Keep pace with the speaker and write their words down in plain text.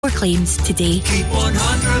claims today. Keep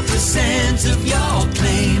 100% of your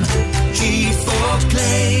claim. G4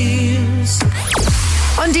 Claims.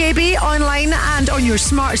 On DAB, online and on your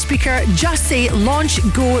smart speaker, just say Launch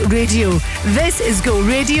Go Radio. This is Go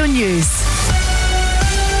Radio News.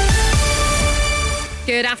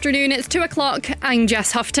 Good afternoon, it's 2 o'clock. I'm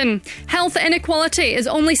Jess Houghton. Health inequality is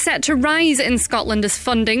only set to rise in Scotland as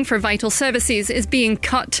funding for vital services is being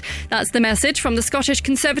cut. That's the message from the Scottish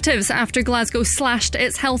Conservatives after Glasgow slashed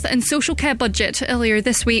its health and social care budget earlier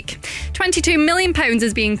this week. £22 million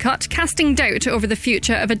is being cut, casting doubt over the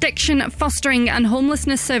future of addiction, fostering and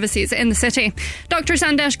homelessness services in the city. Dr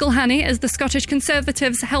Sandesh Gulhani is the Scottish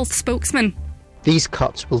Conservatives' health spokesman. These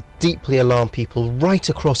cuts will deeply alarm people right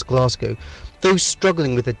across Glasgow. Those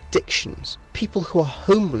struggling with addictions, people who are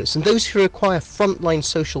homeless and those who require frontline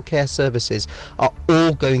social care services are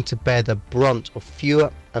all going to bear the brunt of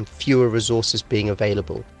fewer and fewer resources being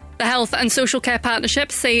available. The Health and Social Care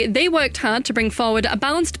Partnership say they worked hard to bring forward a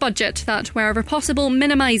balanced budget that, wherever possible,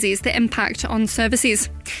 minimises the impact on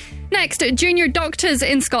services. Next, junior doctors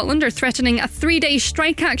in Scotland are threatening a 3-day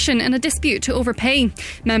strike action in a dispute over pay.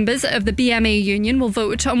 Members of the BMA union will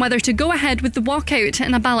vote on whether to go ahead with the walkout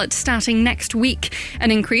in a ballot starting next week. An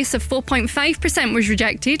increase of 4.5% was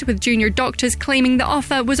rejected, with junior doctors claiming the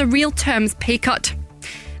offer was a real terms pay cut.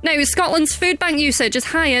 Now, Scotland's food bank usage is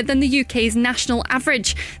higher than the UK's national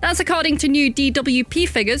average. That's according to new DWP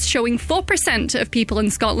figures showing 4% of people in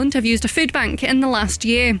Scotland have used a food bank in the last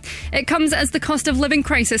year. It comes as the cost of living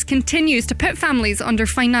crisis continues to put families under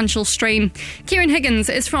financial strain. Kieran Higgins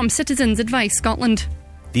is from Citizens Advice Scotland.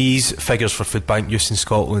 These figures for food bank use in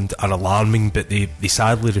Scotland are alarming, but they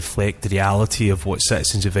sadly reflect the reality of what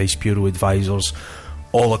Citizens Advice Bureau advisors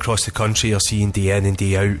all across the country are seeing day in and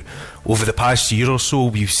day out. Over the past year or so,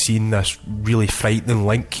 we've seen this really frightening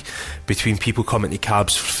link between people coming to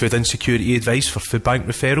cabs for food insecurity advice, for food bank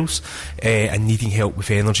referrals, and needing help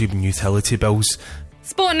with energy and utility bills.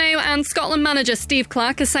 Sport now, and Scotland manager Steve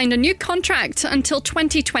Clarke has signed a new contract until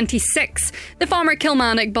 2026. The former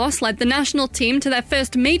Kilmarnock boss led the national team to their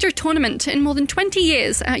first major tournament in more than 20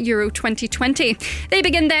 years at Euro 2020. They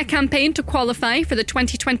begin their campaign to qualify for the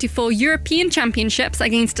 2024 European Championships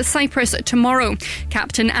against Cyprus tomorrow.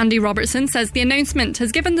 Captain Andy Robertson says the announcement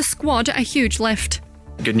has given the squad a huge lift.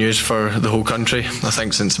 Good news for the whole country. I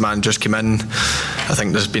think since the man just came in, I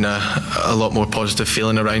think there's been a lot more positive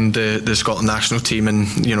feeling around the Scotland national team, and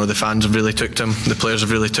you know, the fans have really took to him, the players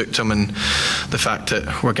have really took to him, and the fact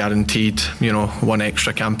that we're guaranteed, you know, one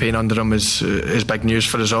extra campaign under him is big news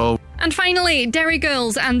for us all. And finally, Derry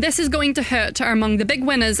Girls and This Is Going to Hurt are among the big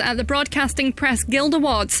winners at the Broadcasting Press Guild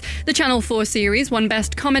Awards. The Channel 4 series won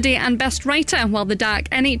Best Comedy and Best Writer, while the dark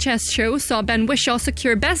NHS show saw Ben Whishaw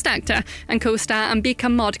secure Best Actor and co-star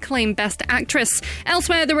Ambika Mod claim Best Actress.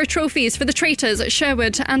 Elsewhere, there were trophies for The Traitors,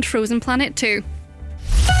 Sherwood and Frozen Planet 2.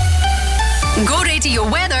 Go Radio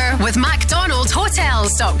weather with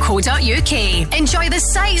McDonaldHotels.co.uk. Enjoy the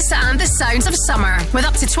sights and the sounds of summer with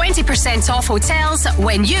up to 20% off hotels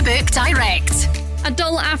when you book direct. A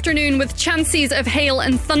dull afternoon with chances of hail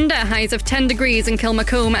and thunder, highs of 10 degrees in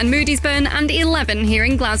Kilmacombe and Moodiesburn and 11 here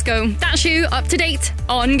in Glasgow. That's you, up to date,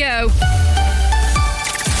 on Go.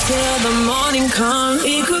 Till the morning come,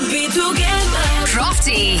 it could be together.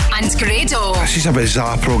 Crofty and Grado. This is a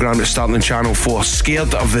bizarre programme that's starting on Channel 4.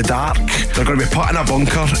 Scared of the dark. They're going to be put in a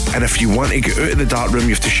bunker, and if you want to get out of the dark room, you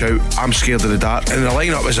have to shout, "I'm scared of the dark." And the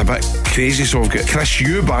lineup is a bit crazy, so we've got Chris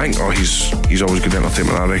Eubank. Oh, he's always good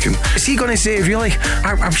entertainment, I reckon. Is he going to say, really,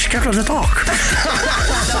 I'm scared of the dark?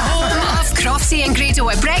 The home of Crofty and Grado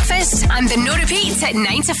at breakfast and the no repeat at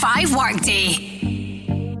 9 to 5 workday.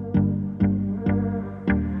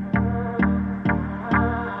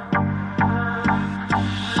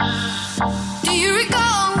 Do you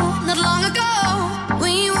recall, not long ago,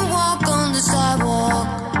 when you would walk on the sidewalk?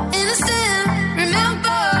 Innocent,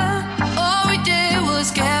 remember, all we did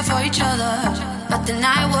was care for each other. But the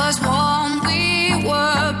night was warm, we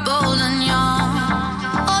were bold and young.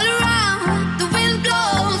 All around, the wind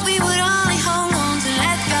blows, we would only hold on to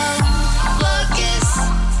let go. Focus,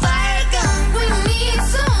 fire gun, we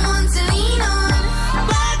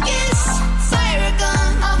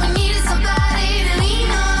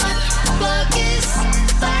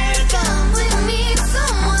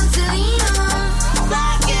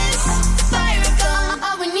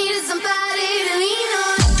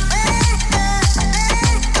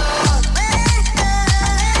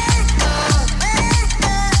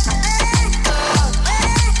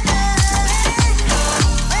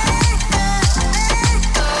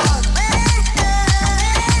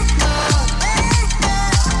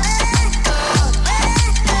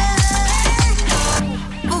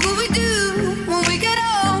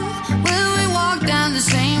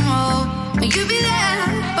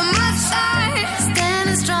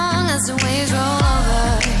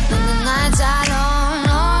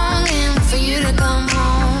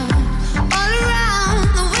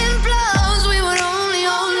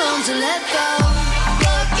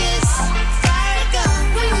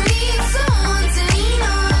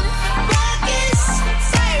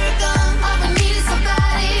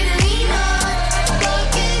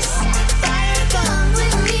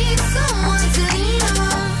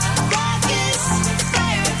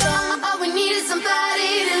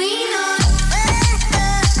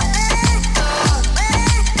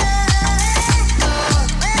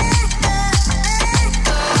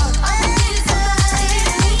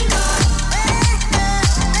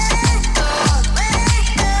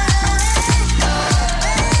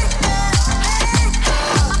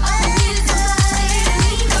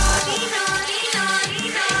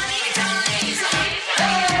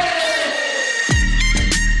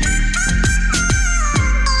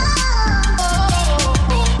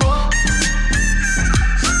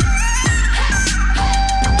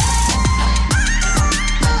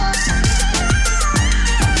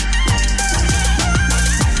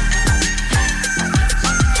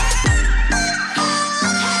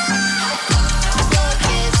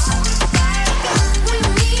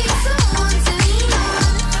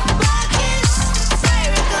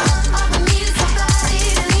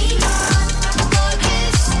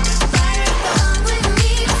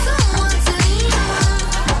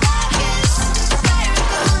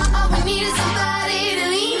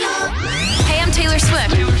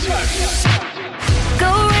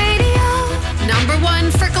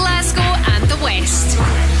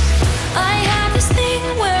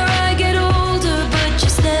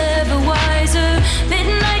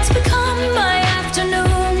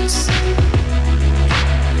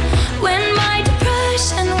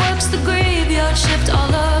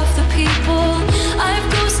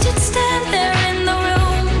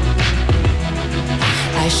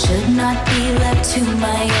not be left to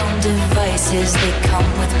my own devices. They come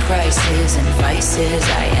with prices and vices.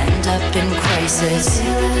 I end up in crisis.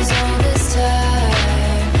 Feels all this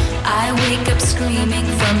time. I wake up screaming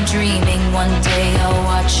from dreaming. One day I'll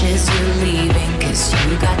watch as you're leaving, 'cause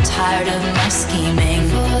you got tired of my scheming.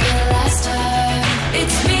 For the last time,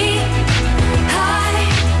 it's me. Hi,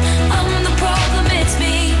 I'm the problem, it's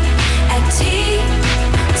me. At tea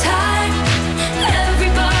time,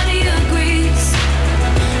 everybody agrees.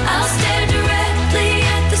 I'll stare directly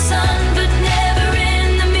at the sun, but never in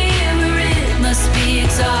the mirror. It must be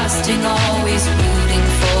exhausting, always rooting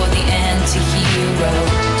for the anti-hero.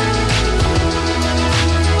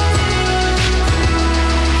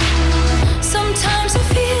 Sometimes I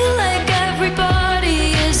feel like everybody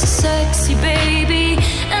is a sexy baby,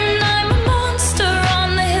 and I'm a monster on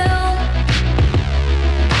the hill.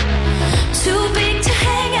 Too big to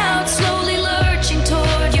hang out, slowly lurching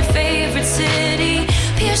toward your favorite city.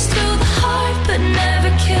 Pierced through the heart, but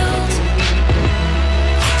never killed.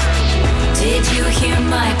 Did you hear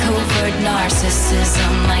my covert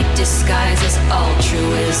narcissism? Like disguise as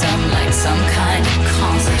altruism, like some kind of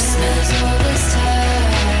congressman. All this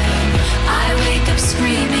time, I wake up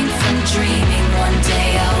screaming from dreaming. One day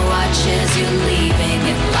I'll watch as you're leaving,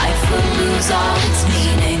 and life will lose all its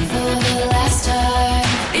meaning. For the last time,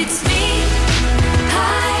 it's me.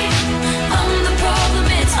 Hi, I'm the problem,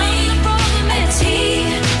 it's me. At tea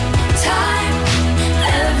time,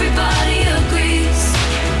 everybody agrees.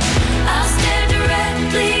 I'll stare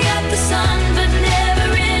directly at the sun, but never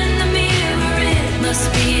in the mirror. It must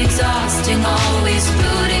be exhausting, always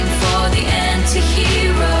rooting for the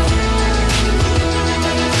anti-hero.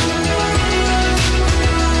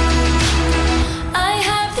 I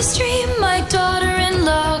have this dream, my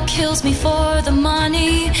daughter-in-law kills me for the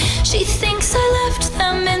money. She thinks I left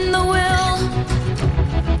them in the will.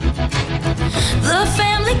 The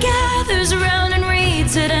family gathers around and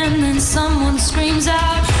reads it, and then someone screams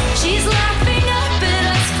out, she's laughing up at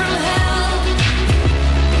us from hell.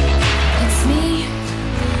 It's me.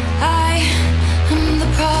 I am the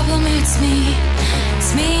problem, it's me.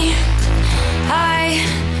 It's me. I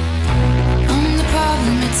am the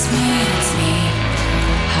problem, it's me. It's me.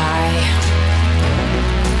 Hi.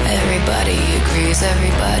 Everybody agrees,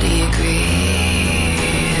 everybody agrees.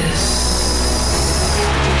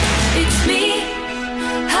 It's me.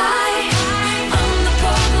 Hi. I'm the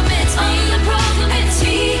problem, it's me. I'm the problem, it's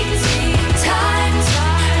me. Time.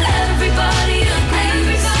 Everybody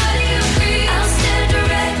agrees. Everybody agrees. I'll stare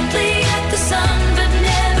directly at the sun, but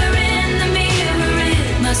never in the mirror.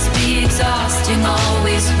 It must be exhausting,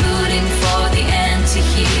 always rooting for the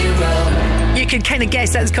anti-hero. You can kind of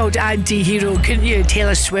guess that's called Anti-Hero, couldn't you?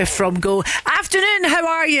 Taylor Swift from Go. Afternoon, how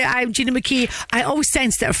are you? I'm Gina McKie. I always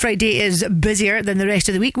sense that a Friday is busier than the rest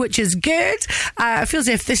of the week, which is good. It feels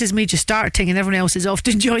as if this is me just starting and everyone else is off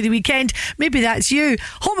to enjoy the weekend. Maybe that's you.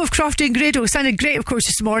 Home of Crofty and Grado sounded great, of course,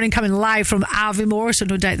 this morning, coming live from Aviemore, so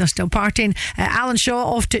no doubt they're still partying. Alan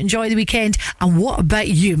Shaw off to enjoy the weekend. And what about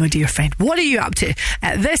you, my dear friend? What are you up to?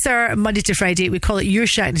 This our Monday to Friday, we call it Your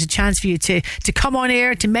Shout. It's a chance for you to come on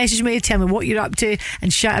air, to message me, tell me what you're up to,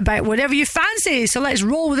 and shout about whatever you fancy. So let's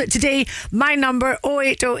roll with it today. My number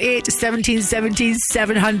 0808 1717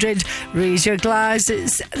 700. Raise your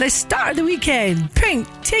glasses. Let's start the weekend. Pink,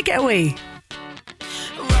 take it away.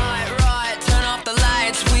 Right, turn off the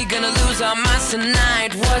lights. We gonna lose our minds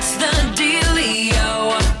tonight. What's the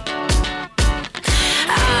dealio?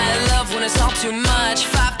 I love when it's all too much.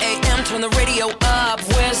 5 a.m. turn the radio up.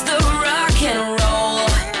 Where's the rock and roll?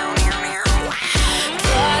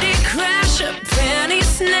 Party crasher, penny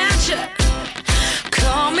snatcher.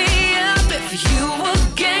 Call me up if you a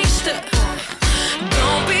gangster.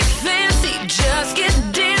 Don't be fancy, just get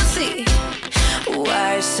dancy.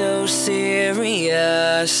 Why so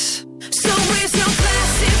serious? So raise your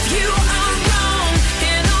glass if you are wrong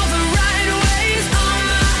in all the right ways. All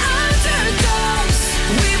my underdogs,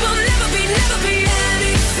 we will never be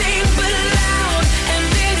anything but loud and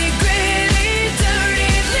nitty gritty,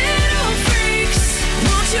 dirty little freaks.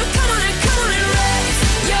 Won't you come on and raise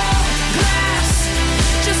your glass?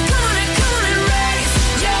 Just come on and raise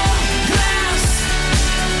your glass.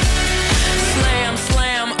 Slam,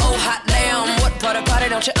 slam, oh hot damn. What part of party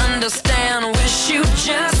don't you understand? Wish you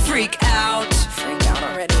just freak out. Freak out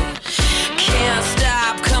already. Can't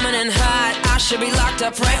stop coming in hot. I should be locked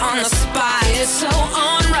up right on the spot. It's so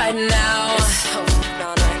on right now. It's so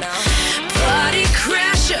on right now. Party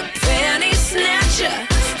crasher, penny snatcher.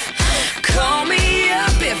 Call me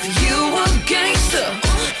up if you a gangster.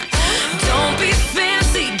 Don't be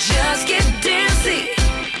fancy, just get dancy.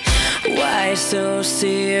 Why so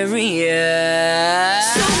serious?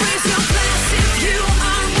 So raise your glass if you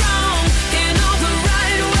are wrong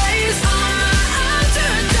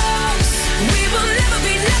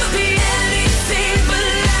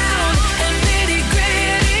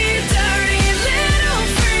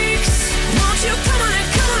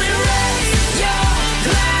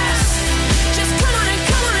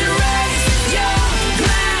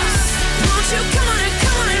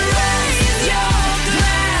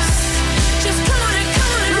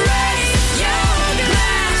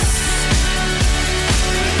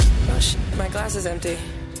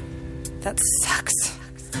That sucks.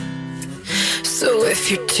 So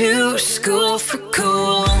if you're too school for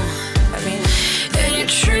cool, and you're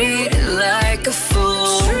treated like a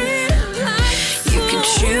fool, you can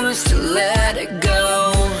choose to let it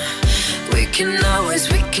go. We can always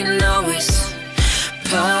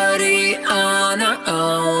party on our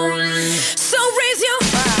own. So raise your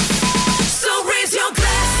glass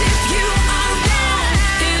if you are wrong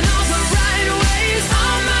in all the right ways.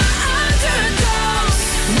 All my underdogs,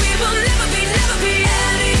 we will never be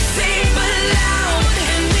anything but loud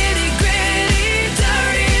and nitty gritty,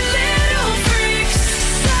 dirty little freaks.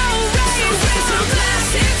 So raise your glass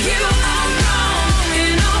if you are wrong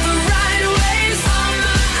in all the right ways. All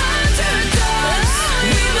my underdogs,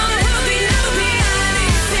 we will never be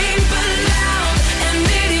anything but loud and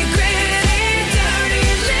nitty gritty, dirty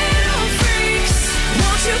little freaks.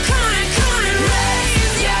 Won't you come on and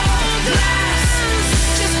raise your glass?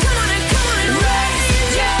 Just come on and raise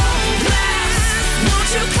your glass. Won't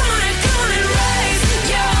you come on and raise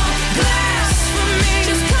your glass for me?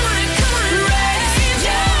 Just come on and raise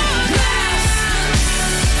your glass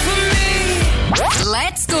for me.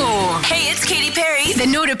 Let's go. Hey, it's Katy Perry. The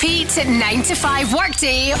No Repeat 9 to 5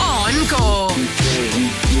 workday on Go.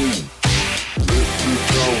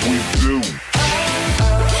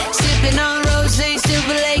 Sipping on rosé,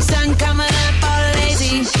 Silver Lake sun coming up all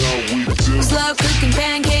lazy. Slow cooking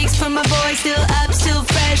pancakes from my boy, still up, still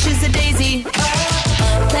fresh as a daisy.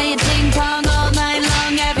 Playing ping pong all night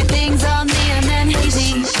long, everything's all neon and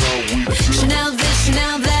hazy. Chanel this,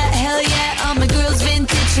 Chanel that, hell yeah, all my girls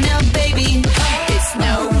vintage Chanel baby. It's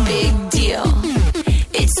no big deal.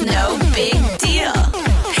 It's no big deal.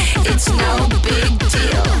 It's no big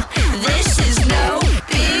deal. This is no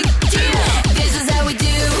big deal. This is how we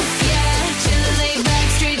do, yeah. Chillin' laid back,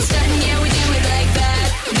 straight stuntin', yeah, we do it like that.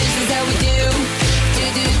 This is how we do.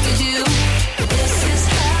 This is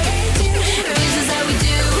how we do. This is how we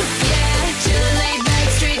do, yeah. Chillin' laid back,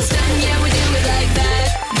 straight stuntin', yeah, we do it like that.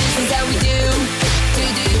 This is how we do.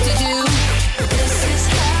 This is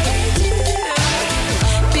how we do.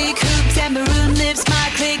 Big hoops and maroon lips, my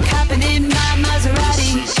clique hopping in my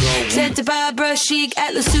Maserati. Santa Barbara chic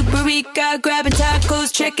at La Superica, grabbing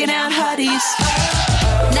tacos, checking out hotties.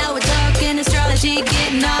 Now we're talking astrology,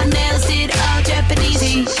 getting our nails did all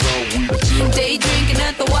Japanesey. Day drinking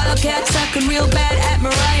at the Wildcat, sucking real bad at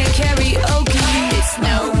Mariah karaoke. It's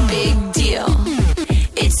no big deal.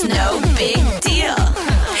 It's no big deal.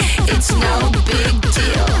 It's no big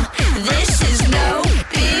deal. This is no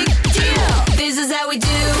big deal. This is how we do,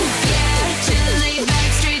 yeah. Chillin' laid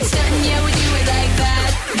back, straight stuntin', yeah, we do it like that.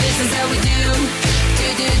 This is how we do.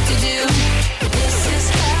 This is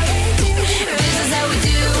how we do. This is how we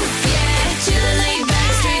do, yeah. Chillin' laid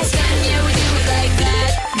back, straight stuntin', yeah, we do it like that.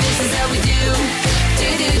 This is how we do.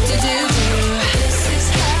 This is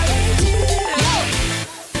how we do.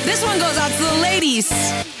 This one goes out to the ladies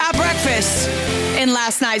at breakfast in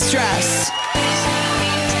last night's dress.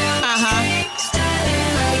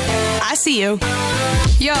 I see you.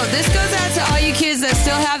 Yo, this goes out to all you kids that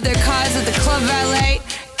still have their cars at the club valet,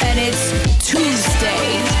 and it's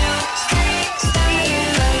Tuesday.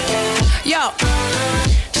 Yo,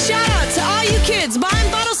 shout out to all you kids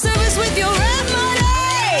buying bottle service with your rent money.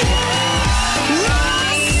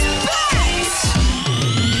 Respect.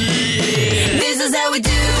 This is how we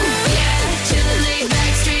do. Yeah, chillin' laid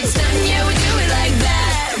back, straight stuntin', yeah, we do it like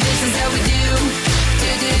that. This is how we do.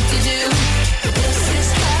 This is how we do.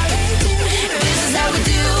 This is how we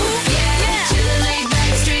do. Yeah, chillin' laid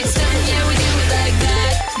back, straight stuntin', yeah, we do it like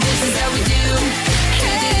that. This is how we do.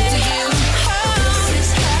 This is how we do.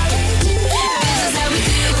 This is how we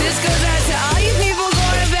do. This goes out to all you people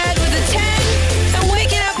going to bed with a 10 and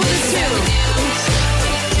waking up with a 2.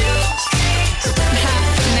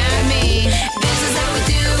 Not me. This is how we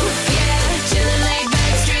do. Yeah, chillin' laid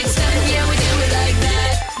back, straight stuntin', yeah, we do it like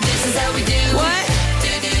that. This is how we do. What?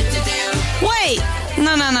 Wait.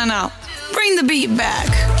 No. Bring the beat back.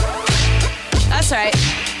 That's right.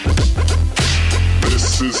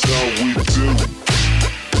 This is how we do.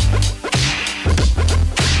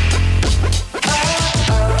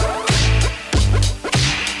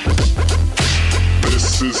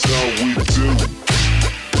 This is how we do.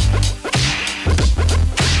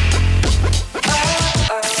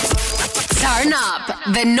 Turn up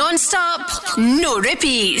the non-stop, no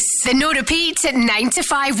repeats. The No Repeat 9 to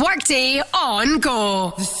 5 workday on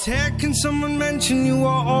Go. The second someone mentioned you were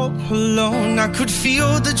all alone, I could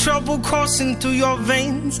feel the trouble coursing through your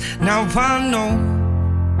veins. Now I know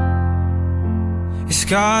it's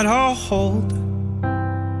got a hold.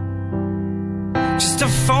 Just a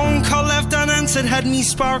phone call left unanswered had me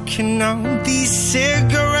sparking now. These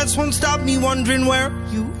cigarettes won't stop me wondering where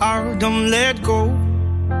you are. Don't let go.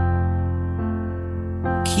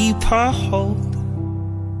 Keep a hold.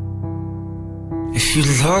 If you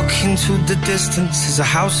look into the distance, there's a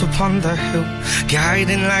house upon the hill,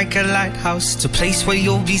 guiding like a lighthouse. It's a place where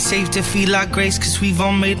you'll be safe to feel our grace, 'cause we've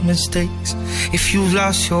all made mistakes. If you've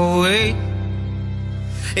lost your way,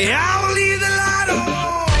 yeah, I will leave the light on.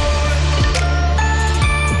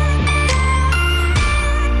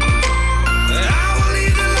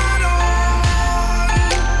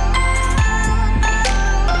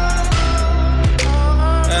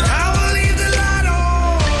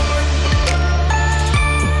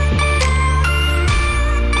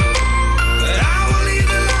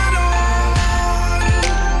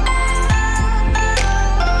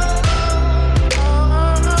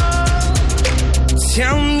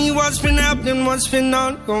 Tell me what's been happening, what's been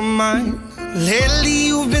on your mind. Lately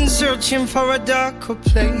you've been searching for a darker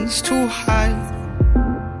place to hide.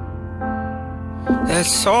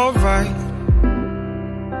 That's alright.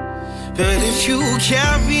 But if you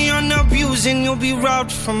carry on abusing, you'll be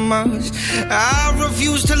robbed from us. I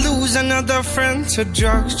refuse to lose another friend to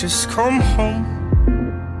drugs. Just come home.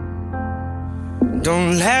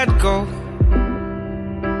 Don't let go.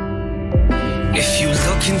 If you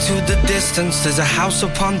look into the distance, there's a house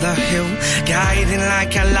upon the hill, guiding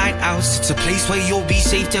like a lighthouse. It's a place where you'll be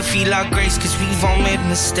safe to feel our grace, 'cause we've all made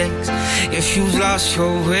mistakes. If you've lost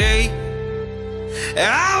your way,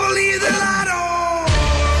 I will leave the light on.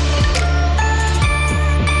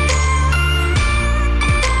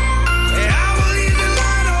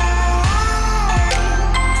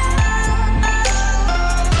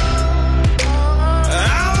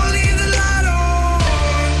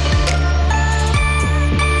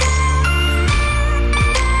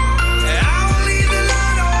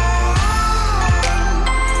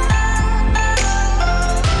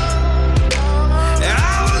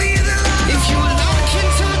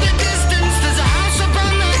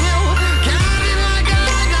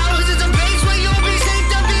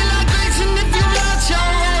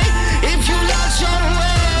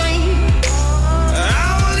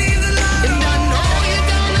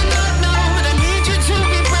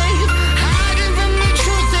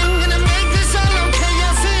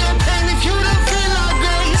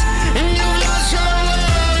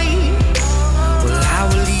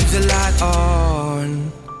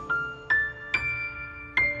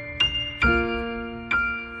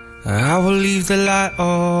 I will leave the light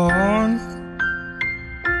on,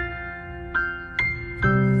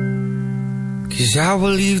 'cause I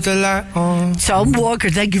will leave the light on. Tom Walker,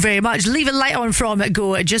 thank you very much. Leave a light on from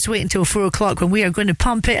Go. Just wait until 4 o'clock when we are going to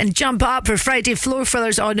pump it and jump up for Friday floor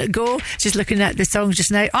fillers on Go. Just looking at the songs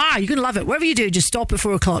just now. You're going to love it. Whatever you do, just stop at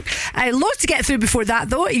 4 o'clock. Lots to get through before that,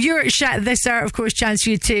 though. Your shout this hour, of course, chance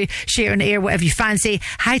for you to share on air whatever you fancy.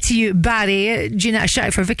 Hi to you, Barry. Gina, a shout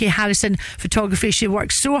out for Vicky Harrison Photography. She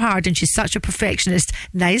works so hard and she's such a perfectionist.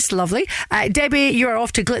 Nice, lovely. Debbie, you are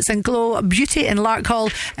off to Glitz and Glow Beauty in Lark Hall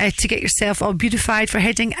to get yourself all beautified for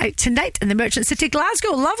heading out tonight in the Merchant City,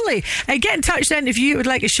 Glasgow. Lovely. Get in touch then if you would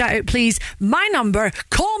like a shout out, please. My number,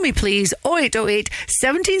 call me please, 0808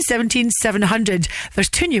 17 17 700. There's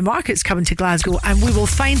 2 new markets coming to Glasgow and we will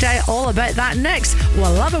find out all about that next.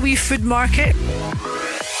 We'll love a wee food market.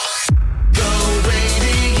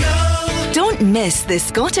 Don't miss the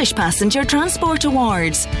Scottish Passenger Transport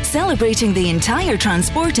Awards, celebrating the entire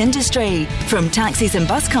transport industry. From taxis and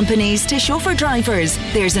bus companies to chauffeur drivers,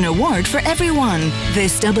 there's an award for everyone.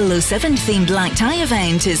 This 007-themed black tie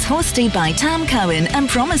event is hosted by Tam Cowan and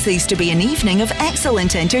promises to be an evening of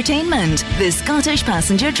excellent entertainment. The Scottish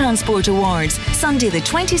Passenger Transport Awards, Sunday the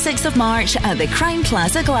 26th of March at the Crown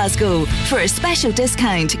Plaza, Glasgow. For a special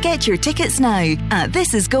discount, get your tickets now at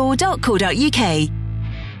thisisgo.co.uk.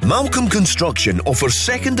 Malcolm Construction offers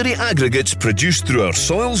secondary aggregates produced through our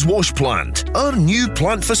soils wash plant. Our new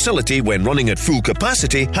plant facility, when running at full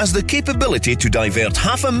capacity, has the capability to divert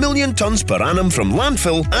 500,000 tonnes per annum from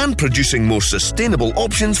landfill and producing more sustainable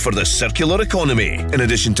options for the circular economy. In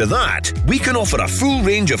addition to that, we can offer a full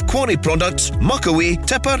range of quarry products, muckaway,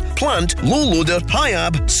 tipper, plant, low loader, high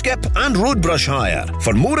ab, skip and road brush hire.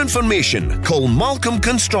 For more information, call Malcolm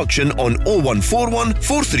Construction on 0141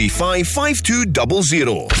 435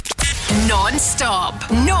 5200. Non-stop,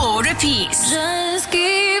 no repeats. Just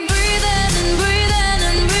keep breathing and breathing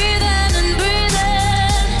and breathing and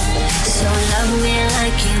breathing. So love me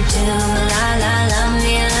like you do, la la, love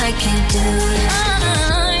me like you do.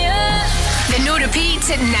 Yeah. The no repeats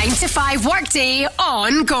at 9 to 5 workday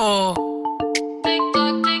on Go. Tick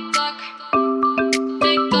tock, tick tock.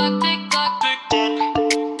 Tick tock, tick tock. Tick tock,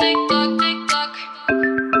 tick tock, tick tock.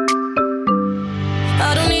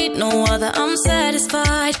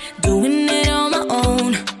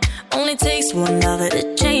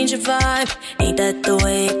 vibe. Ain't that the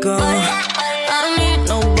way it goes? I don't need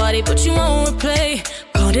nobody, but you won't replay.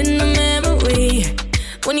 Caught in the memory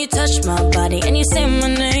when you touch my body and you say my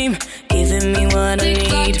name, giving me what I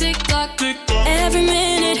need. Tick tock, tick tock. Every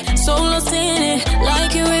minute, so lost in it,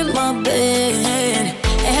 like you're in my bed.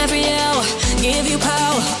 Every hour, give you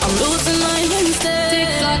power. I'm losing mine instead. Tick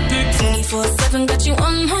tock, tick tock. 24/7, got you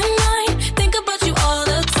on my mind. Think about you all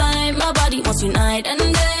the time. My body wants you night and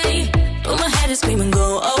day, but my head is screaming, go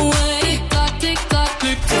away. Tick tock, tick tock,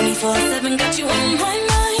 tick tock. 24/7, got you on my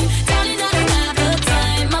mind. Telling that I don't have the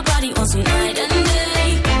time. My body wants you night and day.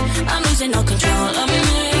 I'm losing all control of me.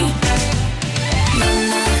 Na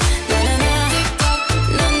na na na na,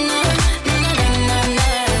 na na na na na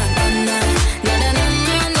na, na na na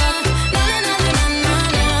na na, na na na na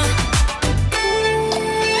na.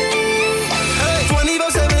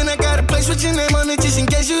 24/7, I got a place with your name on it, just in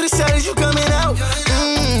case you decided you coming out.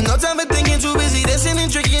 No time for thinking, too busy dancing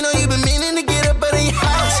and drinking. Know you've been meaning to get up out of your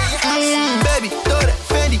house. Baby, throw that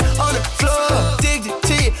Fendi on the floor. Addicted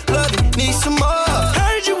to you, love it, need some more.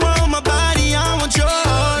 Heard you want my body, I want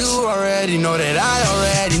yours. You already know that I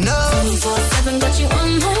already know. 24/7, got you on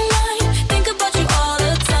my mind. Think about you all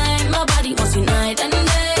the time. My body wants you night and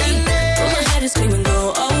day, but my head is screaming, go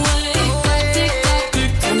away.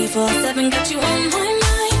 24/7, got you on my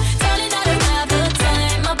mind. Telling that I don't have the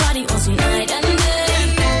time. My body wants you night and day.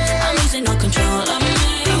 I'm losing all control of me.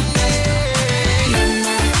 Na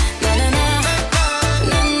na na na na,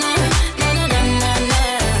 na na na na na na,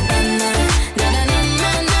 na na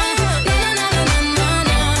na na na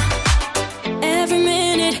na. Every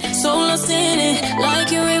minute, so lost in it, like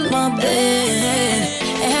you're in my bed.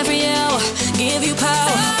 Every hour, give you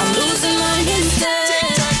power. I'm losing mine instead.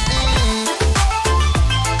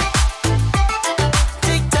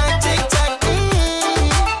 Tick tock, tick tock,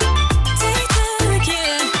 Tick tock,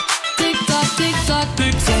 yeah. Tick tock, tick tock,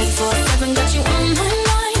 tick tock. 24/7, got you on my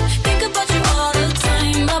mind. Think about you all the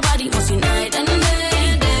time. My body wants you night and day,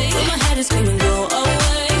 but my head is screaming, go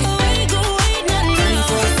away.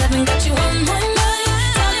 24/7, got you on my mind.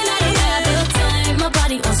 Telling that I don't have the time. My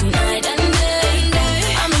body wants you night and day.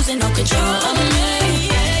 I'm losing all control of me.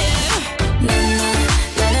 Na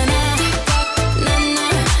na na na na, na na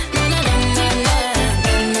na na na na,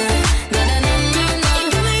 na na na na na.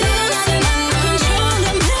 Losing all control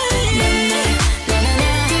of me. Na na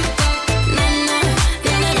na na na,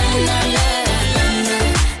 na na na na na,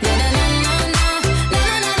 na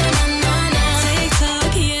na na na na. Tick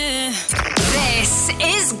tock, yeah. This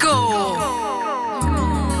is Go.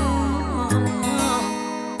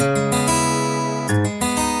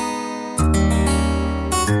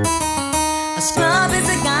 A scrub is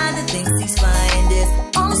a guy that thinks he's fine, is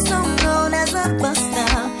also known as a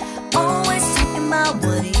buster. Always talking about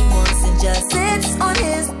what he wants and just sits on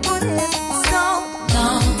his. So, no,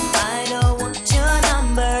 I don't want your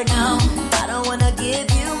number, no. I don't wanna give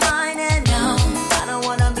you mine, and no, I don't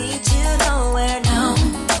wanna meet you nowhere, no.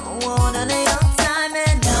 Don't want none of your time,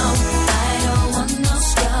 and no, I don't want no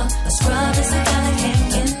scrub. A scrub is a guy that can't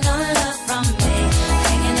get no love from me.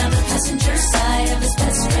 Hanging out the passenger side of his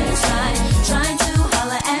best friend's ride, trying to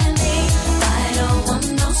holler at me. I don't want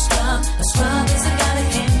no scrub. A scrub is a guy that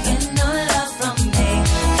can't get no love from me.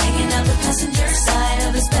 Hanging out the passenger side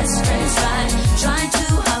of his best friend's ride, trying to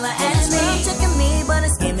holler at me. He's checking me, but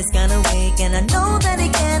his game is kinda weak, and I know that he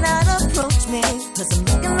cannot approach me. 'Cause I'm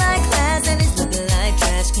looking like class and he's looking like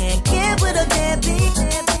trash. Can't get with a deadbeat.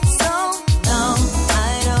 So, no,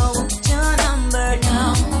 I don't want your number, no.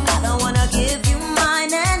 I don't wanna give you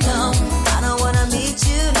mine, and no, I don't wanna meet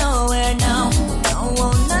you nowhere, no. Don't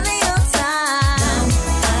want none of your time.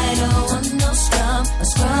 I don't want no scrub. A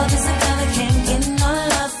scrub is a guy that can't get no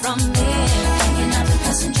love from me. Hanging out the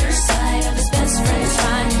passenger side of his best friend's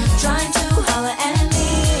ride, trying to holler at me.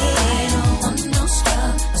 I don't want no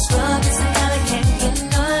scrub. A scrub is a guy that can't get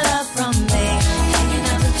no love from me. Hanging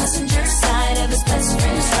out the passenger side of his best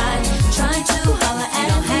friend's ride, trying to holler at me.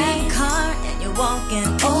 You don't have a car and you're walking.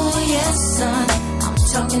 Oh yes, son, I'm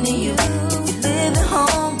talking to you. You live at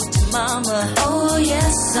home with your mama. Oh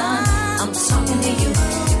yes, son, I'm talking to you.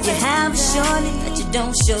 If you have a shorty that you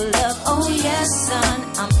don't show love. Oh yes, son,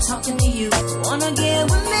 I'm talking to you. Wanna get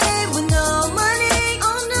with me with no money?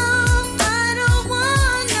 Oh no, I don't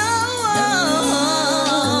want no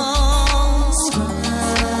scrub.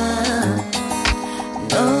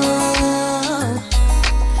 No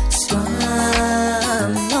scrub.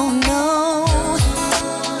 No, no.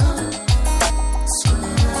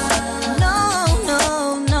 No, no,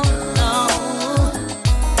 no, no.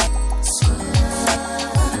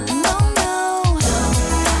 No, no.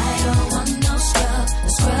 I don't want no scrub. A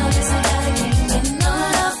scrub is a guy that can't get no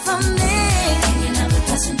love from me.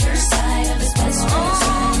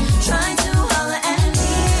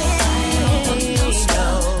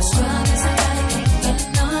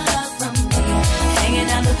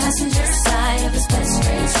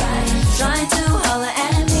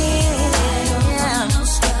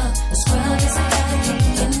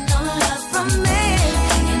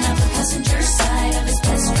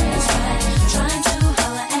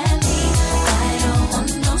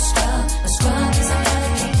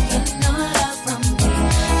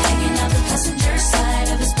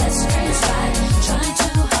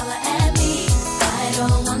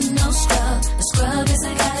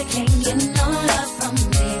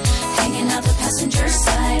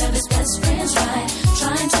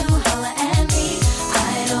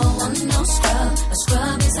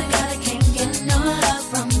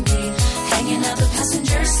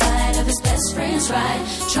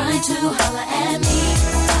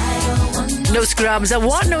 No scrubs. I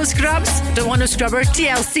want no scrubs. Don't want no scrubber.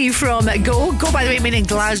 TLC from Go. Go, by the way, meaning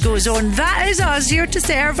Glasgow Zone. That is us here to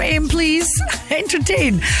serve. Aim, please.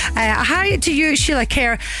 Entertain. Hi to you, Sheila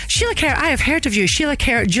Kerr. Sheila Kerr, I have heard of you. Sheila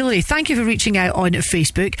Kerr Jewellery. Thank you for reaching out on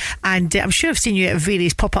Facebook. And I'm sure I've seen you at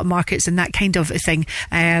various pop-up markets and that kind of thing.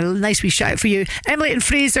 Nice wee shout out for you. Emily and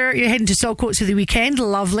Fraser, you're heading to Saltcoats for the weekend.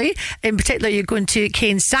 Lovely. In particular, you're going to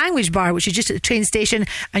Kane's Sandwich Bar, which is just at the train station.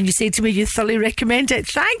 And you say to me you thoroughly recommend it.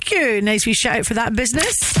 Thank you. Nice wee shout out for that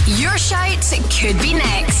business. Your shout could be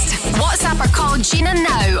next. WhatsApp or call Gina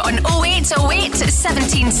now on 0808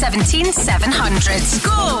 17 17 700.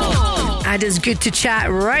 Go! And it's good to chat.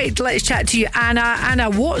 Right, let's chat to you, Anna. Anna,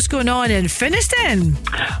 what's going on in Finnieston?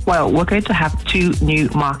 Well, we're going to have 2 new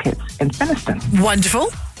markets in Finnieston.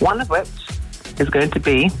 Wonderful. One of which is going to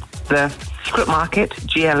be the Script Market,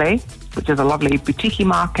 GLA, which is a lovely boutique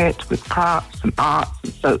market with crafts and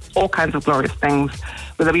arts, so all kinds of glorious things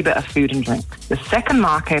with a wee bit of food and drink. The second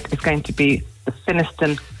market is going to be the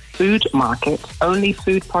Finnieston Food Market, only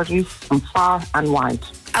food produce from far and wide.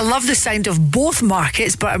 I love the sound of both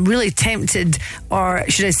markets, but I'm really tempted, or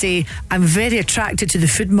should I say, I'm very attracted to the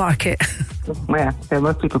food market. Yeah,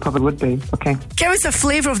 most people probably would be. Okay. Give us a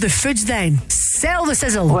flavour of the foods then. Sell the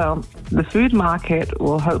sizzle. Well, the food market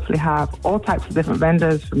will hopefully have all types of different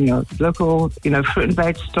vendors, from your local, fruit and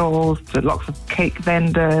veg stalls to lots of cake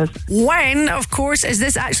vendors. When, of course, is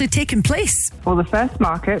this actually taking place? Well, the first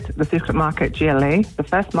market, the Secret Market GLA, the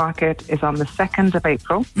first market is on the 2nd of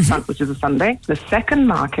April, which is a Sunday. The second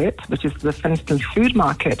market, which is the Finnieston Food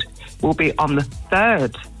Market, will be on the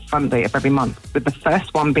 3rd Sunday of every month, with the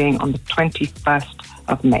first one being on the 21st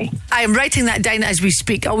of May. I am writing that down as we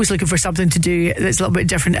speak, always looking for something to do that's a little bit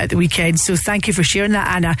different at the weekend. So thank you for sharing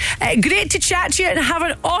that, Anna. Great to chat to you and have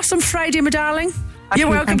an awesome Friday, my darling. You're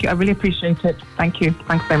welcome. Thank you. I really appreciate it. Thank you.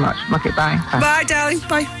 Thanks very much. Okay, bye. Bye, darling.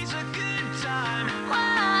 Bye.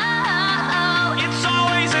 It's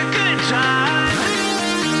always a good time.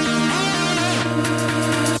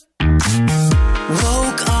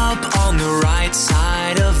 Woke up on the right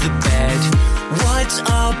side of the bed. What's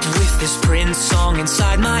up with this Prince song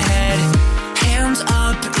inside my head? Hands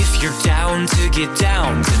up if you're down to get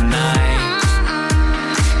down tonight.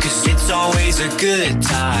 'Cause it's always a good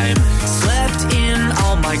time. Slept in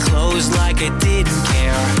all my clothes like I didn't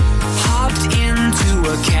care. Hopped into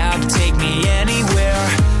a cab, take me anywhere.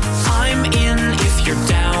 I'm in if you're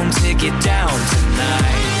down to get down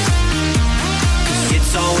tonight. 'Cause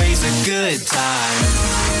it's always a good time.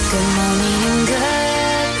 Good morning and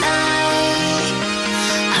good night.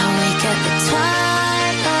 I wake up at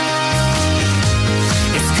twilight.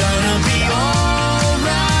 It's gonna be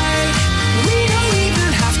alright. We don't even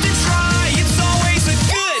have to try. It's always a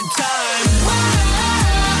good time.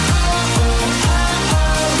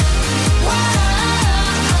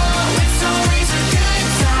 It's always a good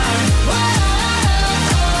time.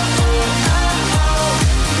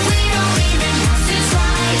 We don't even have to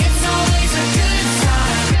try. It's always a good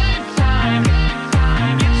time.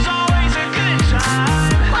 It's always a good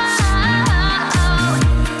time.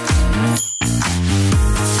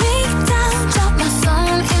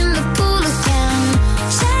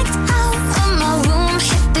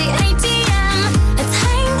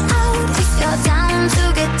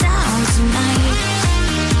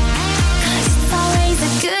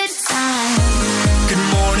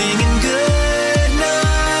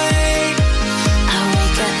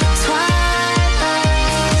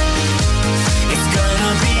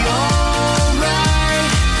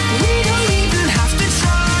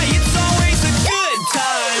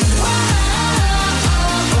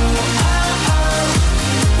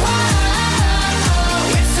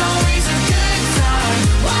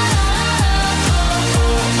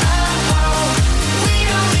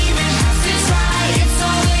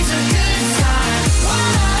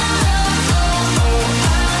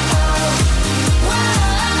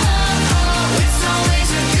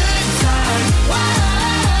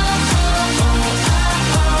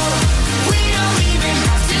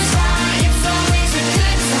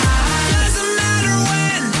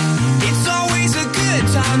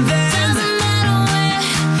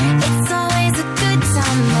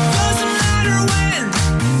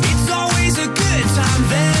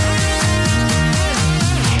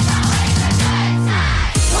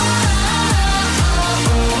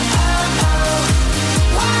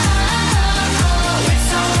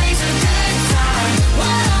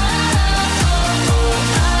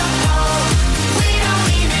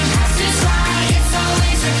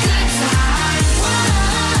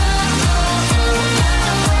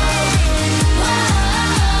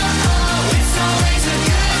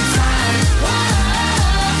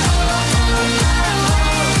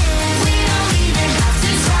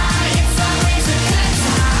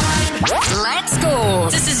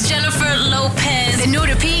 Lopez. The no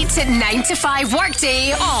repeat 9 to 5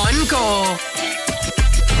 workday on Go.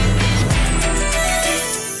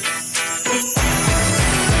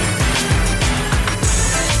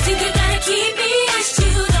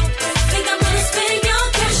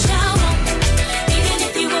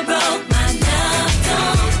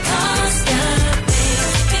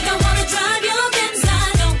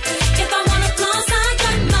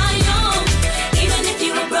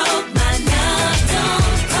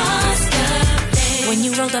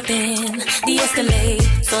 Up in the Escalade,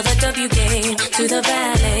 saw the W game to the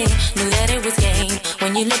ballet, knew that it was game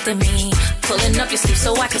when you looked at me, pulling up your sleeve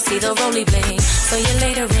so I could see the roly bling. So you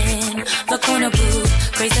later in the corner booth,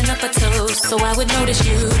 raising up a toast so I would notice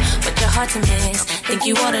you, but you're hard to miss, think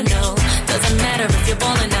you ought to know, doesn't matter if you're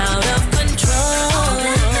balling out of control. All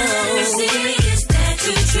that matters is that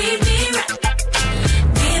you treat me right,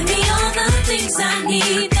 give me all the things I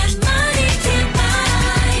need that money can buy.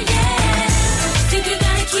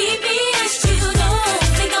 Keep me as you don't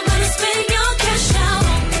think I'm gonna spend your cash out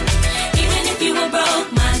on me. Even if you were broke,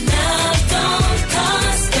 my love don't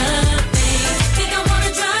cost a thing. Think I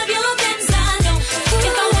wanna drive your Benz, I don't.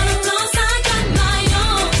 If I wanna floss, I got my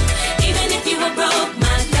own. Even if you were broke,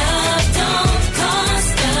 my love don't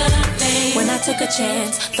cost a thing. When I took a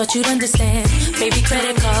chance, thought you'd understand. Baby,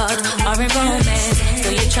 credit cards aren't romance.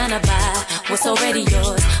 Still you're trying to buy what's already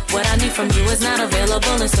yours. What I need from you is not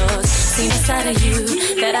available in stores. Seen a side of you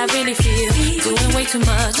that I really feel. Doing way too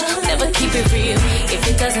much, never keep it real. If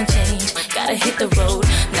it doesn't change, gotta hit the road.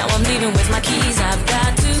 Now I'm leaving with my keys, I've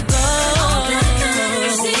got to go. All that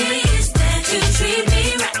matters is that you treat me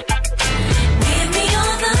right. Give me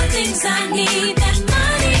all the things I need that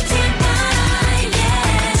money can't buy,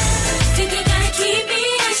 yeah. Think you gotta keep me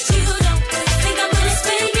as you don't. Think I'm gonna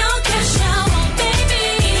spend your cash out on baby.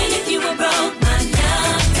 Even if you were broke, my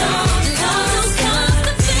love don't cost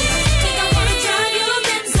a thing. Think I wanna drive your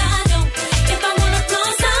Benz, I don't. If I wanna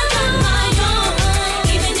floss, I got my own.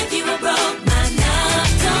 Even if you were broke, my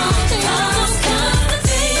love don't cost a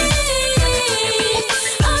thing.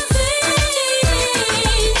 A thing.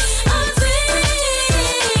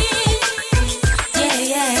 Yeah,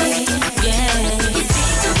 yeah, yeah. You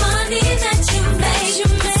think the money that you make,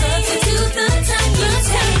 substitute the time you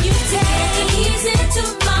take. Ease into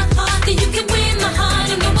my heart, then you can win my heart.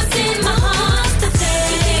 You know what's in my heart. The thing.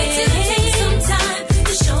 You need to take some time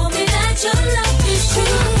to show me that your love is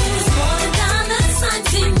true. There's more than dollar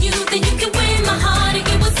signs in you, then you can win my heart and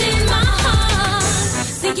get what's in my heart.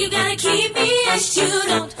 Think you gotta keep me as you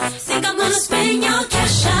don't. Think I'm gonna spend your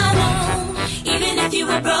cash I won't. Even if you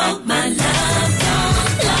were broke, my love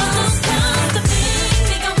don't cost a thing.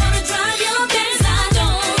 Think I wanna drive your Benz, I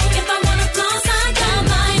don't. If I wanna floss, I got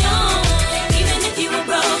my own. Even if you were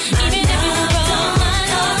broke, my love don't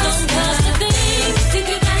cost a thing. Think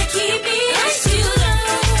you gotta keep me as you don't.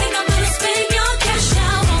 Think I'm gonna spend your cash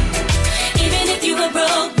I won't. Even if you were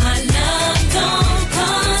broke, my love don't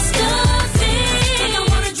cost a thing. Think I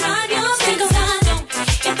wanna drive your Benz, I don't.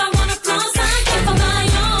 If I wanna floss, I got my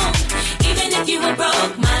own. Even if you were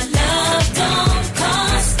broke, my love don't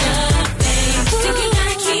cost a thing. Think you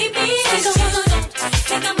gotta keep me as you don't.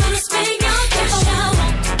 Think I'm gonna spend your cash I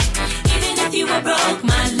won't. Even if you were broke,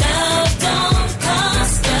 my love don't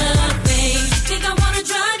cost a thing. Think I wanna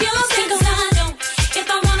drive your Benz, I don't. If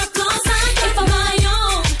I wanna floss, I got my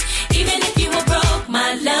own. Even if you were broke,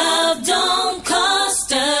 my love don't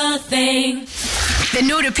cost a thing. The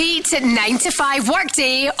no repeat 9 to 5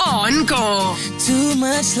 workday on Go. Too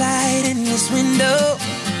much light in this window.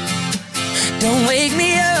 Don't wake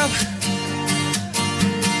me up.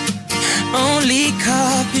 Only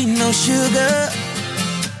coffee, no sugar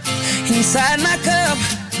inside my cup.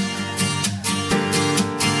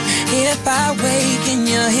 If I wake and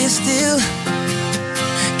you're here still,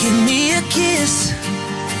 give me a kiss.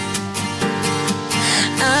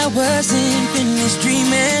 I wasn't finished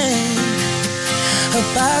dreaming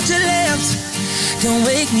about your lips. Don't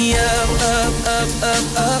wake me up, up, up, up,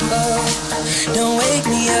 up, up. Don't wake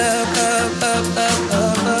me up, up, up, up,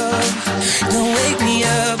 up, up. Don't wake me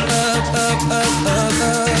up, up, up, up, up,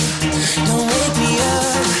 up. Don't wake me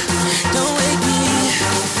up. Don't wake me.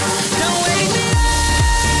 Don't wake me up.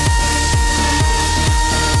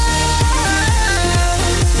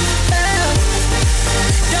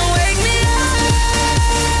 Don't wake me up.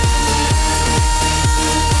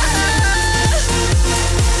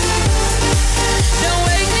 Don't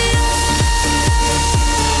wake me up.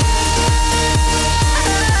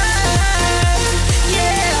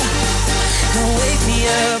 Yeah. Don't wake me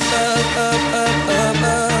up, up, up, up, up,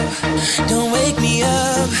 up. Don't wake me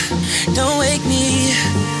up. Don't wake me.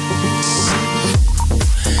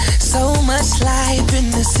 So much life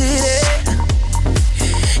in the city.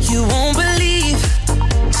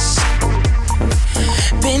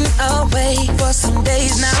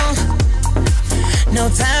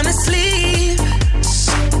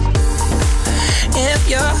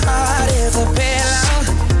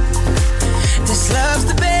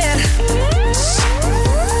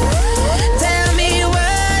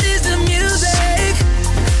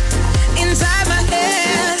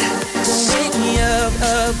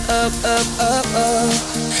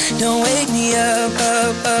 Don't wake me up,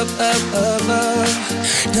 up, up, up, up, up.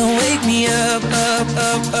 Don't wake me up, up,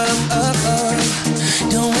 up, up, up, up.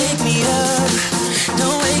 Don't wake me up.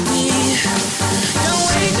 Don't wake me. Don't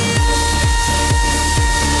wake me up.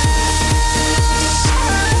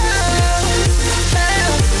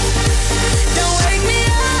 Don't wake me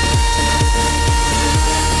up.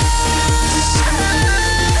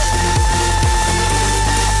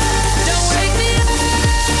 Don't wake me up.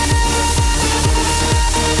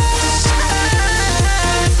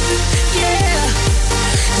 Yeah.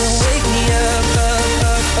 Don't wake me up, up,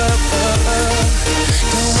 up, up, up, up.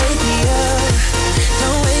 Don't wake me up.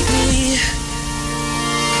 Don't wake me.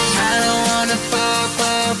 I don't wanna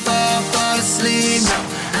fall asleep. No,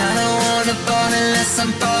 I don't wanna fall unless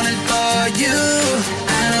I'm falling for you. I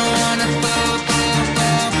don't wanna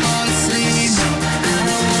fall asleep. No, I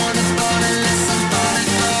don't wanna fall unless I'm falling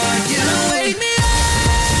for you. Don't wake me up.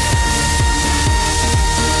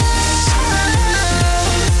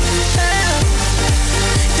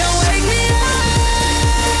 Don't wake me up.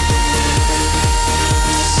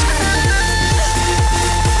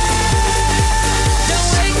 Don't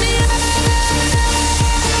wake me up.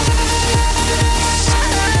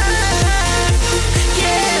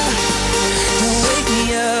 Yeah. Don't wake me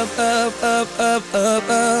up, up, up, up, up,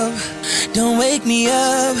 up. Don't wake me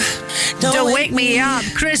up. Don't wake me up.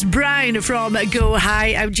 Chris Brown from Go.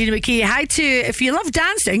 Hi, I'm Gina McKie. Hi to, if you love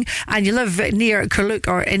dancing and you live near Curluke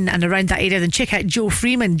or in and around that area, then check out Joe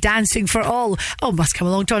Freeman, Dancing for All. Oh, must come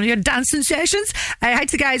along to one of your dancing sessions. Hi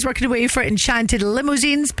to the guys working away for Enchanted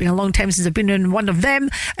Limousines. Been a long time since I've been in one of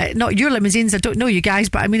them. Not your limousines, I don't know you guys,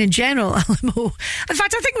 but I mean in general, a limo. In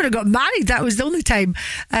fact, I think when I got married, that was the only time.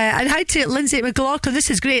 And hi to Lindsay McLaughlin.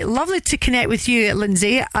 This is great. Lovely to connect with you,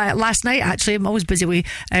 Lindsay. Last night, actually, I'm always busy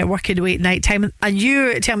working away at night time, and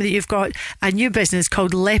you tell me that you've got a new business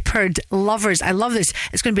called Leopard Lovers. I love this.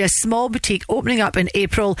 It's going to be a small boutique opening up in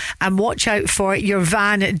April, and watch out for your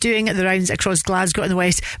van doing the rounds across Glasgow and the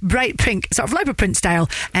West. Bright pink, sort of leopard print style.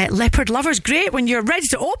 Leopard Lovers, great. When you're ready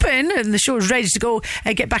to open and the show's ready to go,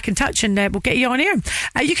 get back in touch and we'll get you on air.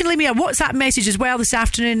 You can leave me a WhatsApp message as well this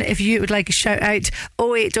afternoon if you would like a shout out.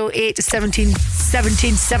 0808 17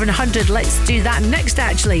 17 700. Let's do that next,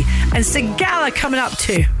 actually. And Sigala coming up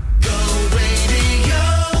too.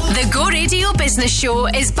 The Go Radio Business Show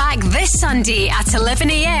is back this Sunday at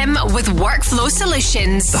 11 a.m. with Workflow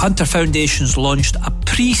Solutions. The Hunter Foundation's launched a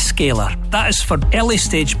pre-scaler. That is for early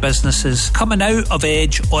stage businesses coming out of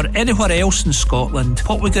Edge or anywhere else in Scotland.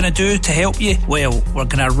 What we're going to do to help you? Well, we're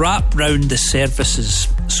going to wrap round the services.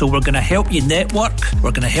 So we're going to help you network.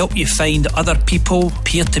 We're going to help you find other people,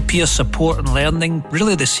 peer-to-peer support and learning.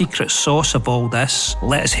 Really the secret sauce of all this.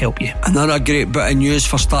 Let us help you. Another great bit of news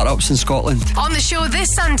for startups in Scotland. On the show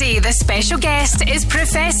this Sunday, the special guest is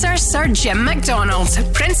Professor Sir Jim MacDonald,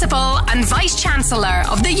 Principal and Vice-Chancellor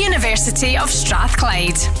of the University of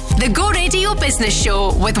Strathclyde. The Go Radio Business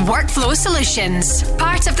Show with Workflow Solutions.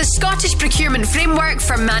 Part of the Scottish Procurement Framework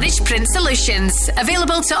for Managed Print Solutions.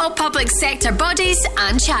 Available to all public sector bodies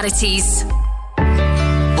and charities.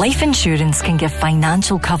 Life insurance can give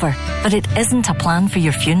financial cover, but it isn't a plan for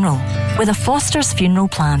your funeral. With a Foster's Funeral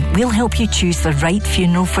Plan, we'll help you choose the right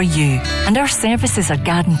funeral for you. And our services are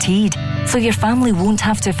guaranteed, so your family won't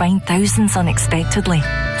have to find thousands unexpectedly.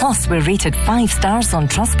 Plus, we're rated 5 stars on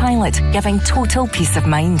Trustpilot, giving total peace of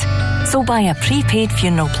mind. So buy a prepaid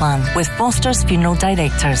funeral plan with Foster's Funeral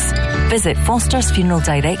Directors. Visit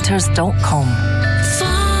fostersfuneraldirectors.com.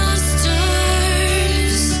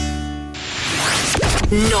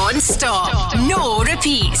 Non-stop, no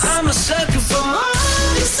repeats. I'm a sucker for all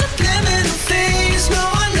these subliminal things no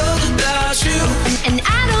one knows about you. And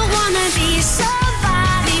I don't wanna be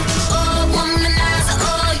somebody. Oh, womanizer,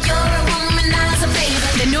 oh, you're a womanizer, baby.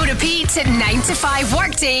 The no repeats at 9 to 5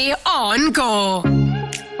 workday on Go.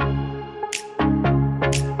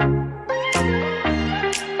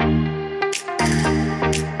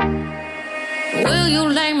 Will you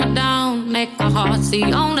lay me down, make my heart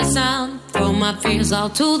the only sound? Throw my fears all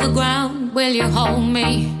to the ground. Will you hold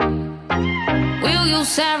me? Will you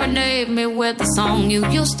serenade me with the song you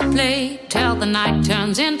used to play till the night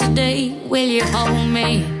turns into day? Will you hold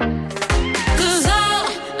me? 'Cause all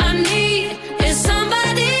I need is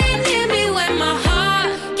somebody near me when my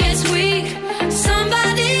heart gets weak.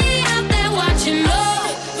 Somebody out there watching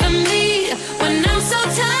over me when I'm so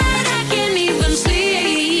tired I can't even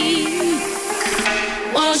sleep.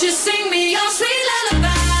 Won't you sing me your sweet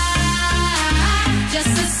lullaby?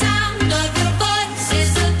 Just the sound of your voice is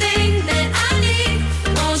the thing that I need.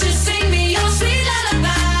 Won't you sing me your sweet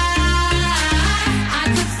lullaby? I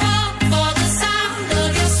could fall for the sound of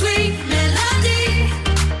your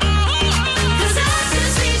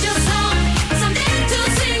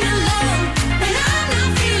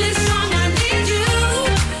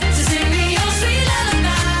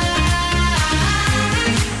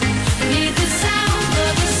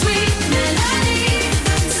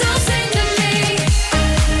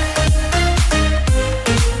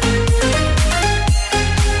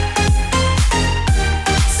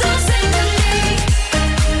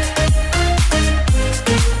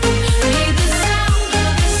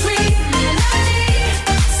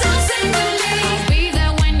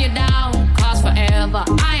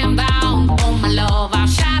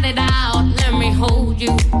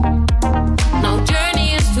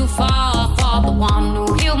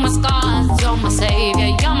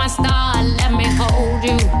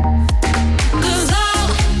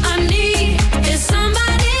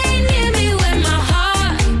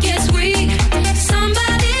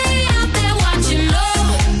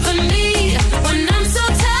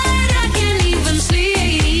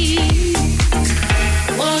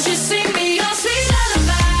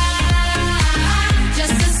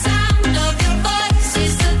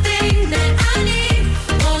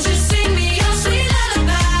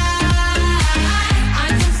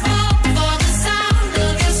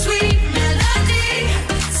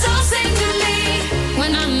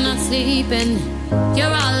sleeping, you're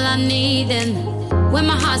all I need. And when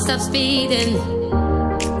my heart stops beating,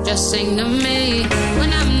 just sing to me.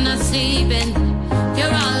 When I'm not sleeping,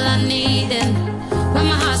 you're all I need. And when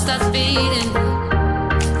my heart starts beating,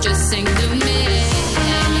 just sing to me.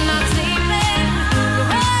 When I'm not sleeping,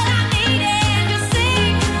 you're all I need. And just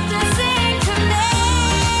sing to me.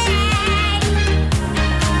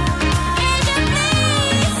 And you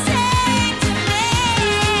please sing to me.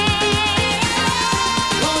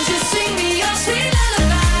 Won't you sing me your sweet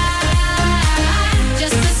lullaby?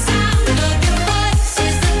 Just the sound of your voice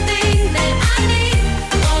is the thing that I need.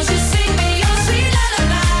 Won't you sing me your sweet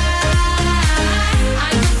lullaby? I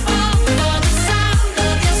could fall for the sound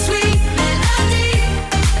of your sweet melody.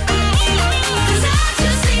 'Cause I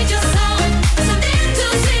just need your song, something to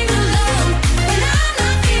sing along. When I'm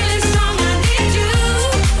not feeling strong, I need you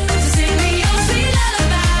to sing me your sweet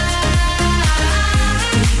lullaby.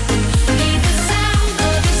 Need the sound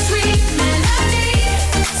of your sweet melody,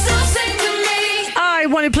 so sing to me. I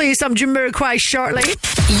want to play some Jamiroquai shortly.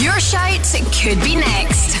 Your shout could be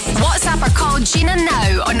next. WhatsApp or call Gina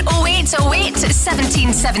now on 0808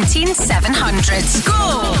 17 17 700.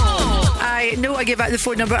 Go! I know I give out the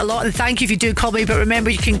phone number a lot, and thank you if you do call me, but remember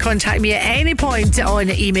you can contact me at any point on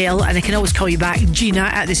email, and I can always call you back,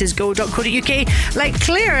 Gina@thisisgo.co.uk. Like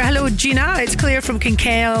Claire. Hello Gina, it's Claire from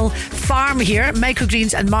Kinkale Farm here,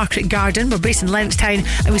 Microgreens and Market Garden. We're based in Lennoxtown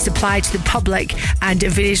and we supply to the public and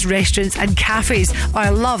various restaurants and cafes. I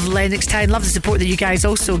love Lennoxtown, love the support that you guys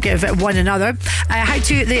also give one another. How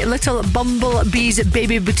to the Little Bumblebees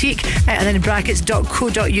Baby Boutique, and then in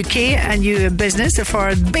brackets.co.uk, a new business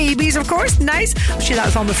for babies, of course. Nice. I'll share that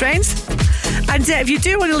with all my friends. And if you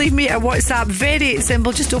do want to leave me a WhatsApp, very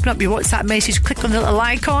simple. Just open up your WhatsApp message, click on the little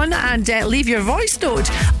icon, and leave your voice note.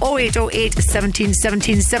 0808 17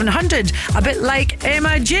 17 700. A bit like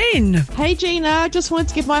Emma Jane. Hey Gina, just wanted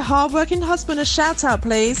to give my hard-working husband a shout out,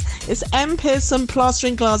 please. It's M. Pearson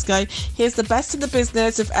Plastering Glasgow. He's the best in the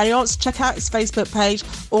business. If anyone wants to check out his Facebook page,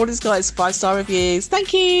 all he's got is 5-star reviews.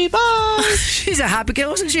 Thank you. Bye. She's a happy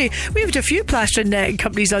girl, isn't she? We've had a few plastering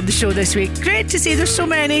companies on the show this week. Great to see there's so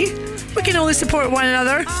many. We can only support one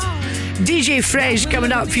another. DJ Fresh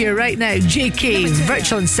coming up for you right now. JK,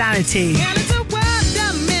 Virtual Insanity. And it's a word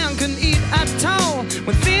that man can eat at all.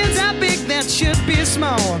 When things are big that should be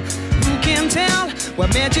small. Who can tell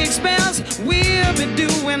what magic spells we'll be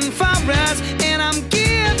doing for us? And I'm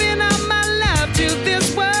giving up my love to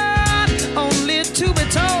this world, only to be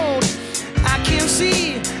told I can't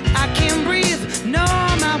see, I can't breathe, no,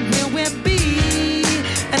 my will will be.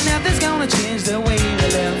 And nothing's gonna change the way we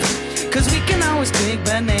live, 'cause we can always take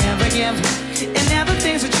but never give. And now the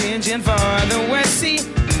things are changing for the worse. See,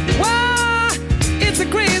 wow, it's a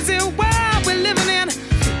crazy world we're living in,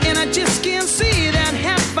 and I just can't see that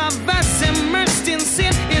half of us immersed in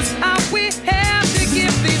sin is all we have to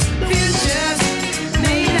give. These futures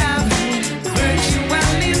made of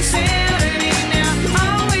virtual insanity now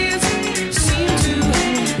always seem to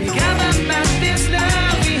be governed by this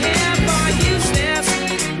love we have for useless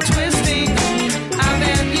twisting of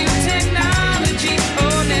that new technology.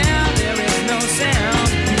 Oh, now there is no sound,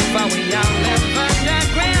 but we all live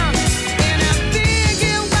underground. And I'm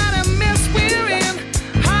thinking what a mess we're in,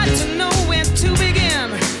 hard to know where to begin.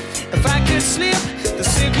 If I could slip the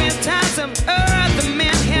secret ties of earth the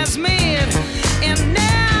man has made, and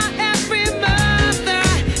now every mother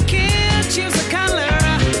can choose a color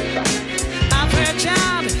of her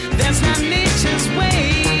child. That's not nature's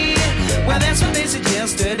way. Well, that's what they said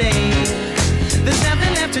yesterday. There's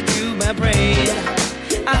nothing left to do but pray.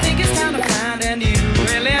 I think it's time to find a new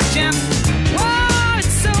religion. Whoa,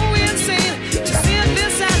 it's so insane to see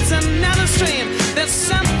this as another strain. There's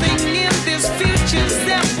something in this future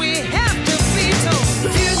that we have to be told.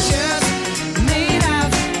 Futures made of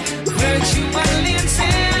virtual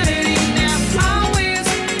insanity now always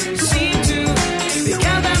seem to be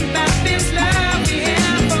governed by this love we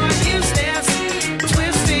have for useless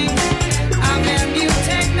twisting of that new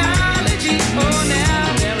technology. Oh, now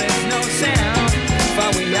there is no sound, for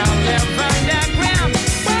we all live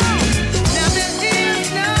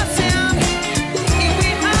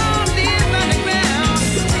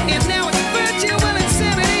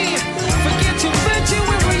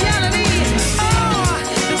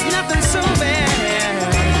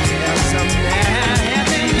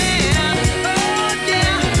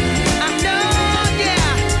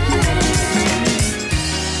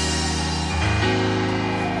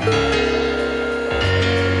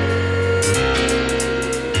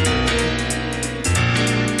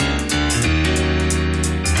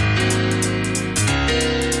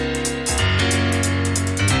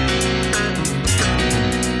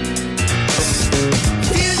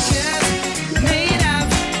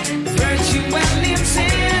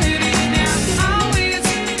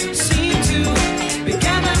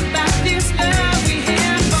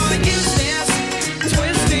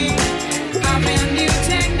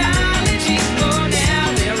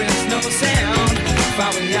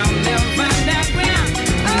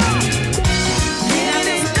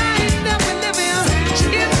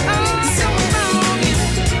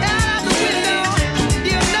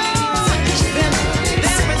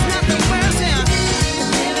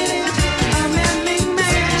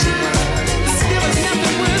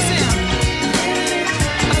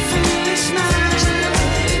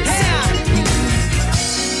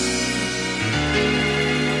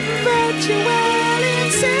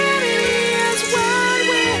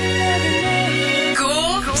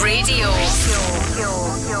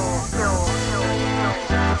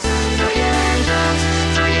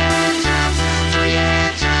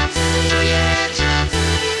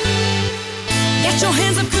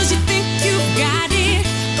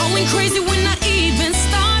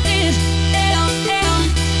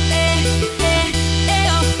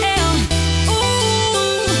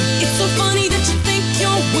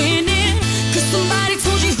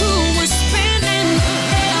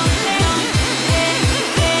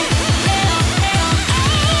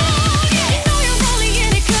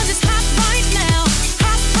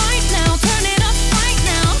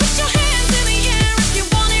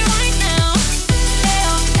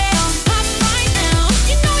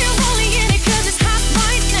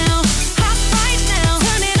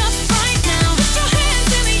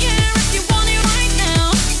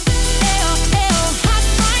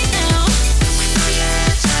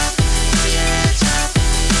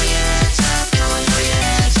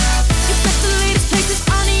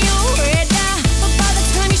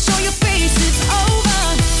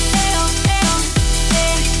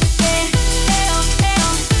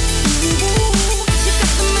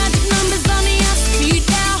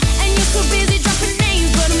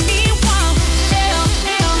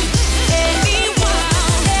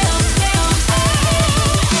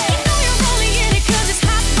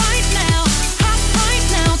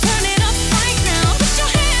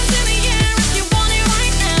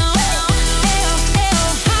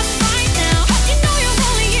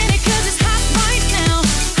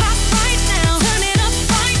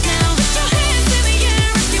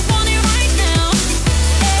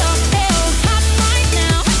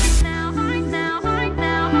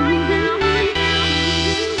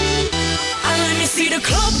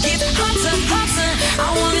I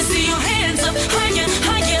wanna see your hands up higher,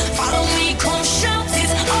 higher. Follow me, come shout it.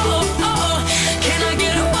 Oh, oh. Can I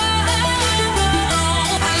get a wow?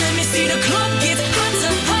 Let me see the club get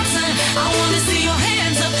hotter, hotter. I wanna see your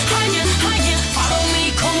hands up higher, higher. Follow me,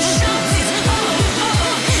 come shout it. Oh,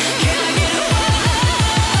 oh. Can I get a wow?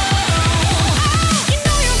 You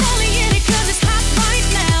know you're only in it 'cause it's hot right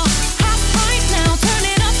now. Hot right now. Turn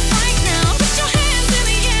it up right now. Put your hands in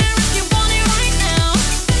the air if you want it right now.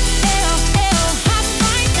 Ew, ew, hot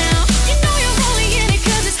right now. You know you're only in it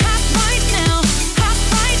 'cause it's hot right now. Hot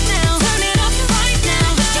right now. Turn it up right now.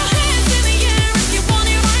 Put your hands in the air if you want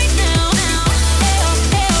it right now. Ew,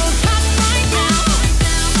 ew, hot right now.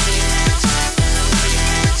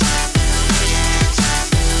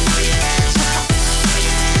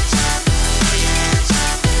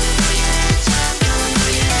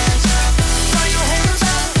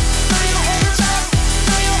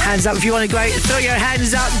 Hands up if you want to go out. Throw your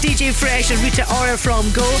hands up. DJ Fresh and Rita Ora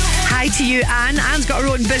from Go. Hi to you, Anne. Anne's got her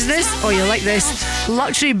own business. Oh, you like this?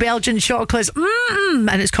 Luxury Belgian chocolates.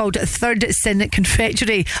 And it's called Third Sin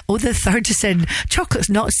Confectionery. Oh, the third sin. Chocolate's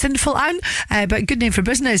not sinful, Anne, but good name for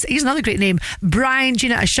business. Here's another great name. Brian,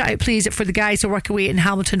 Gina, a shout out please for the guys who work away in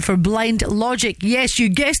Hamilton for Blind Logic. Yes, you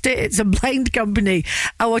guessed it. It's a blind company.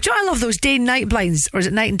 Oh, I love those day and night blinds. Or is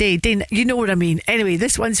it night and day? You know what I mean. Anyway,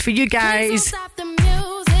 this one's for you guys.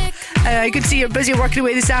 I can see you're busy working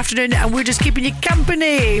away this afternoon, and we're just keeping you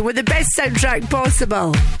company with the best soundtrack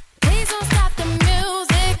possible. Please don't stop the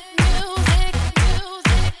music, music,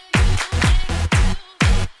 music.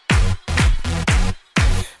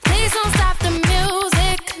 Please don't stop the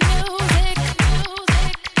music, music,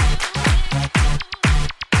 music.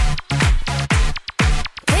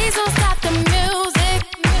 Please don't stop the music,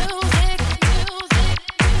 music, music.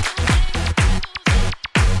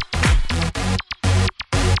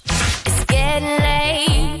 It's getting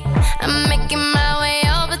late. I'm making my way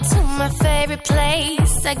over to my favorite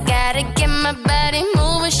place. I gotta get my body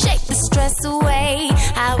moving, shake the stress away.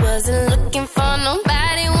 I wasn't looking for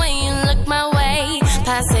nobody when you look my way.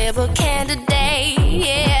 Possible candidate,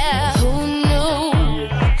 yeah. Who knew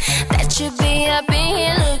that you'd be up in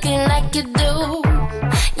here looking like you do?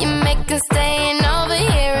 You make us staying over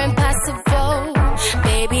here impossible.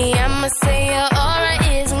 Baby, I'ma say your aura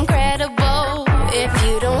is incredible. If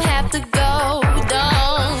you don't have to go,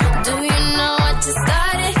 don't. Do you know what you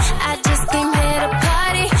started? I just came here to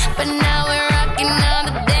party, but now we're rocking on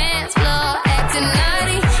the dance floor, acting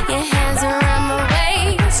naughty. Your hands around my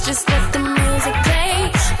waist, just let the music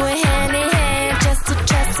play. We're hand in hand, just to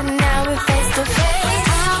trust, and now we're face to face.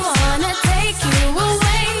 I wanna take you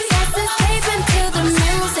away, let's escape into the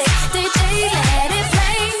music. DJ, let it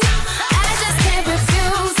play. I just can't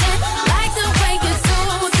refuse it, like the way you do.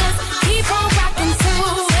 Just keep on rocking to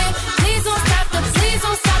it. Please don't stop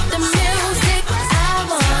the music. I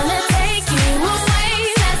wanna take you away,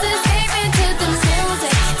 let's escape into the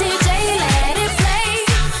music. DJ, let it play.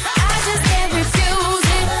 I just can't refuse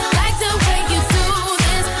it, like the way you do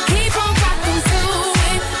this. Keep on rocking to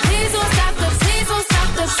it. Please don't stop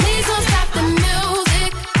the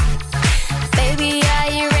music. Baby, are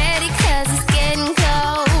you ready? 'Cause it's getting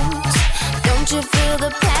close. Don't you feel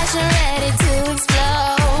the passion ready to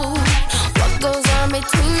explode? What goes on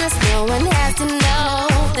between us, no one has to know.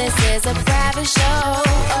 This is a private show.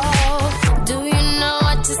 Do you know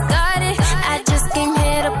what you started? I just came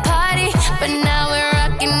here to party, but now we're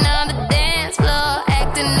rocking on the dance floor,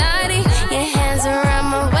 acting naughty. Your hands around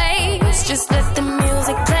my waist, just let the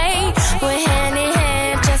music play. We're hand in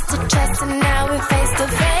hand, just to trust, and now we're face to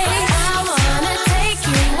face. I wanna take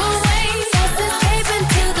you away, let's escape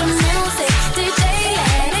into the music. DJ,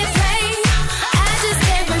 let it play. I just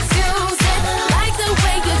can't refuse it, like the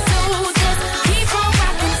way you do. Just keep on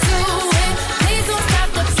rocking to it. Please don't stop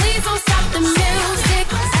the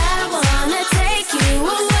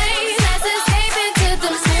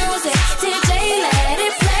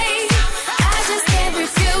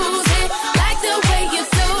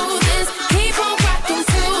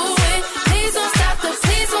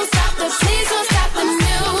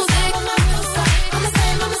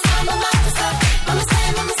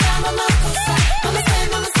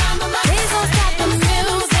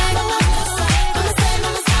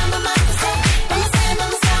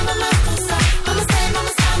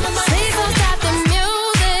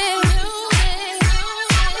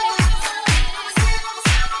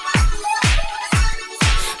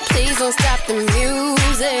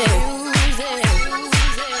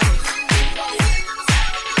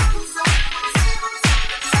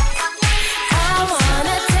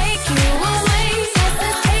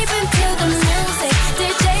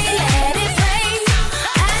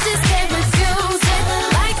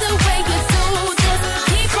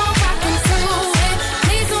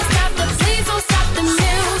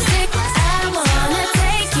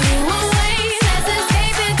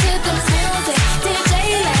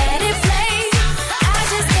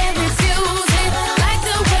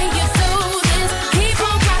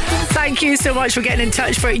Thank you so much for getting in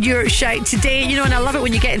touch for your shout today. You know, and I love it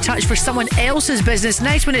when you get in touch for someone else's business.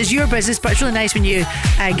 Nice when it's your business, but it's really nice when you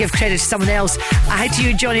give credit to someone else. I had to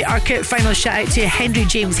you, Johnny Urquhart. Final shout out to Henry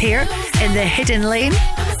James Hare in the Hidden Lane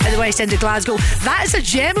at the West End of Glasgow. That is a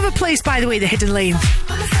gem of a place, by the way, the Hidden Lane.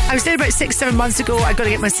 I was there about 6-7 months ago. I got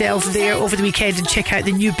to get myself there over the weekend and check out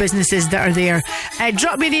the new businesses that are there.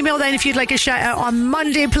 Drop me an email then if you'd like a shout out on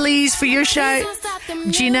Monday, please, for your shout.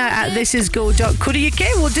 Gina at thisisgo.co.uk.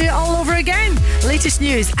 We'll do it all over again. Latest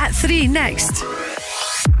news at 3 next.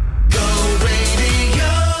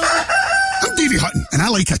 I'm Davey Hutton, and I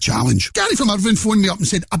like a challenge. Gary from Irvine phoned me up and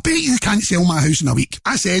said, I bet you can't sell my house in a week.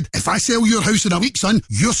 I said, if I sell your house in a week, son,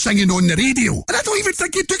 you're singing on the radio. And I don't even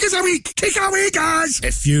think it took us a week. Take it away, guys.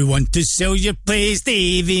 If you want to sell your place,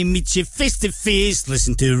 Davey meets you face to face.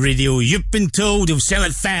 Listen to radio, you've been told he'll sell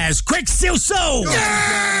it fast. Quick sale sold!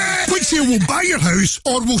 Yeah! Quick Sale will buy your house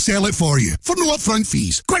or we'll sell it for you for no upfront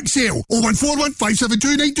fees. Quick Sale, 0141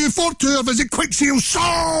 572 9242 or visit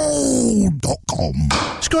quicksalesold.com.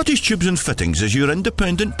 Scottish Tubes and Fittings is your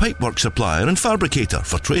independent pipework supplier and fabricator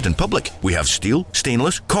for trade and public. We have steel,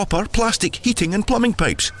 stainless, copper, plastic, heating and plumbing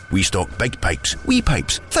pipes. We stock big pipes, wee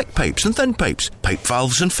pipes, thick pipes and thin pipes, pipe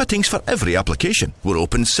valves and fittings for every application. We're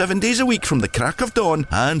open 7 days a week from the crack of dawn,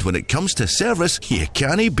 and when it comes to service, you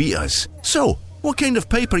can't beat us. So, what kind of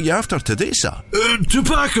pipe are you after today, sir?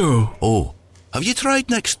 Tobacco. Oh, have you tried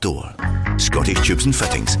next door? Scottish Tubes and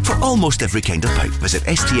Fittings for almost every kind of pipe. Visit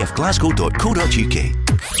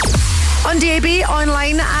stfglasgow.co.uk. On DAB,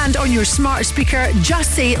 online and on your smart speaker,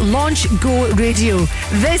 just say Launch Go Radio.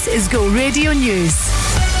 This is Go Radio News.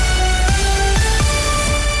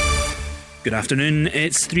 Good afternoon,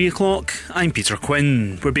 it's 3 o'clock. I'm Peter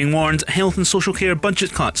Quinn. We're being warned health and social care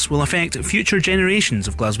budget cuts will affect future generations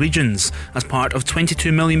of Glaswegians. As part of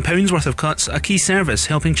 £22 million worth of cuts, a key service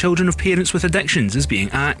helping children of parents with addictions is being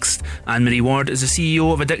axed. Anne-Marie Ward is the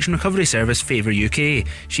CEO of addiction recovery service Favour UK.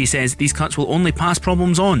 She says these cuts will only pass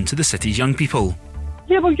problems on to the city's young people.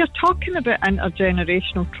 Yeah, well, you're talking about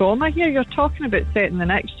intergenerational trauma here. You're talking about setting the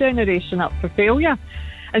next generation up for failure,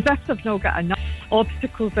 as if they've not got enough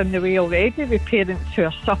obstacles in the way already with parents who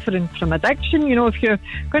are suffering from addiction. You know, if you're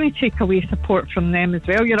going to take away support from them as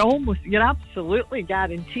well, you're absolutely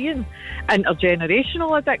guaranteeing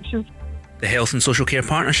intergenerational addictions. The Health and Social Care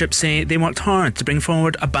Partnership say they worked hard to bring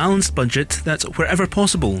forward a balanced budget that, wherever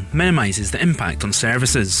possible, minimises the impact on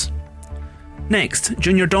services. Next,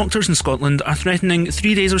 junior doctors in Scotland are threatening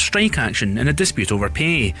 3 days of strike action in a dispute over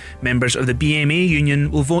pay. Members of the BMA union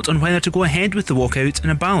will vote on whether to go ahead with the walkout in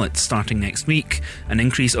a ballot starting next week. An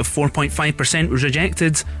increase of 4.5% was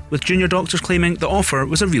rejected, with junior doctors claiming the offer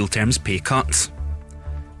was a real terms pay cut.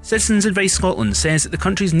 Citizens Advice Scotland says that the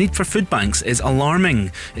country's need for food banks is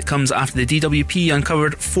alarming. It comes after the DWP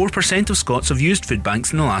uncovered 4% of Scots have used food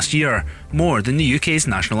banks in the last year, more than the UK's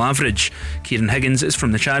national average. Kieran Higgins is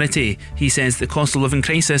from the charity. He says the cost of living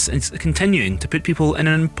crisis is continuing to put people in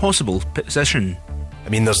an impossible position. I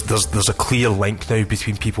mean, there's a clear link now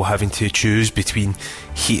between people having to choose between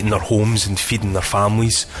heating their homes and feeding their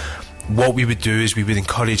families. What we would do is we would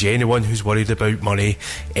encourage anyone who's worried about money,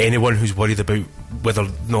 anyone who's worried about whether or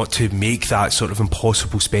not to make that sort of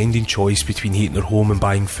impossible spending choice between heating their home and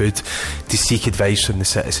buying food, to seek advice from the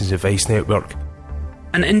Citizens Advice Network.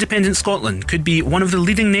 An independent Scotland could be one of the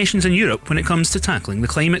leading nations in Europe when it comes to tackling the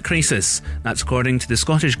climate crisis. That's according to the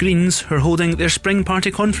Scottish Greens, who are holding their Spring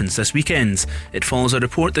Party conference this weekend. It follows a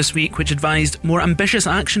report this week which advised more ambitious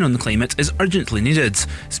action on the climate is urgently needed.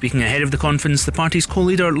 Speaking ahead of the conference, the party's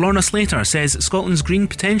co-leader Lorna Slater says Scotland's green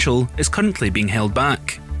potential is currently being held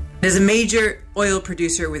back. As a major oil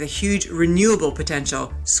producer with a huge renewable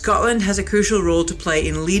potential, Scotland has a crucial role to play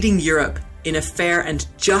in leading Europe in a fair and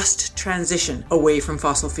just transition away from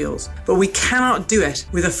fossil fuels. But we cannot do it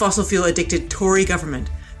with a fossil fuel addicted Tory government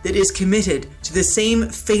that is committed to the same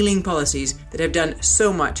failing policies that have done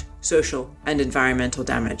so much social and environmental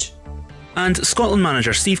damage. And Scotland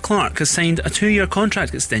manager Steve Clarke has signed a 2-year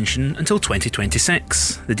contract extension until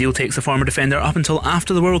 2026. The deal takes the former defender up until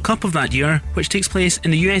after the World Cup of that year, which takes place in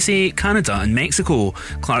the USA, Canada and Mexico.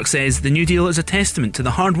 Clarke says the new deal is a testament to the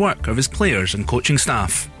hard work of his players and coaching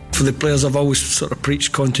staff. For the players, I've always sort of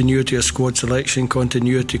preached continuity of squad selection,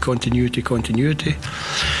 continuity.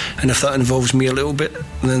 And if that involves me a little bit,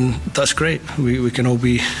 then that's great. We can all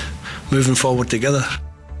be moving forward together.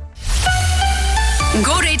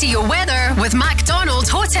 Go Radio weather with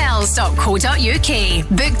McDonaldHotels.co.uk.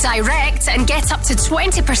 Book direct and get up to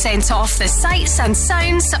 20% off the sights and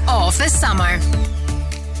sounds of the summer.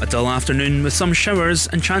 A dull afternoon with some showers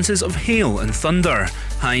and chances of hail and thunder.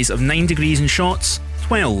 Highs of 9 degrees in Shotts,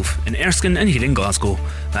 12 in Erskine and here in Glasgow.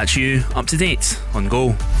 That's you up to date on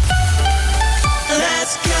Go.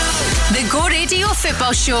 The Go Radio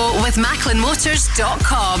Football Show with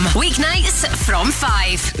MacklinMotors.com. Weeknights from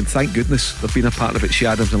 5. And thank goodness they've been a part of it. Shea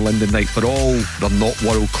Adams and Lyndon Knight, for all they're not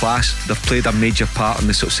world class, they've played a major part in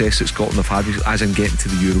the success that Scotland have had as in getting to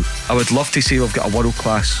the Euro. I would love to say we've got a world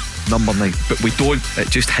class number 9, but we don't. It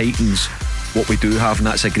just heightens what we do have, and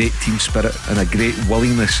that's a great team spirit and a great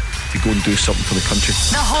willingness to go and do something for the country.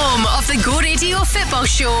 The home of the Go Radio Football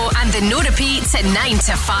Show and the no repeats at 9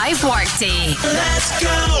 to 5 workday. Let's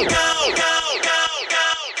go, go, go,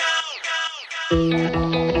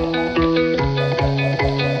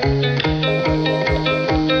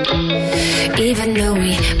 Even though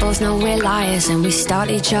we both know we're liars and we start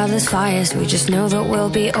each other's fires, we just know that we'll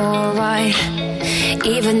be alright.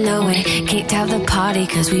 Even though we kicked out the party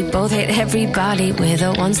cause we both hate everybody, we're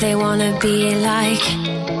the ones they wanna be like.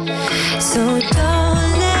 So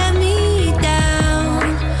don't let me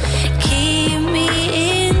down, keep me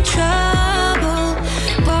in trouble,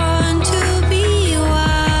 born to be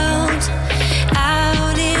wild,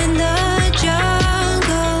 out in the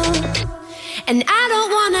jungle. And I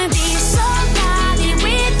don't wanna be somebody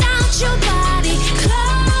without your body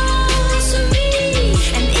close to me.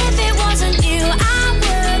 And if it wasn't you, I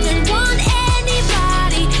wouldn't want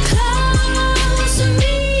anybody close to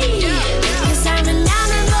me. Cause I'm an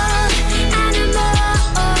animal,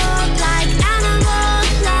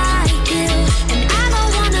 like you. And I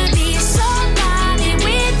don't wanna be somebody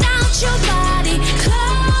without your body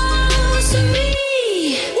close to me.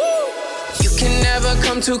 You can never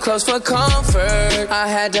come too close for comfort. I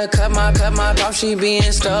had to cut my off, she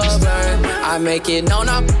being stubborn. I make it known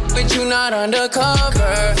I'm with you, not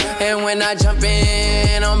undercover. And when I jump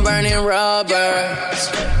in, I'm burning rubber.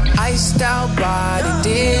 Iced out body,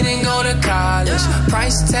 didn't go to college.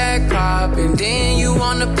 Price tag popping, then you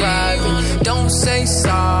on the private. Don't say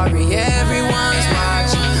sorry, everyone's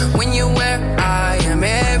watching. When you're where I am,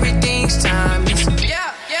 everything's timeless.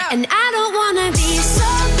 And I don't wanna be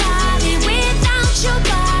somebody without your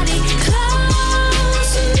body close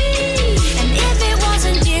to me. And if it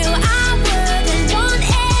wasn't you, I wouldn't want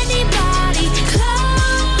anybody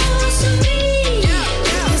close to me.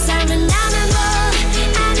 Cause I'm an animal,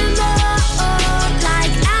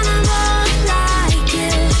 like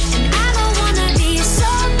you. And I don't wanna be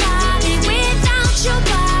somebody without your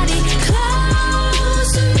body close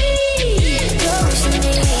to me. Close to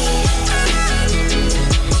me.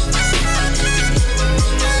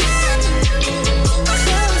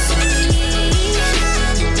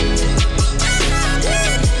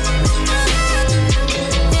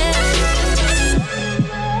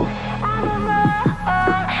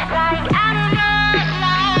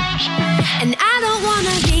 And I don't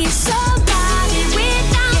wanna be somebody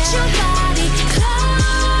without your body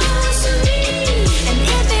close to me. And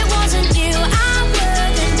if it wasn't you, I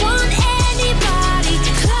wouldn't want anybody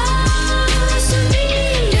close to me.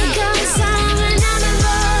 Because I'm an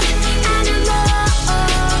animal,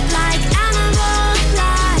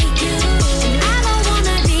 like you. And I don't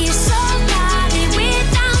wanna be somebody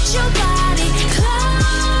without your body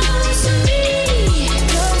close to me.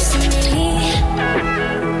 Close to me.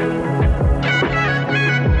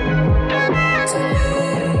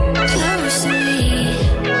 Close to me.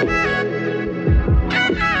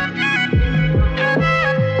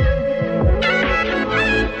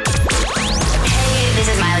 Hey, this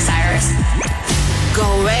is Miley Cyrus. Go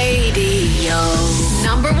Radio.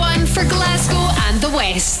 Number 1 for Glasgow and the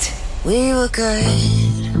West. We were good,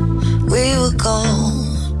 we were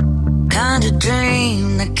gold, kind of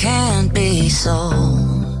dream that can't be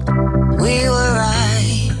sold. We were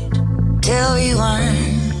right till we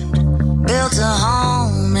weren't, built a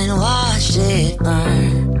home and watched it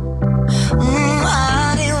burn.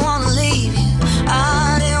 I didn't want to leave you,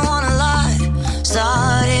 I didn't want to lie,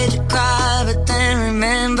 started to cry but then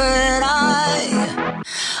remembered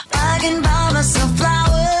I can buy myself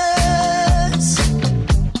flowers,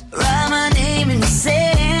 write my name in the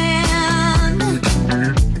sand,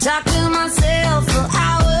 talk to myself for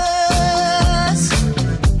hours,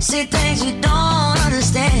 see things you don't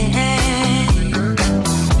understand.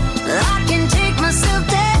 I can take myself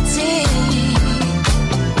dancing,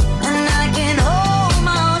 and I can hold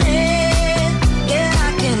my own head. Yeah, I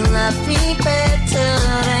can love me better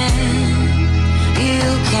than you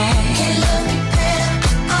can. Can love me better,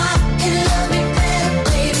 can love me better,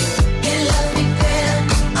 baby. Can love me better,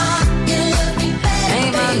 can love me better.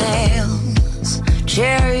 Paint my nails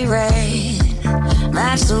cherry red,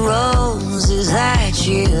 match the roses that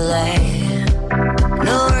you laid.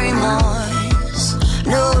 No remorse,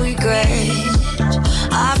 no regret,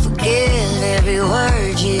 I forgive every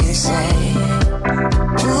word you say.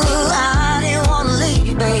 Ooh, I didn't wanna leave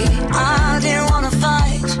you, baby, I didn't wanna fight,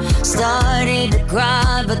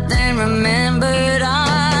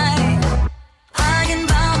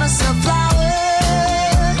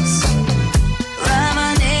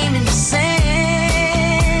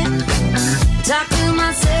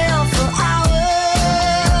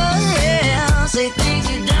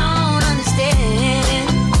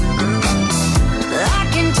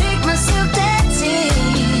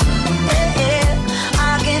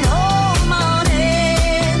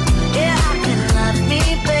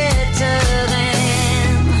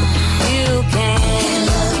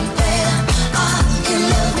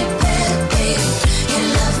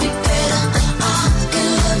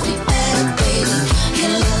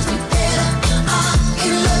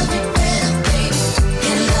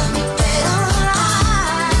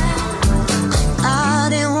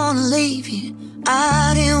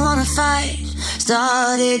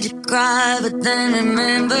 cry, but then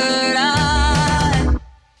remembered I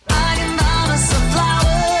can buy myself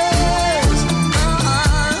flowers,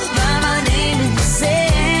 write my name in the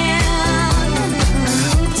sand,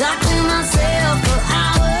 talk to myself for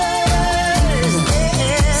hours,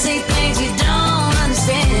 say things you don't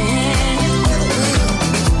understand.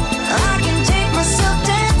 I can take myself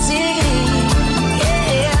dancing,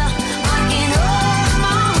 I can hold the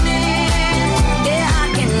morning, I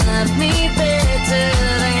can love me better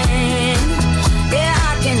than,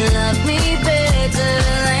 I can love me better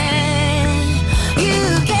than you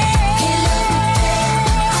can.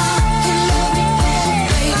 Can love me better,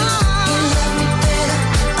 baby. Can love me better.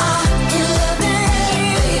 Can love me better,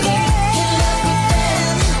 baby. Can love me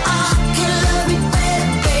better.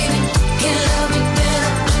 Can love me better.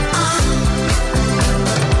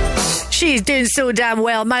 She's doing so damn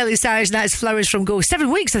well. Miley Cyrus, and that's Flowers from Go.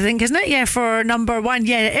 7 weeks, I think, isn't it? Yeah, for number one.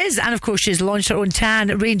 Yeah, it is. And of course, she's launched her own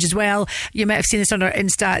tan range as well. You might have seen this on her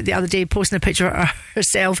Insta the other day, posting a picture of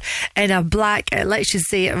herself in a black, let's just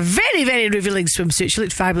say, very, very revealing swimsuit. She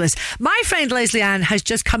looked fabulous. My friend Leslie Ann has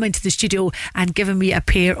just come into the studio and given me a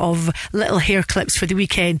pair of little hair clips for the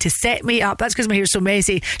weekend to set me up. That's because my hair's so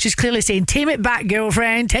messy. She's clearly saying, tame it back,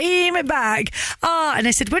 girlfriend, tame it back. And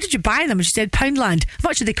I said, where did you buy them? And she said, Poundland. How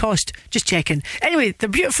much do they cost? Just checking. Anyway, they're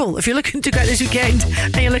beautiful. If you're looking to go out this weekend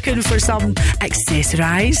and you're looking for some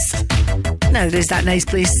accessorise, now there's that nice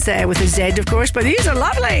place with a Z, of course, but these are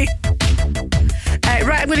lovely.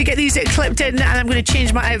 Right, I'm going to get these clipped in and I'm going to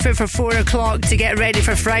change my outfit for 4 o'clock to get ready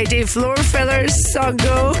for Friday. Floor fillers on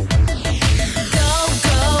go. Go,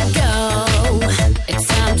 go, go. It's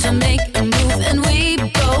time to make a move, and we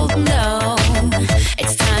both know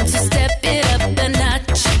it's time to step it up a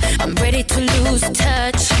notch. I'm ready to lose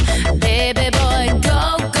touch. Baby boy,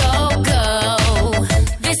 go, go, go.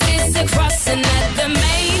 This is a crossing at the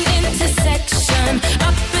main intersection.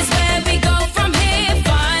 Up is where we go from here.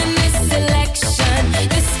 Find this selection.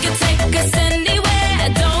 This could take us anywhere.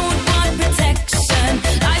 Don't want protection.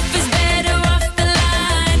 Life is better off the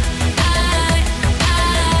line.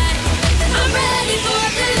 I'm ready for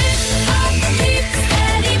the lift up, keep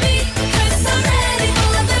steady beat. 'Cause I'm ready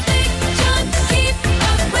for the big jump. Keep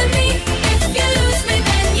up with me. If you lose me,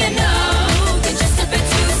 then you know you're just a bit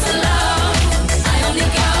too slow. I only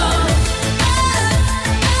go.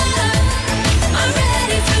 I'm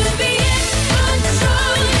ready to be in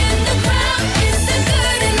control. In the crowd isn't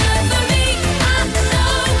good enough for me. I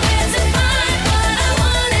know where to find what I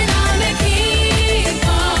want, and I'ma keep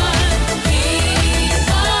on, keep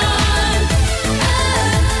on.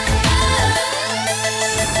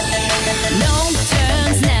 No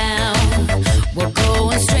turns now. We're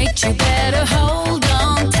going straight. You better hold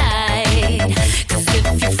on tight. 'Cause if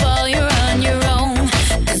you fall, you're on your own.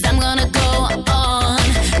 'Cause I'm gonna go on.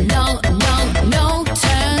 No, no, no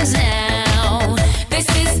turns now. This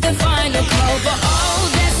is the final call for all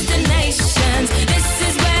destinations. This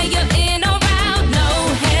is where you're in or out, no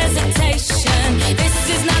hesitation. This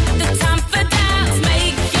is not the time for doubts.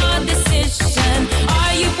 Make your decision.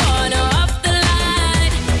 Are you on or off the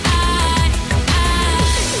line?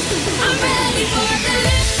 I'm ready for the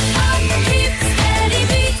lift up, keep steady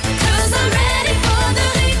beat. 'Cause I'm ready for the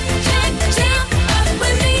leap. Jump up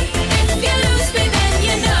with me. If you lose me, then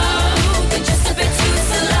you know you're just a bit too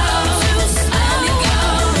slow. I only go.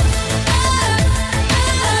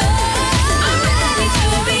 I'm ready to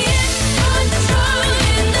be in control.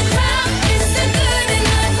 In the crowd isn't good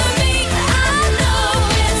enough for me. I know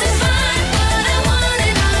where to find what I want,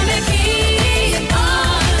 and I'ma keep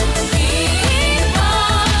on, keep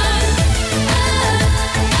on.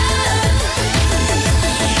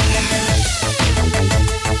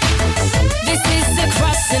 This is a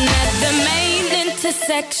crossing at the main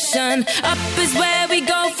intersection. Up is where we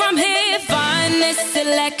go from here. Find this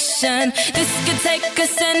selection. This could take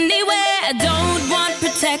us anywhere. Don't want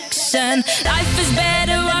protection. Life is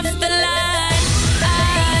better off the line.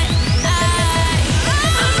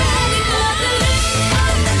 I'm ready for the lift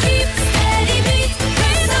up, keep steady beat.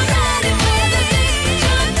 'Cause I'm ready for the big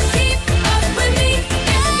jump. Keep up with me.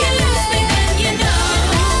 If you lose me, then you know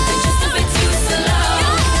you're just a bit too slow.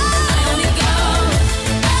 I only go.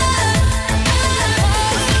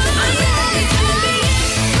 I'm ready to be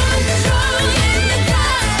in control. In the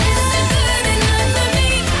crowd isn't good enough for me.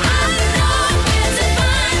 I know where to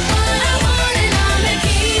find what I want, and I'ma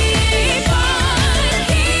keep on,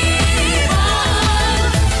 keep on.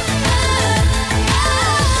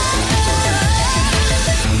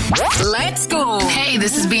 Let's go. Hey,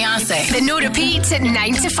 this is Beyonce. The no repeat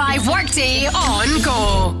 9 to 5 workday on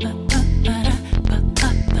Go.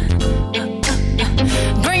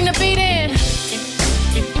 Bring the beat in.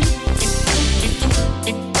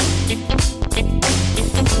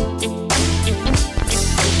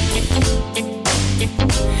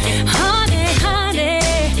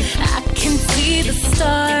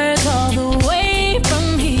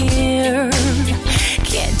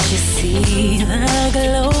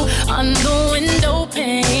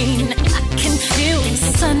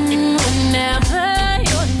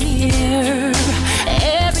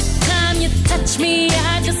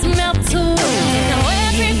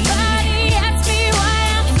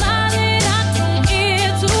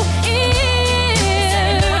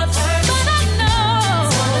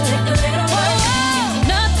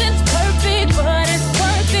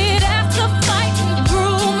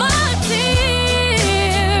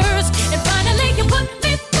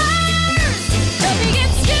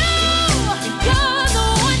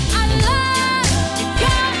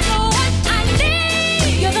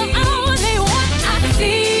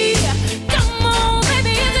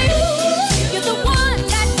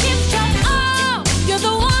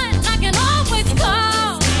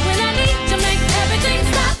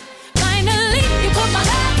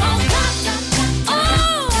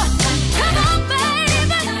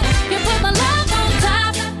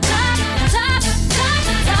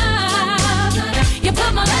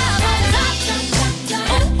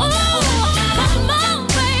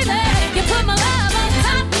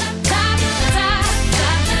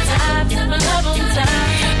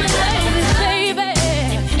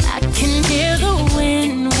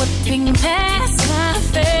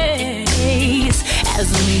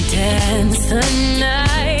 So we dance the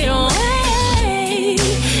night away.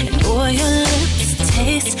 And boy, your lips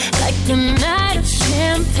taste like a night of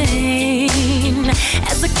champagne.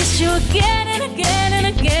 As I kiss you again and again and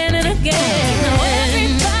again and again. Now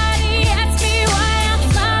everybody asks me why I'm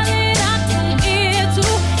smiling out from ear to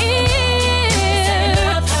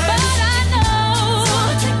ear. But I know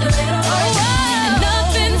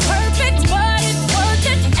nothing's perfect, but it's worth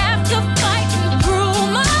it after fighting through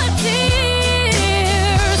my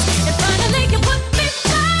tears. And finally you put me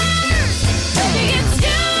first. Baby, it's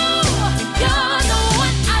you. You're the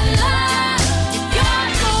one I love. You're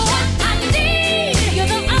the one I need.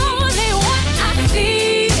 You're the only one I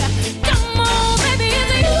see. Come on, baby,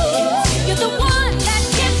 it's you. You're the one that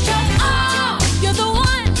gives your all. You're the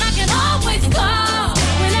one I can always call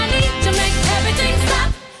when I need to make everything stop.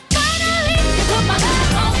 Finally, you put my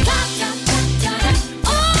love on top. Oh,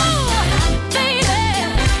 baby,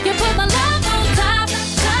 you put my love on top,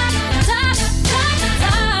 top, top, top,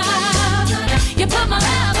 top. You put my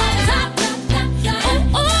love on top.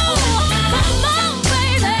 Oh, come on,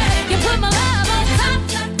 baby, you put my love on top,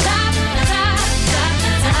 top, top, top,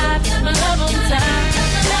 top. My love on top.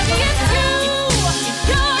 Baby, it's you.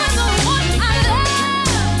 You're the one I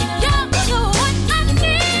love. You're the one I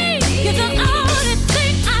need. You're the only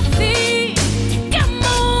thing I see. Come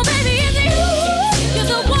on, baby, it's you. You're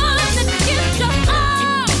the one that gives your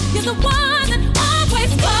all. You're the one that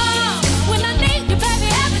always falls. When I need you, baby,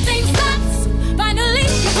 everything stops. Finally,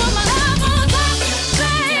 you put my love on top.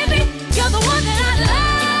 Baby, you're the one that I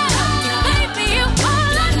love. Baby, you're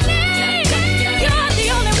all I need. You're the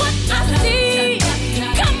only one I see.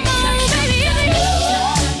 Come on, baby, it's you.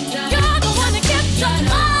 You're the one that gives your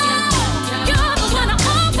all. You're the one I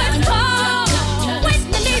always call. When I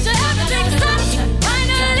need you, everything stops.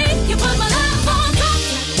 Finally, you put my love on top.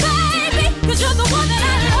 Baby, 'cause you're the one that I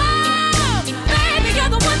love. Baby, you're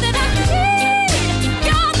the one that I need.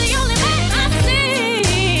 You're the only man I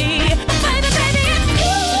see. Baby, baby, it's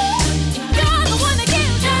you. You're the one that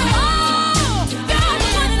gives your all. You're the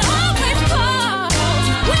one that always calls.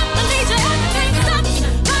 When I need you, everything stops.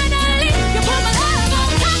 Finally, you put my love on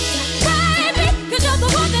top. Baby, 'cause you're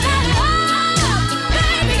the one that I love.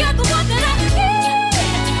 Baby, you're the one that I need.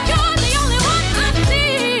 You're the only one I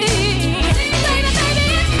see. Baby, baby,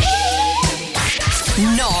 it's you.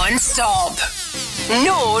 Non-stop.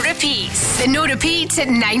 No repeats. The No Repeat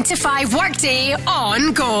 9 to 5 workday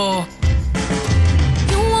on Go.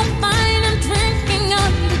 You won't find him drinking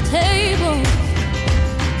at the table,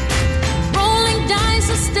 rolling dice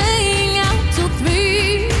or staying out till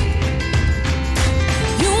 3.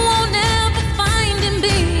 You won't ever find him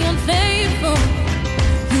being unfaithful.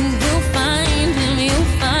 You will find him,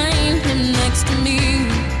 you'll find him next to me.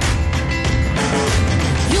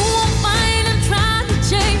 You won't find him trying to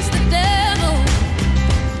chase the devil,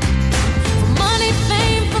 for money,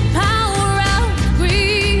 fame, for power, out of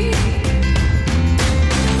greed.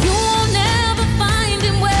 You won't ever find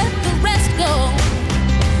him where the rest go.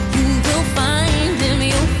 You will find him,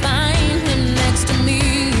 you'll find him next to me.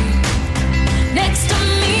 Next to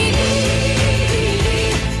me.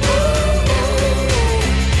 Ooh,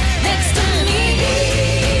 next to me.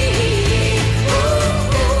 Ooh,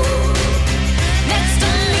 next to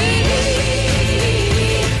me.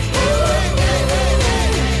 Ooh,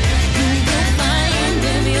 you will find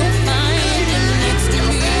him, you'll find him next to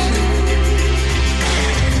me.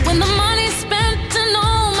 When the money's spent and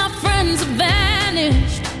all my friends have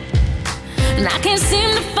vanished, and I can't seem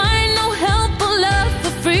to find no help or love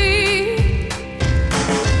for free,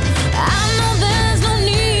 I know there's no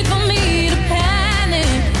need for me to panic,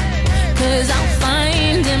 'cause I'll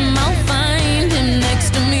find him next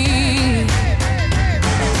to me.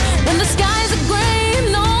 When the skies are gray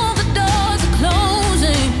and all the doors are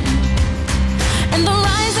closing, and the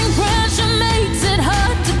rising pressure makes it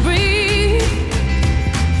hard to breathe,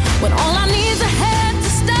 when all I need is a hand to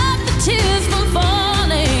stop the tears from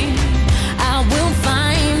falling, I will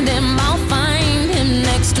find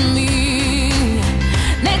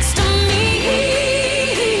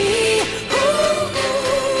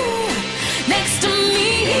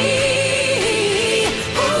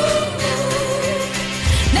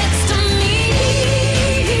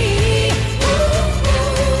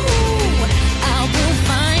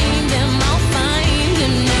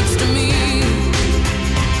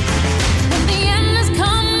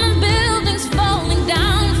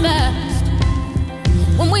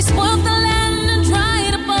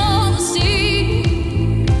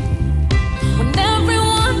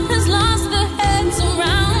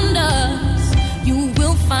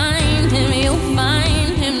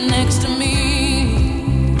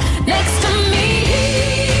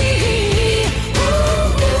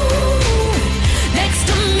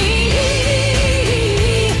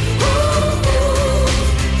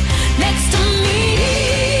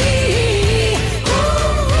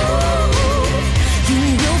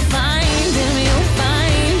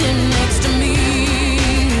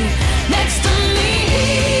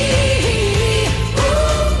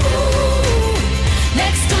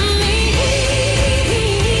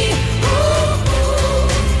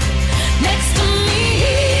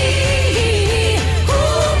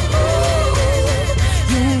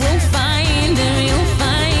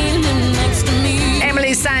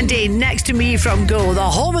Next to Me from Go, the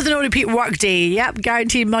home of the no repeat work day. Yep,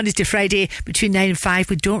 guaranteed Mondays to Friday between 9 and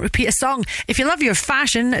 5. We don't repeat a song. If you love your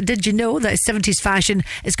fashion, did you know that 70s fashion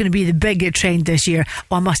is going to be the big trend this year?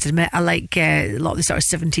 Well, I must admit, I like a lot of the sort of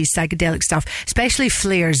 70s psychedelic stuff, especially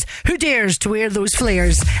flares. Who dares to wear those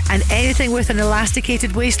flares? And anything with an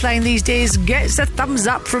elasticated waistline these days gets a thumbs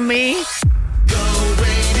up from me.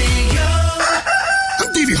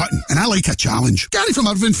 I'm Davey Hutton, and I like a challenge. Gary from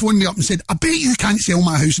Irvine phoned me up and said, I bet you can't sell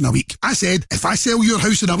my house in a week. I said, if I sell your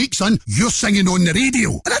house in a week, son, you're singing on the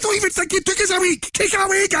radio. And I don't even think it took us a week. Take it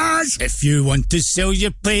away, guys. If you want to sell your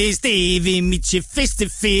place, Davey meets you face to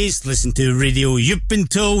face. Listen to radio, you've been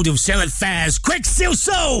told he'll sell it fast. Quick sale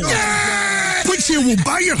sold! Yeah! Quick Sale will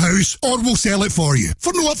buy your house or we'll sell it for you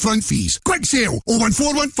for no upfront fees. Quick Sale,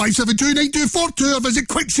 0141 572 9242 or visit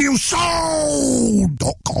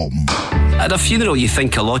quicksalesold.com. At a funeral, you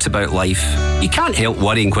think a lot about life. You can't help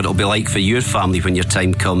worrying what it'll be like for your family when your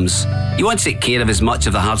time comes. You want to take care of as much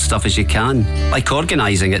of the hard stuff as you can, like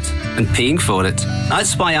organising it and paying for it.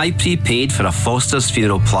 That's why I prepaid for a Foster's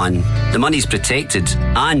funeral plan. The money's protected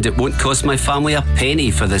and it won't cost my family a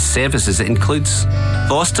penny for the services it includes.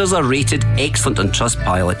 Foster's are rated excellent on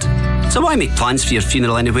Trustpilot. So why make plans for your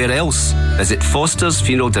funeral anywhere else? Visit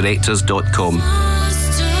fostersfuneraldirectors.com.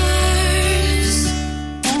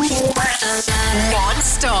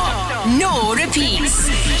 Non-stop, no repeats.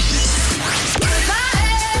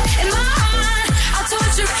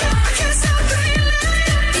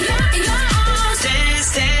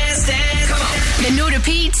 The no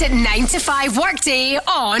repeats at 9 to 5 workday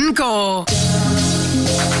on Go.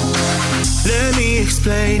 Let me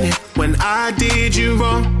explain it. When I did you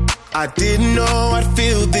wrong, I didn't know I'd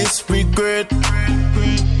feel this regret.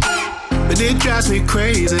 But it drives me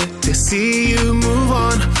crazy to see you move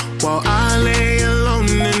on while I lay alone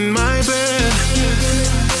in my bed.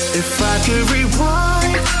 If I could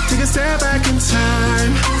rewind, take a step back in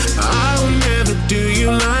time, I will never do you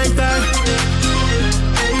like that.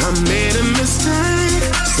 I made a mistake,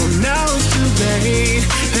 so now it's too late,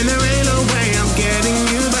 and there ain't no way I'm getting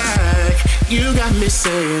you back. You got me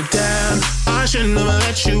saying, damn, I should never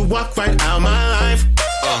let you walk right out my life.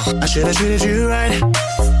 I should have treated you right,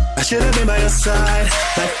 I should have been by your side.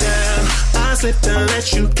 Like damn, I slipped and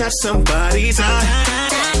let you catch somebody's eye.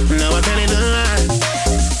 Now I can't even lie,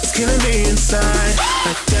 it's killing me inside.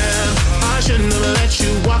 Like damn, I should never let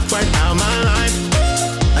you walk right out my life.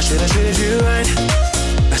 I should have treated you right,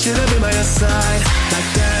 I should have been by your side.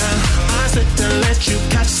 Like damn, I slipped and let you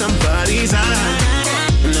catch somebody's eye.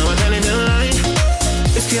 Now I can't even lie,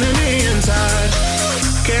 it's killing me inside.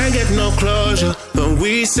 Can't get no closure when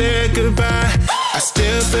we said goodbye. I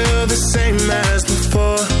still feel the same as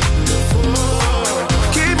before.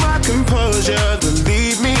 Keep my composure,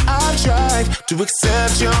 believe me, I've tried to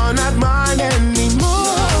accept you're not mine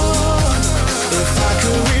anymore. If I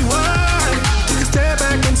could rewind, take a step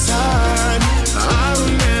back in time, I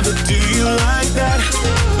will never do you like that.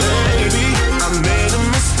 Baby, I made a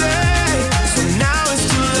mistake, so now it's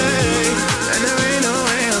too late, and there ain't no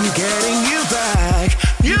way I'm getting you back.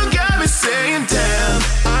 You got me saying, damn,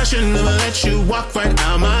 I should never let you walk right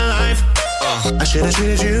out my life. I should have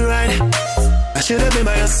treated you right, I should have been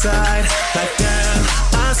by your side. Like damn,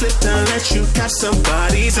 I slipped and let you catch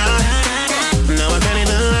somebody's eye. Now I can't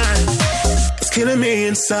even lie, it's killing me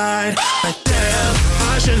inside. Like damn,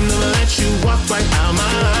 I should never let you walk right out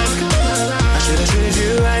my life. I should have treated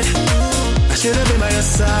you right, I should have been by your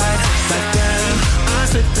side. Like damn, I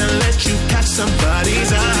slipped and let you catch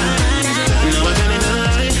somebody's eye. Now I can't even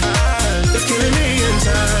lie, it's killing me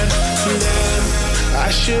inside. Damn, I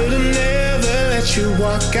should have never let you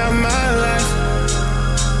walk out my life.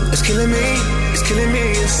 It's killing me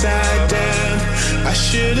inside. Damn, I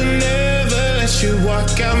should have never let you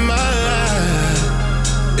walk out my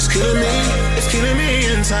life. It's killing me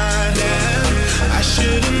inside. Damn, I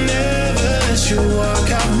should have never let you walk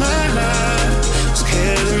out my life. It's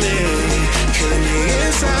killing me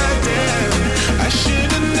inside. Damn, I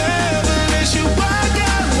should have never let you walk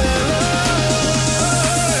out my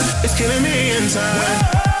life. It's killing me inside.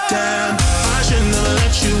 Damn, I should never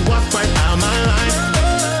let you walk right out my life.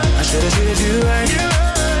 I should have treated you right,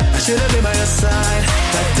 I should have been by your side.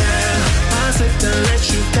 Like damn, I slipped and let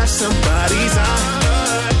you catch somebody's eye.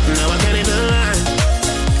 Now I can't even lie,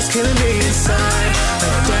 it's killing me inside.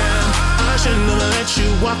 Like damn, I should never let you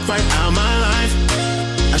walk right out my life.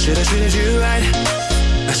 I should have treated you right,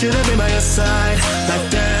 I should have been by your side. Like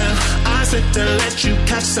damn, I slipped and let you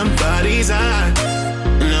catch somebody's eye.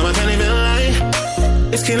 Now I can't even lie,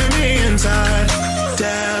 it's killing me inside.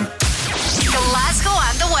 Damn. Glasgow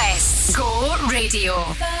and the West. Go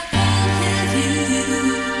Radio.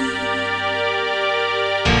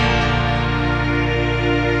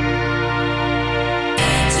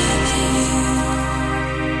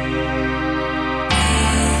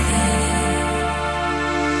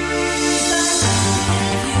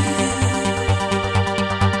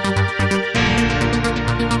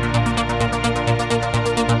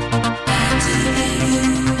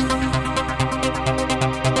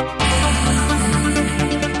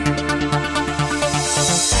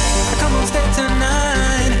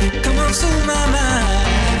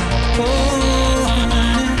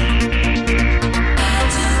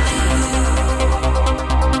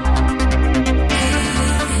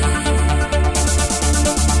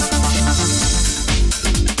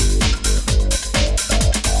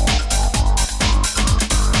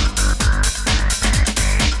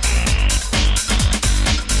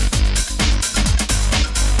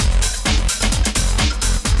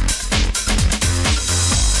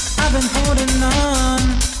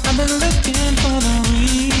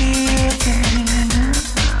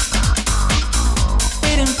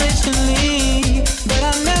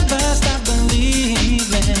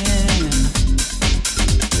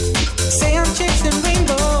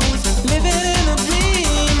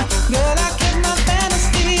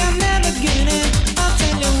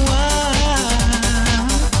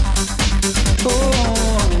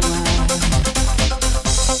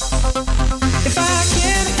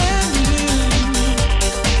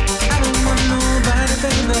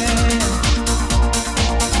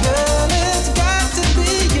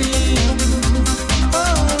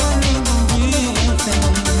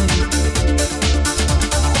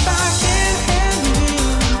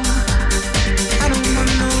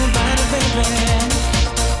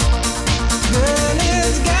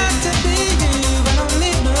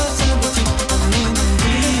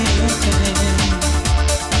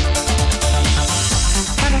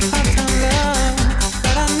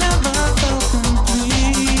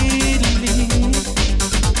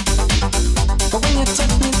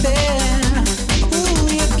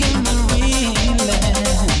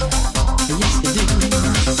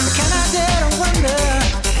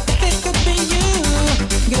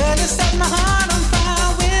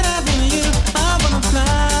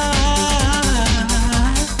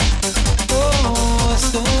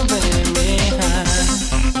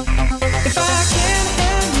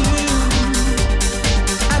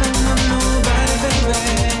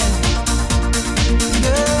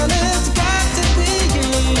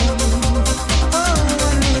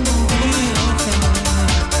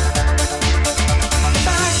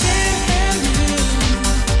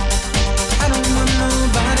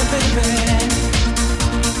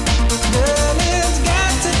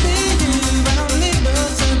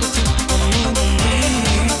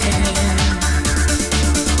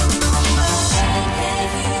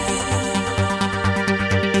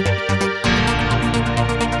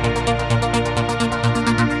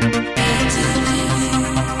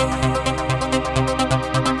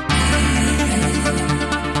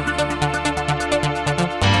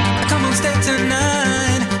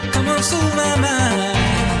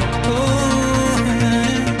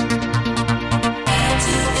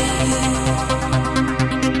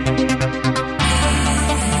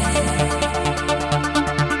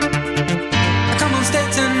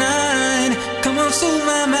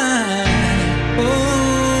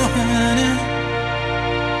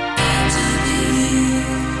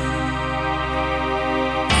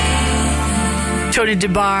 Tony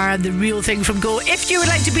DeBar, the real thing from Go. If you would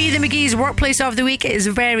like to be the McGee's Workplace of the Week, it is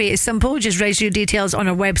very simple. Just register your details on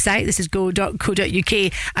our website. This is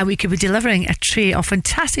go.co.uk, and we could be delivering a tray of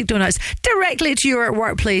fantastic donuts directly to your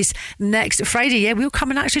workplace next Friday. Yeah, we'll come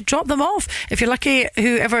and actually drop them off. If you're lucky,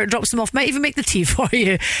 whoever drops them off might even make the tea for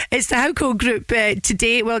you. It's the Howco Group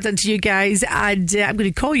today. Well done to you guys, and I'm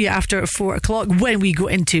going to call you after 4 o'clock when we go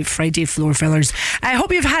into Friday Floor Fillers. I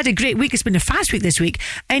hope you've had a great week. It's been a fast week this week.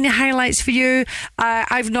 Any highlights for you?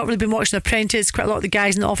 I've not really been watching Apprentice. Quite a lot of the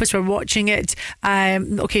guys in the office were watching it.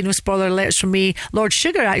 Okay, no spoiler alerts from me. Lord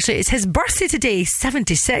Sugar, actually, it's his birthday today,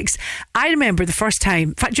 76. I remember the first time.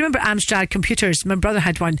 In fact, do you remember Amstrad computers? My brother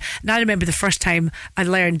had one, and I remember the first time I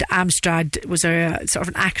learned Amstrad was a sort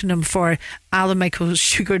of an acronym for Alan Michael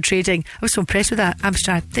Sugar Trading. I was so impressed with that.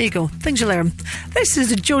 Amstrad. There you go. Things you learn. This is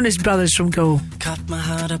the Jonas Brothers from Go. Caught my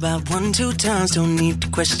heart about 1-2 times. Don't need to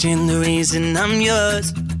question the reason I'm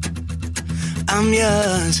yours. I'm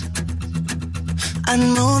yours. I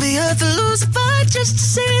know the earth will lose a fight just to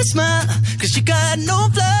see a smile, 'cause you got no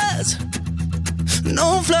flaws.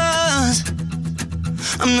 No flaws.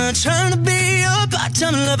 I'm not trying to be your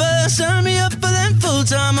part-time lover. Sign me up for them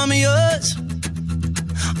full-time. I'm yours.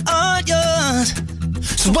 All yours.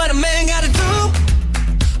 So what a man gotta do?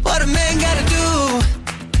 What a man gotta do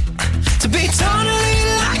to be totally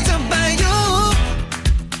locked up by you?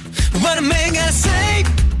 What a man gotta say?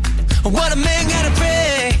 What a man gotta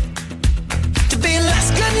pray to be your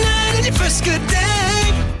last good night and your first good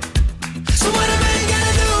day? So what a man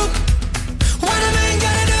gotta do? What a man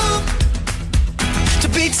gotta do to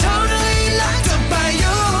be totally locked up by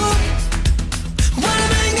you? What a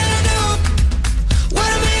man gotta do?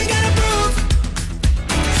 What a man gotta prove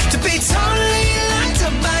to be totally locked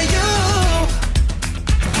up by you?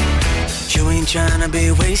 You ain't trying to be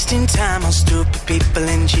wasting time on stupid people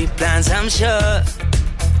and cheap plans, I'm sure.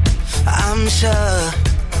 I'm sure.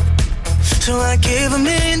 So I gave $1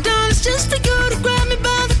 million just for you to grab me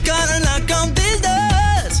by the collar and knock on these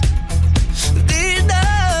doors. These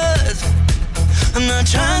doors. I'm not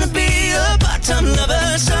trying to be a part-time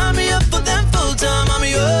lover. Sign me up for them full-time. I'm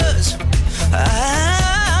yours.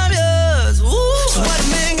 I'm yours. Ooh. So what a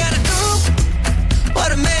man gotta do?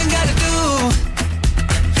 What a man gotta do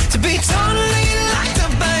to be totally locked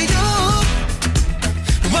up by you?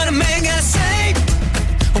 What a man gotta say?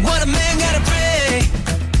 What a man gotta pray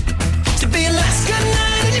to be your last good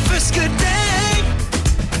night and your first good day?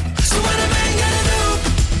 So what a man gotta do?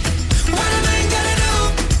 What a man gotta do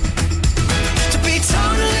to be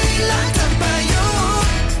totally locked up by you?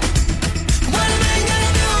 What a man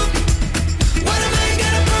gotta do? What a man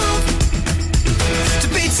gotta prove to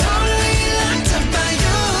be totally locked up by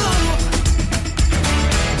you?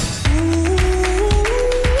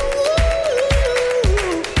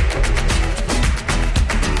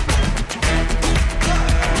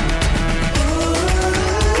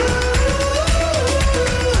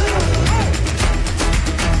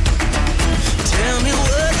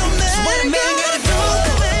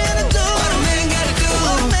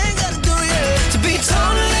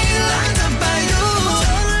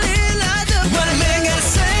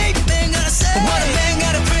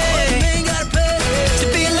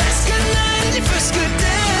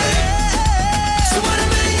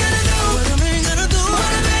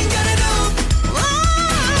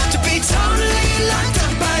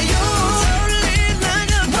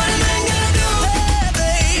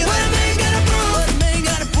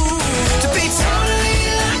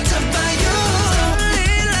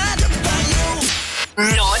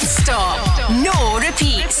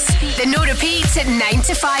 The No Repeats at 9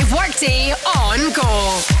 to 5 workday on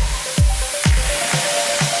Go.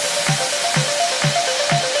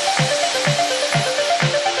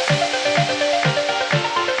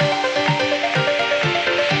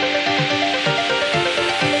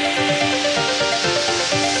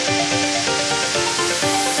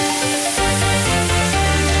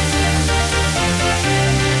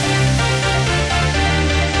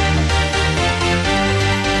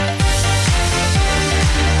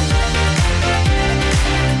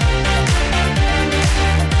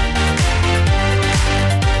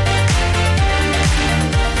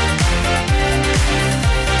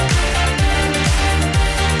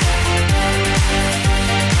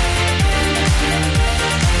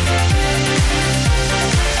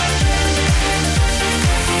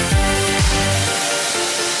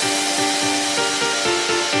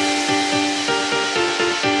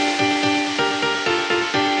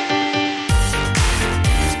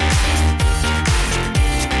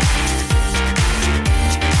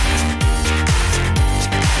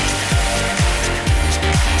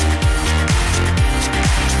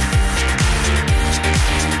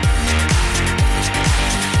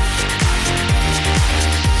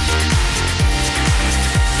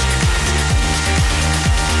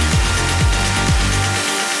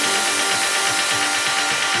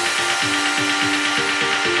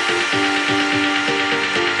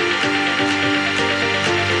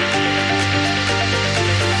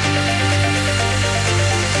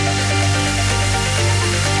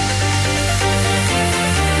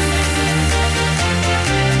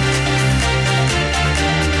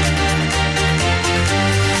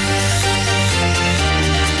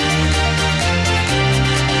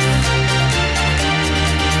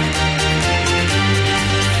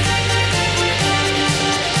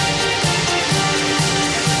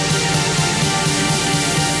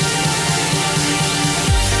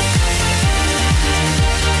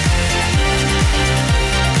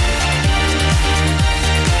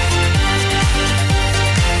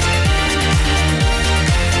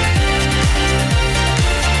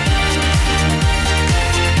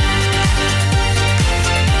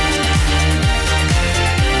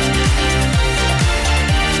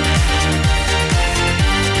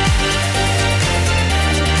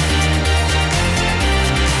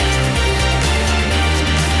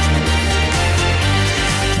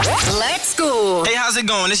 it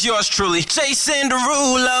going? It's yours truly, Jason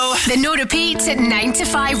Derulo. The no repeat 9 to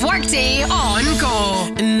 5 workday on Go.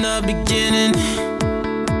 In the beginning,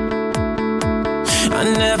 I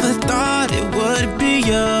never thought it would be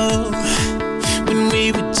you. When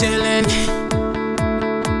we were chilling,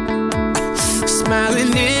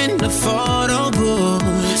 smiling in the photo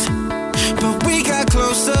booth, but we got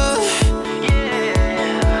closer.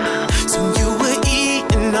 Yeah. So you were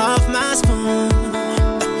eating off my spoon.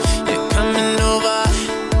 You're coming over,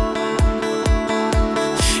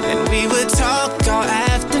 and we would talk all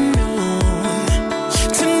afternoon.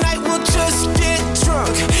 Tonight we'll just get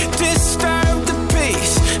drunk, disturb the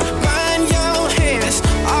peace, burn your hands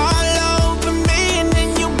all over me, and then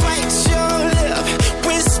you bite your lip,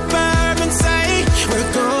 whisper and say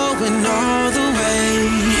we're going all the way.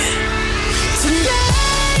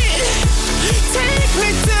 Tonight, take me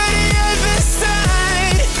to the other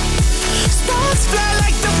side. Sparks fly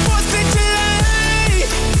like the 4th of July.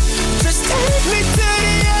 Just take me to the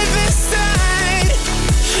other side.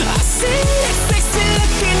 I see that sexy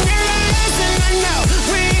look in your eyes, and I know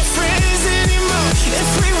we ain't friends anymore. If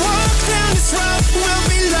we walk down this road, we'll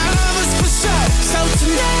be lovers for sure. So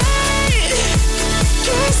tonight,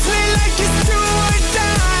 kiss me like it's do or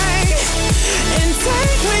die, and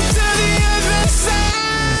take me to the other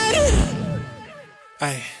side.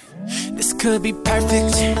 Ay, this could be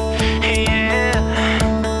perfect, yeah,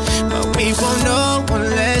 but we won't know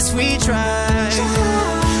unless we try.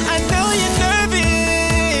 I know you're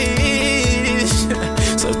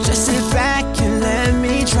nervous, so just sit back and let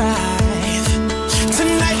me drive.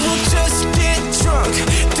 Tonight we'll just get drunk,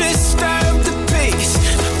 disturb the peace,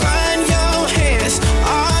 burn your hands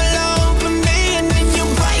all over me, and then you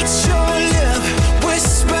bite your lip,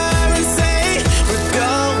 whisper and say we're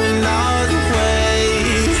going all the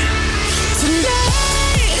way.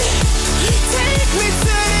 Tonight, take me to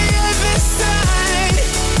the other side.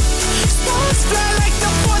 Sparks fly like the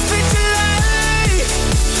 4th of July.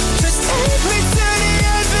 Just take me to the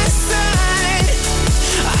other side.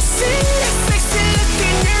 I see that sexy look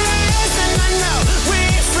in your eyes, and I know we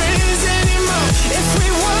ain't friends anymore. If we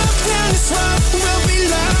walk down this road, we'll be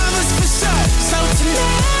lovers for sure. So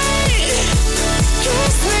tonight,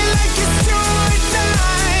 kiss me like it's do or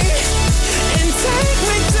die, and take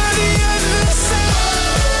me to the other side.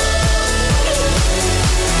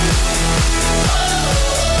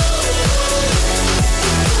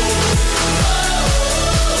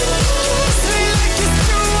 Kiss me like it's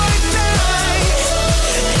do or die,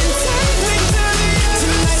 and take me to the other side.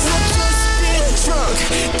 Tonight we'll just get drunk,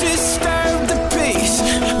 disturb the peace,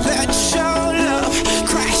 let your love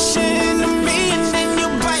crash into me, and then you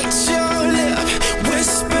bite your lip,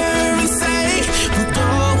 whisper and say we're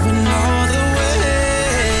going all the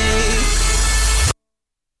way.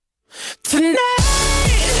 Tonight,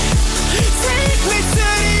 take me to the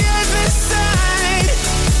other side.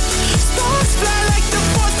 Sparks fly like the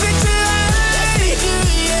 4th of July.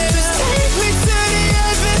 Just take me to the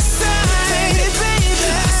other side, baby. I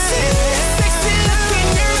see that sexy look in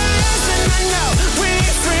your eyes, and I know we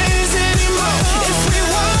ain't friends anymore. If we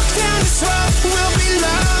walk down this road, we'll be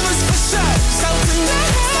lovers for sure. So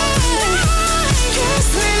tonight, kiss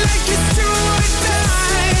me like it's do or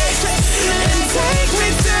die, and take me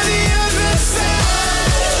to the other side.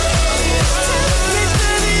 Take me to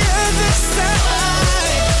the other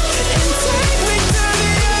side, and take me to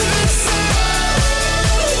the other side.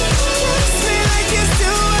 Kiss me like it's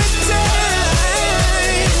do or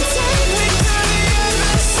die, and take me to the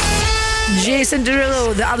other side. Jason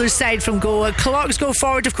Derulo, the other side from Go. Clocks go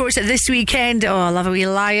forward, of course, this weekend. Oh, I love a wee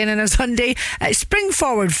lion on a Sunday. Spring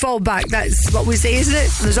forward, fall back. That's what we say, isn't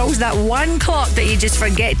it? There's always that one clock that you just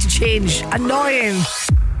forget to change. Annoying.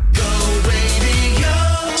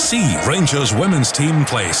 See Rangers women's team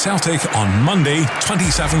play Celtic on Monday,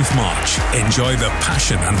 27th March. Enjoy the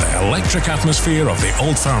passion and the electric atmosphere of the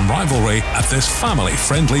Old Firm rivalry at this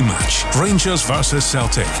family-friendly match. Rangers versus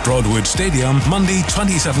Celtic, Broadwood Stadium, Monday,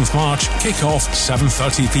 27th March. Kick-off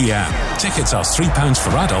 7:30pm. Tickets are £3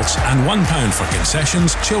 for adults and £1 for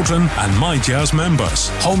concessions, children and My Jazz members.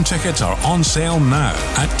 Home tickets are on sale now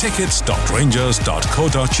at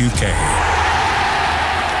tickets.rangers.co.uk.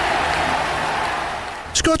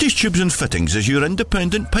 Scottish Tubes and Fittings is your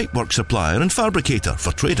independent pipework supplier and fabricator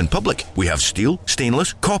for trade and public. We have steel,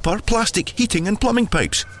 stainless, copper, plastic, heating and plumbing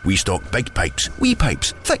pipes. We stock big pipes, wee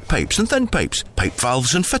pipes, thick pipes and thin pipes, pipe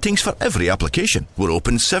valves and fittings for every application. We're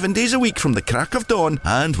open 7 days a week from the crack of dawn,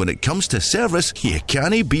 and when it comes to service, you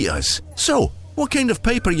can't beat us. So, what kind of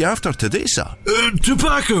pipe are you after today, sir?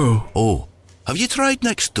 Tobacco. Oh, have you tried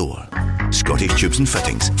next door? Scottish Tubes and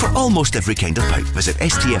Fittings. For almost every kind of pipe, visit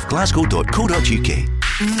stfglasgow.co.uk.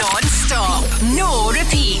 Non-stop, no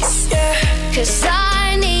repeats. Cause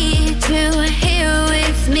I need you here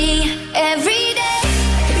with me every day.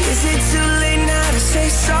 Is it too late now to say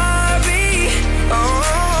sorry?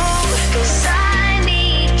 Oh, cause I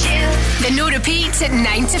need you. The no repeats at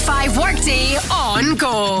 9 to 5 workday on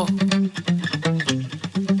Go.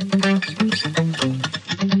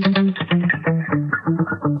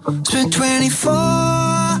 Spent 24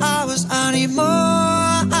 hours, I need more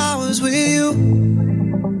hours with you.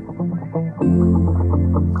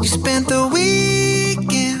 You spent the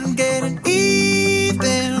weekend getting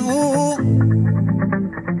even. Ooh.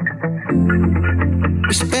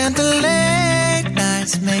 We spent the late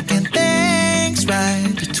nights making things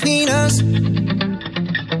right between us.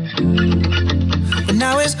 But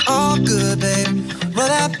now it's all good, babe. Roll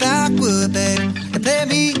that backward, babe, and play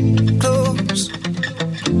me close.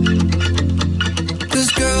 Cause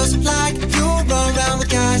girls like you run around with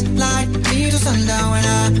guys like me till sundown. When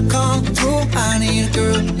I come through, I need a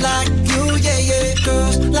girl like you, yeah, yeah.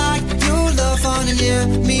 Girls like you love fun and yeah,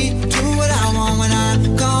 me do what I want. When I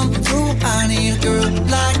come through, I need a girl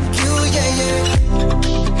like you, yeah, yeah.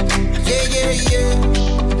 Yeah, yeah, yeah.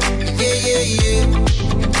 Yeah, yeah, yeah.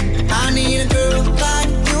 I need a girl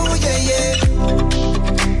like you, yeah, yeah.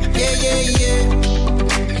 Yeah, yeah, yeah.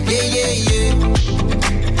 Yeah, yeah, yeah.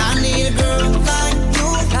 I need a girl like you.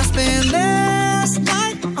 I spent last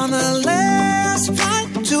night on the last flight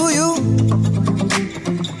to you.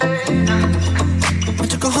 I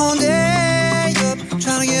took a whole day up,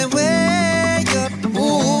 trying to get way up.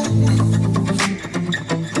 Ooh.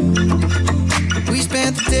 We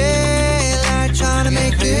spent the daylight trying to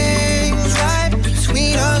make things right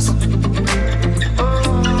between us.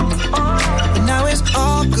 And now it's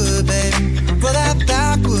all good, babe. Roll that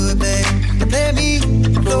backward, babe, and let me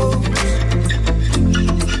close.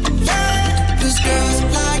 Cause girls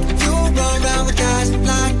like you run around with guys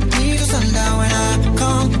like me till sundown. When I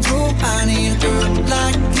come through, I need a girl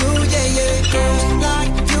like you, yeah, yeah. Girls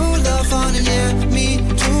like you love fun and yeah, me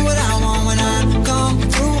do what I want. When I come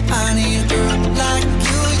through, I need a girl like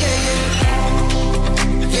you, yeah, yeah.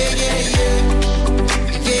 Yeah, yeah, yeah.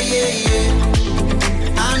 Yeah, yeah, yeah.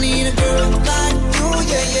 I need a girl like you,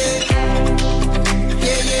 yeah, yeah.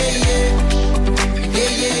 Yeah, yeah, yeah.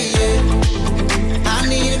 Yeah, yeah, yeah. I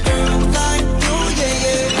need a girl like you, yeah,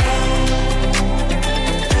 yeah.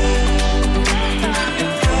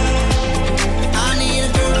 I need a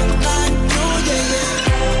girl like you, yeah,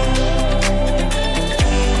 yeah.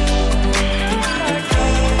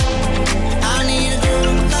 I need a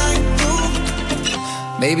girl like you.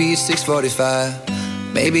 Maybe it's 6:45.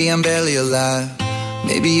 Maybe I'm barely alive.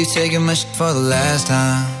 Maybe you're taking my shit for the last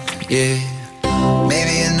time. Yeah.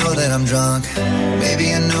 Maybe I know that I'm drunk.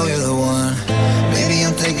 Maybe I know you're the one. Maybe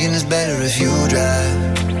I'm thinking it's better if you drive.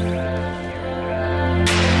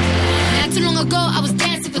 Not too long ago, I was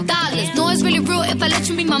dancing for dollars. No, it's really real if I let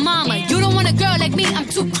you meet my mama. You don't want a girl like me, I'm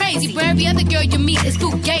too crazy. Where every other girl you meet is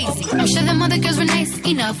too gazy. I'm sure them other girls were nice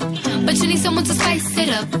enough, but you need someone to spice it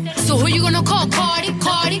up. So who you gonna call? Cardi?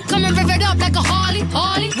 Cardi? Come and rev it up like a Harley?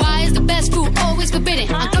 Harley? Why is the best food always forbidden?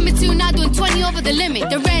 I'm coming to you now doing 20 over the limit.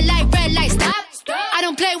 The red light, stop. I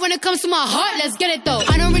don't play when it comes to my heart, let's get it though.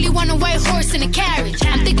 I don't really want a white horse in a carriage.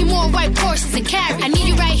 I'm thinking more white horses and carriage. I need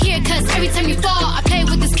you right here, cause every time you fall, I play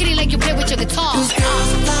with this kitty like you play with your guitar. Cause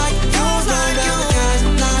girls like you run around with guys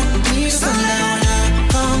like me till sundown. When I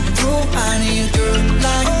come through, I need a girl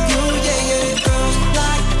like you, yeah, yeah. Girls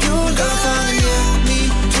like you love fun and yeah, me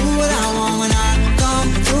do what I want. When I come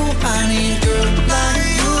through, I need a girl like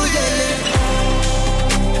you, yeah, yeah.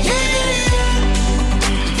 Yeah, yeah, yeah.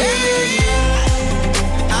 Yeah, yeah, yeah.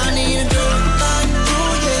 I need a girl like you,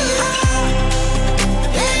 yeah, yeah.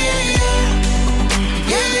 Yeah,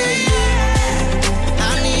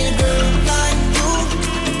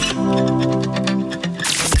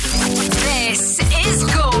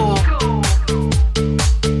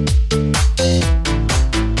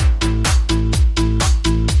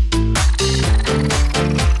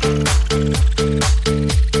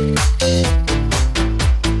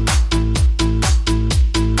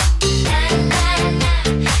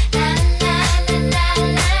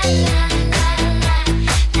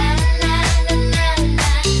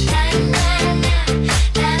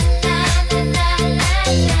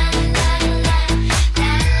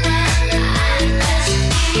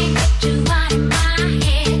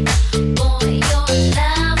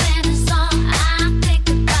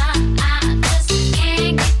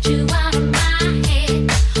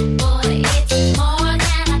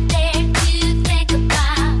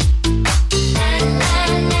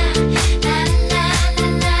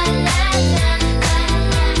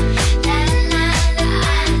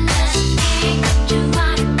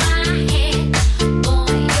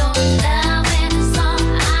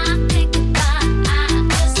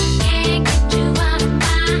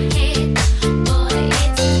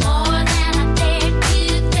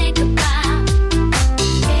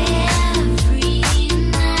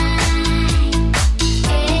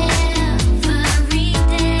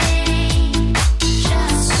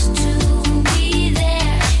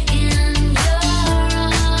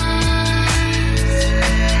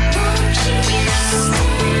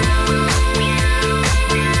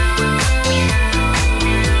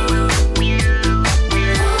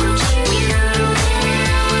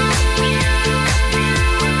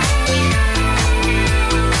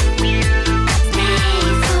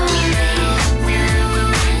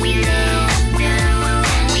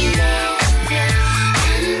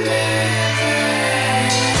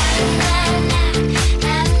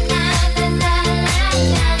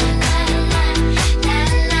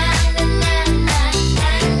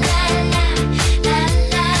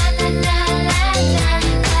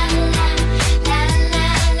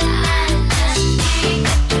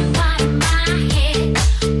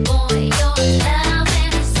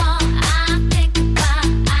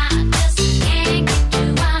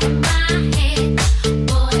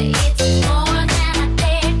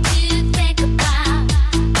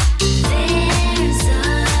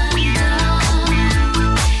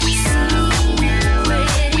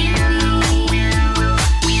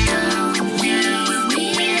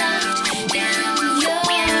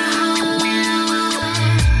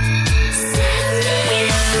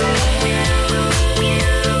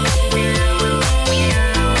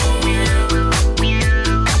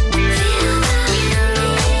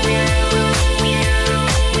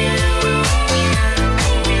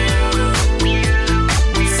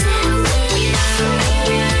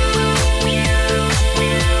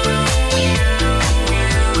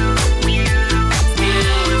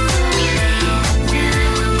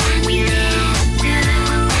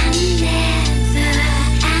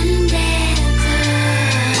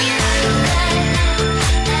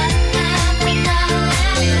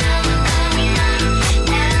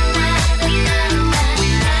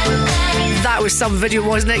 That was some video,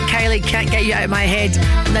 wasn't it? Kylie, Can't Get You Out of My Head.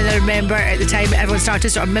 And then I remember at the time everyone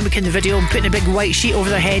started sort of mimicking the video and putting a big white sheet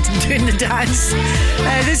over their head and doing the dance.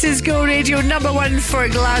 This is Go Radio, number one for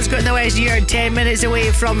Glasgow in the West. You're 10 minutes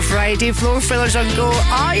away from Friday. Floor fillers on Go.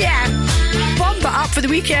 Oh yeah, bump it up for the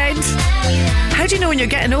weekend. How do you know when you're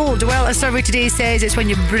getting old? Well, a survey today says it's when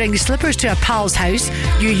you bring slippers to a pal's house,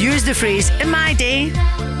 you use the phrase, in my day,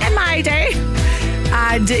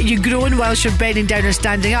 and you groan whilst you're bending down or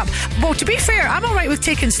standing up. Well, to be fair, I'm alright with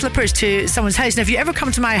taking slippers to someone's house. And if you ever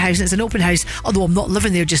come to my house and it's an open house, although I'm not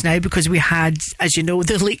living there just now because we had, as you know,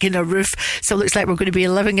 the leak in our roof, so it looks like we're going to be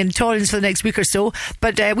living in Torrens for the next week or so.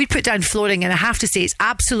 But we put down flooring, and I have to say it's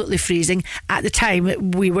absolutely freezing. At the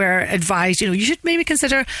time we were advised, you should maybe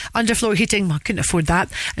consider underfloor heating. Well, I couldn't afford that,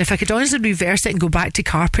 and if I could honestly reverse it and go back to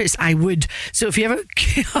carpets, I would. So if you ever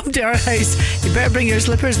come to our house, you better bring your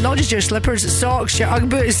slippers, not just your slippers, socks, your Ugg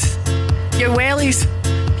boots, your wellies,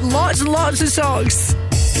 lots and lots of socks.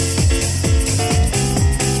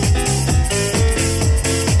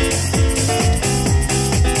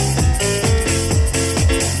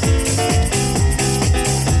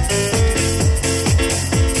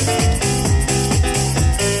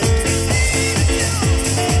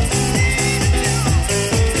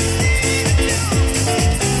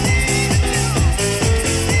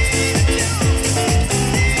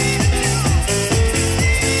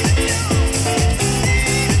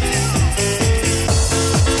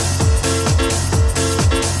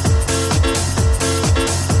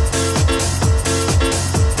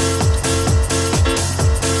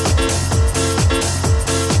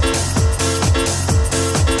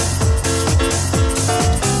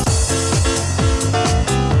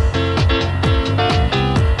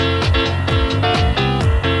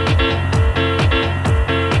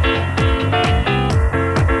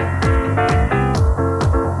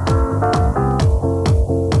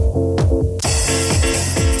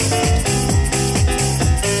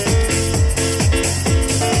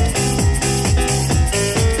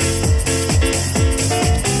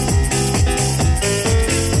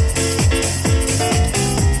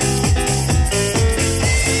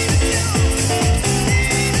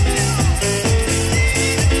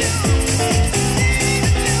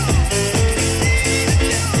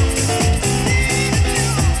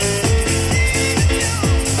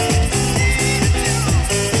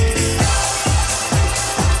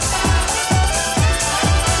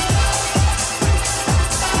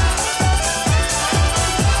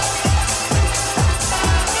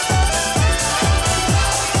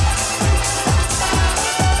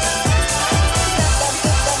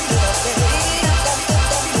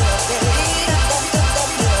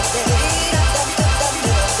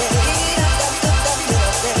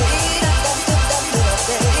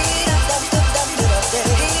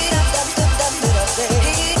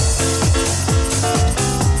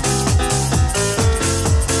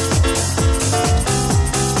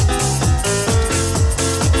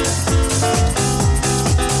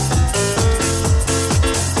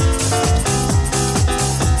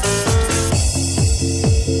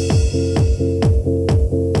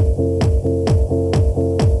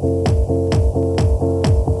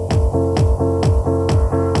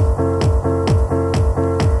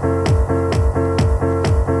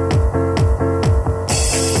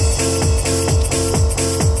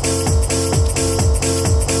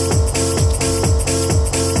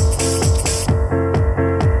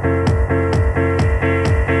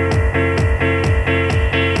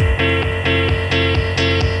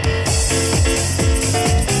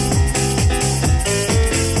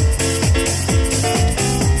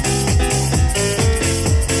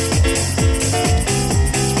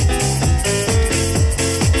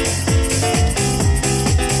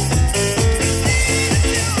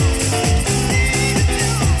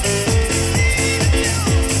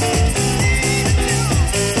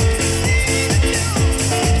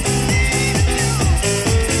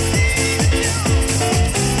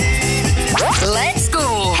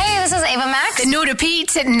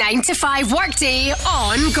 Repeat 9 to 5 workday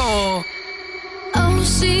on Go. Oh,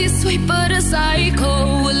 she's sweet but a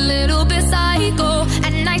psycho, a little bit psycho.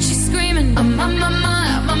 At night she's screaming, I'm on my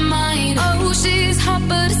mind. Oh, she's hot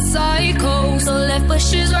but a psycho, so left but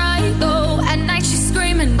she's right though. At night she's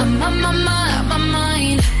screaming, I'm on my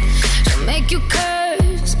mind. She'll make you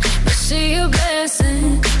curse, but she a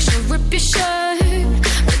blessing. She'll rip your shirt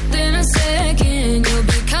within a second. You'll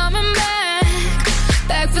be coming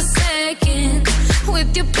back for seconds.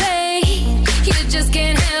 With your play, you just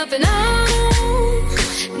can't help it. No,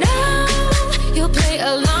 you'll play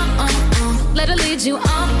along. Let her lead you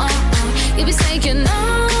on. You'll be saying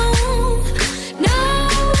no,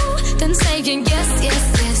 then saying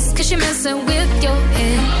yes, 'cause you're messing with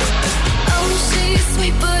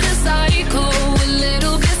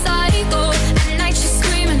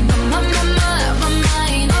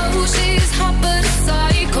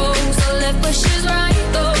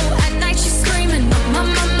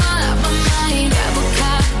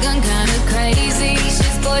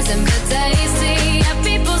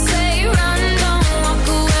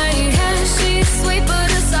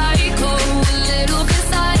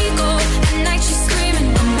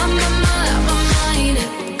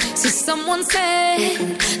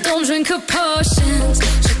sunset. Don't drink her potions.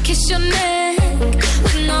 She'll kiss your neck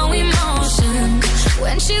with no emotion.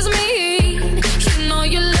 When she's mean, you know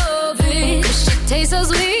you love it. She tastes so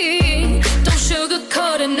sweet. Don't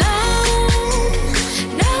sugarcoat it now.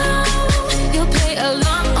 No, you'll play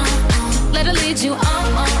along. Let her lead you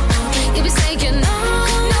on. You'll be saying no,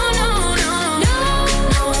 no, no, no,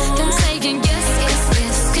 no. Then saying yes, yes,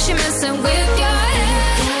 yes. 'Cause you're messing with your head.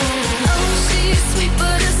 Oh, she's sweet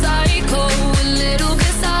but a psycho. A little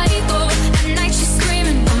bit psycho. At night she's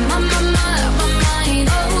screaming, my mind.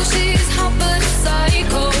 Oh, she's hot but a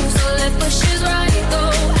psycho. So left but she's right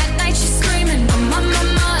though. At night she's screaming, my mind.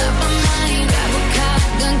 Grab a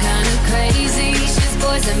shotgun, kinda crazy. She's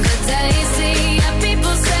poison but tasty. Yeah,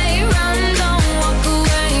 people say run, don't walk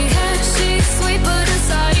away. 'Cause she's sweet but a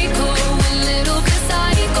psycho. A little bit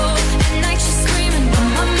psycho. At night she's screaming, my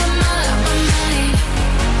mind.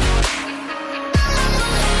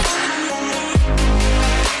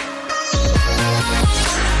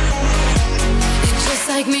 You're just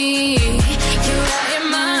like me. You're out your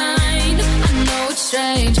mind. I know it's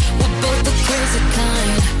strange. We're both the crazy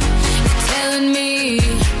kind. You're telling me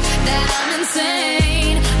that I'm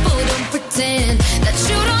insane, but don't pretend that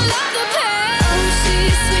you don't love the pain. Oh,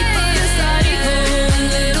 she's sweet but a psycho. A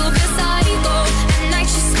little bit psycho. At night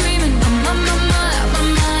she's screaming, my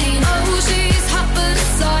mind. Oh, she's hot but a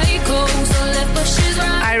psycho. So left but she's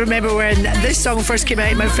right. I remember when this song first came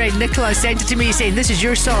out, my friend Nicola sent it to me saying, "This is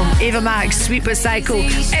your song, Ava Max, Sweet But Psycho."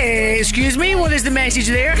 Excuse me, what is the message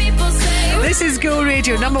there? This is Go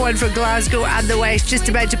Radio, number one for Glasgow and the West. Just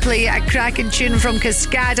about to play a cracking tune from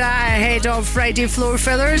Cascada ahead of Friday Floor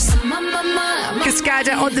Fillers.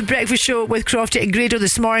 Cascada on the Breakfast Show with Crofty and Grado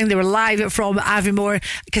this morning. They were live from Aviemore.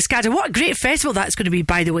 Cascada, what a great festival that's going to be,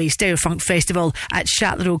 by the way. Stereo Funk Festival at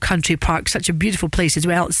Shatterow Country Park. Such a beautiful place as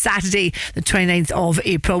well. Saturday the 29th of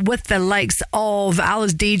April with the likes of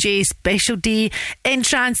Alice DJ, Special D,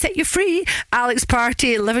 Entrance, Set You Free, Alex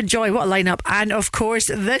Party, Live and Joy. What a lineup. And of course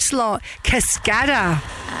this lot, Cascada.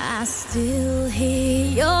 I still hear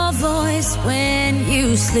your voice when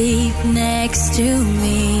you sleep next to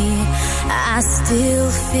me. I still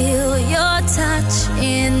feel your touch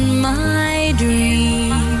in my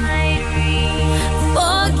dream.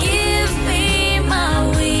 Forgive me my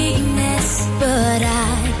weakness, but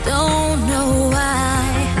I don't know why.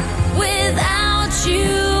 Without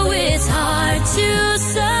you, it's hard to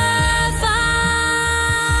survive.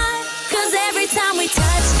 'Cause every time we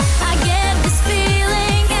touch, I get this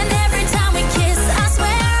feeling. And every time we kiss, I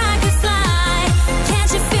swear I could fly.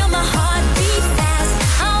 Can't you feel my heart beat fast?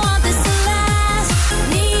 I want this to last.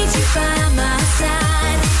 Need you by my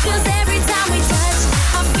side. 'Cause every time we touch,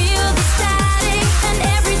 I feel the static. And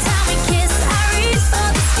every time we kiss, I reach for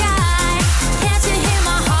the sky. Can't you hear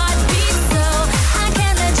my heart beat so? I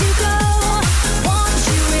can't let you go. Want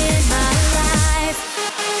you in my life.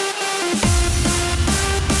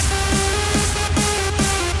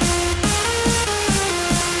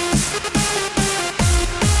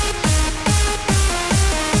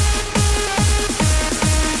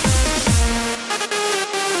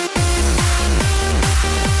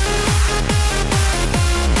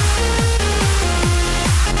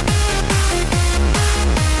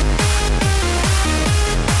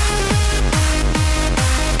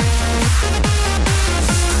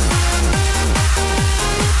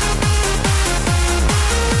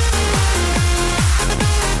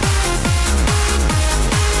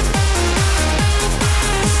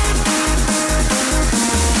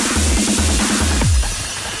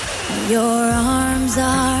 Your arms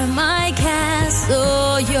are my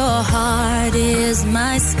castle, your heart is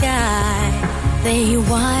my sky. They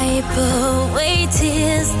wipe away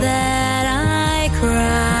tears that I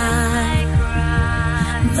cry.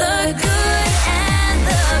 The good and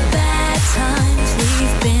the bad times,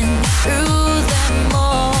 we've been through them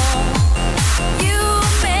all. You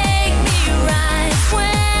make me rise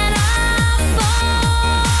when I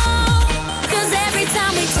fall. 'Cause every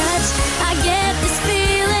time we touch, I get this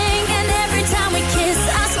feeling. And every time we kiss,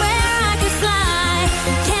 I swear I could fly.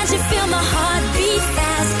 Can't you feel my heart beat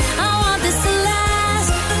fast? I want this to last.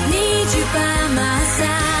 Need you by my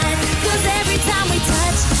side. 'Cause every time we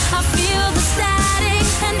touch, I feel the static.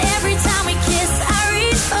 And every time we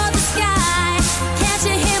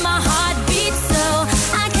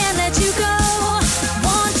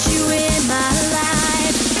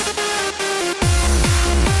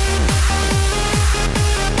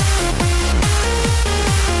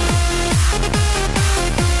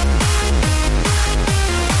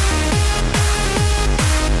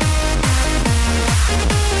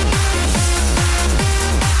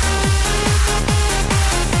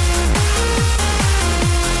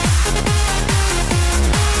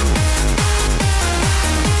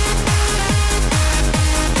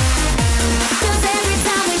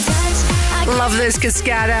Love this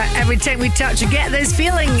cascara. Every time we touch, you get this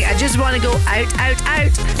feeling. I just want to go out, out,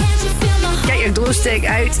 out. Get your glow stick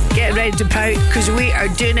out. Get ready to pout, because we are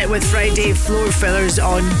doing it with Friday Floor Fillers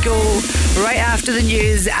on Go. Right after the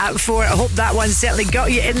news at 4. I hope that one certainly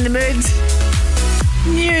got you in the mood.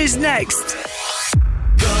 News next.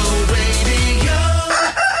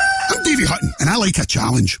 I'm Davey Hutton, and I like a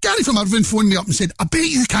challenge. Gary from Irvine phoned me up and said, I bet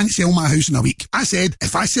you can't sell my house in a week. I said,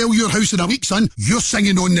 if I sell your house in a week, son, you're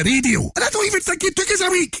singing on the radio. And I don't even think it took us a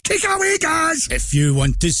week. Take it away, guys. If you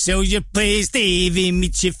want to sell your place, Davey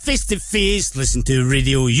meets you face to face. Listen to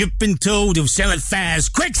radio, you've been told he'll sell it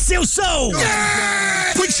fast. Quick sale sold!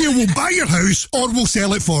 Yeah! Quick Sale will buy your house or we'll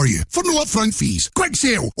sell it for you for no upfront fees. Quick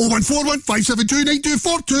Sale, 0141 572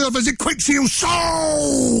 9242 or visit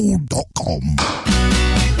quicksalesold.com.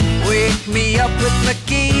 Wake me up with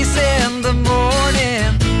McKie's in the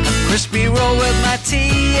morning. A crispy roll with my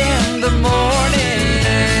tea in the morning.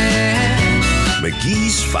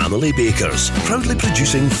 McGee's Family Bakers, proudly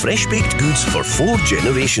producing fresh-baked goods for 4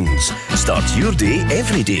 generations. Start your day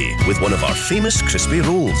every day with one of our famous crispy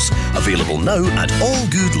rolls. Available now at all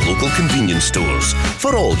good local convenience stores.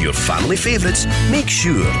 For all your family favourites, make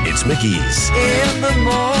sure it's McGee's. In the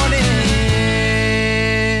morning.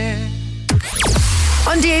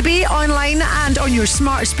 On DAB, online and on your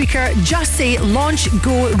smart speaker, just say Launch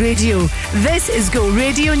Go Radio. This is Go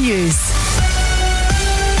Radio News.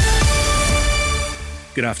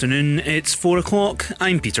 Good afternoon, it's 4 o'clock.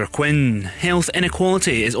 I'm Peter Quinn. Health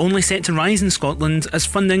inequality is only set to rise in Scotland as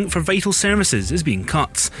funding for vital services is being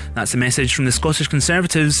cut. That's the message from the Scottish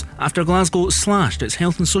Conservatives after Glasgow slashed its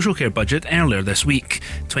health and social care budget earlier this week.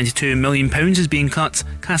 £22 million is being cut,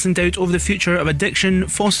 casting doubt over the future of addiction,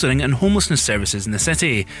 fostering and homelessness services in the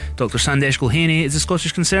city. Dr Sandesh Gulhane is the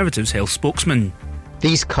Scottish Conservatives' health spokesman.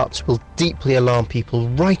 These cuts will deeply alarm people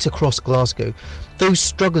right across Glasgow. Those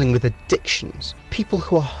struggling with addictions, people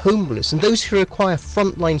who are homeless, and those who require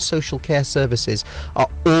frontline social care services are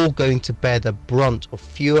all going to bear the brunt of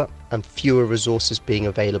fewer and fewer resources being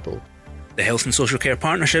available. The Health and Social Care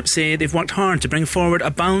Partnership say they've worked hard to bring forward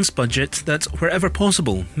a balanced budget that, wherever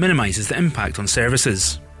possible, minimises the impact on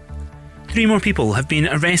services. 3 more people have been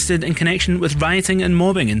arrested in connection with rioting and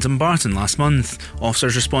mobbing in Dumbarton last month.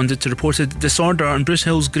 Officers responded to reported disorder on Bruce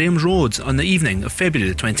Hill's Graham Road on the evening of February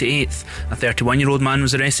the 28th. A 31-year-old man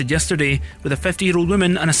was arrested yesterday, with a 50-year-old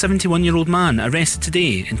woman and a 71-year-old man arrested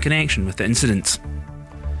today in connection with the incident.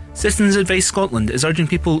 Citizens Advice Scotland is urging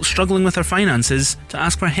people struggling with their finances to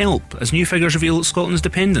ask for help as new figures reveal Scotland's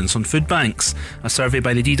dependence on food banks. A survey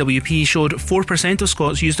by the DWP showed 4% of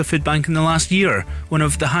Scots used a food bank in the last year, one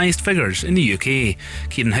of the highest figures in the UK.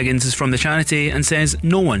 Kieran Higgins is from the charity and says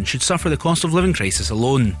no one should suffer the cost of living crisis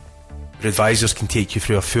alone. Your advisors can take you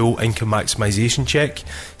through a full income maximisation check,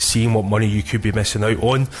 seeing what money you could be missing out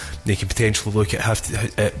on. They can potentially look at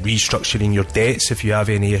restructuring your debts if you have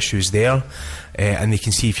any issues there, and they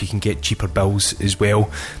can see if you can get cheaper bills as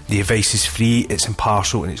well. The advice is free, it's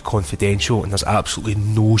impartial and it's confidential, and there's absolutely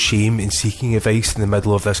no shame in seeking advice in the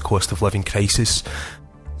middle of this cost of living crisis.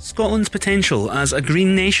 Scotland's potential as a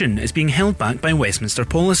green nation is being held back by Westminster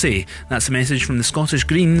policy. That's the message from the Scottish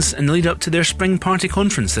Greens in the lead up to their spring party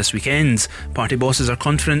conference this weekend. Party bosses are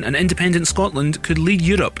confident an independent Scotland could lead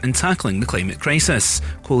Europe in tackling the climate crisis.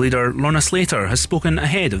 Co-leader Lorna Slater has spoken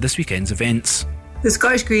ahead of this weekend's events. The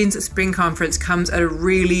Scottish Greens Spring Conference comes at a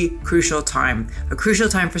really crucial time. A crucial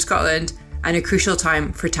time for Scotland and a crucial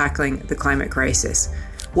time for tackling the climate crisis.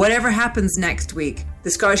 Whatever happens next week, the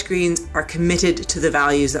Scottish Greens are committed to the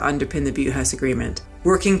values that underpin the Butte House Agreement,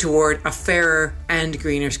 working toward a fairer and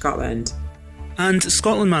greener Scotland. And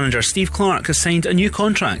Scotland manager Steve Clarke has signed a new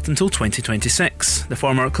contract until 2026. The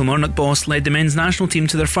former Kilmarnock boss led the men's national team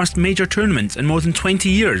to their first major tournament in more than 20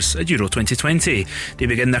 years at Euro 2020. They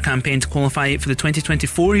begin their campaign to qualify for the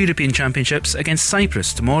 2024 European Championships against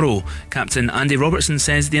Cyprus tomorrow. Captain Andy Robertson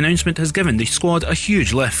says the announcement has given the squad a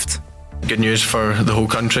huge lift. Good news for the whole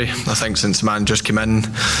country. I think since the man just came in,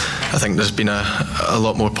 I think there's been a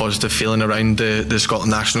lot more positive feeling around the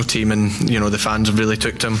Scotland national team, and the fans have really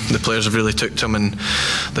took to him, the players have really took to him, and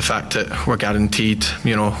the fact that we're guaranteed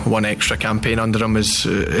one extra campaign under him is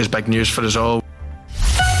big news for us all.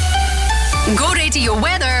 Go Radio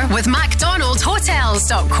weather with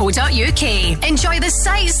McDonaldHotels.co.uk. Enjoy the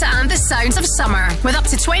sights and the sounds of summer with up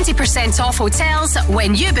to 20% off hotels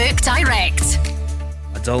when you book direct.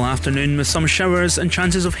 A dull afternoon with some showers and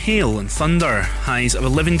chances of hail and thunder. Highs of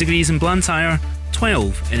 11 degrees in Blantyre,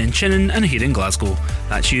 12 in Inchinnan and here in Glasgow.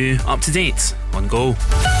 That's you up to date on Go.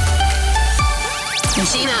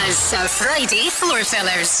 Gina's Friday Floor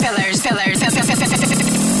Fillers.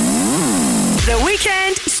 The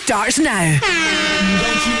weekend starts now.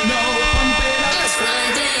 Don't you know, pump it up.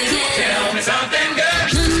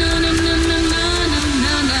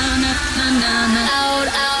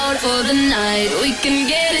 tonight. We can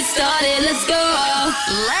get it started. Let's go.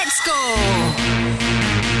 Let's go.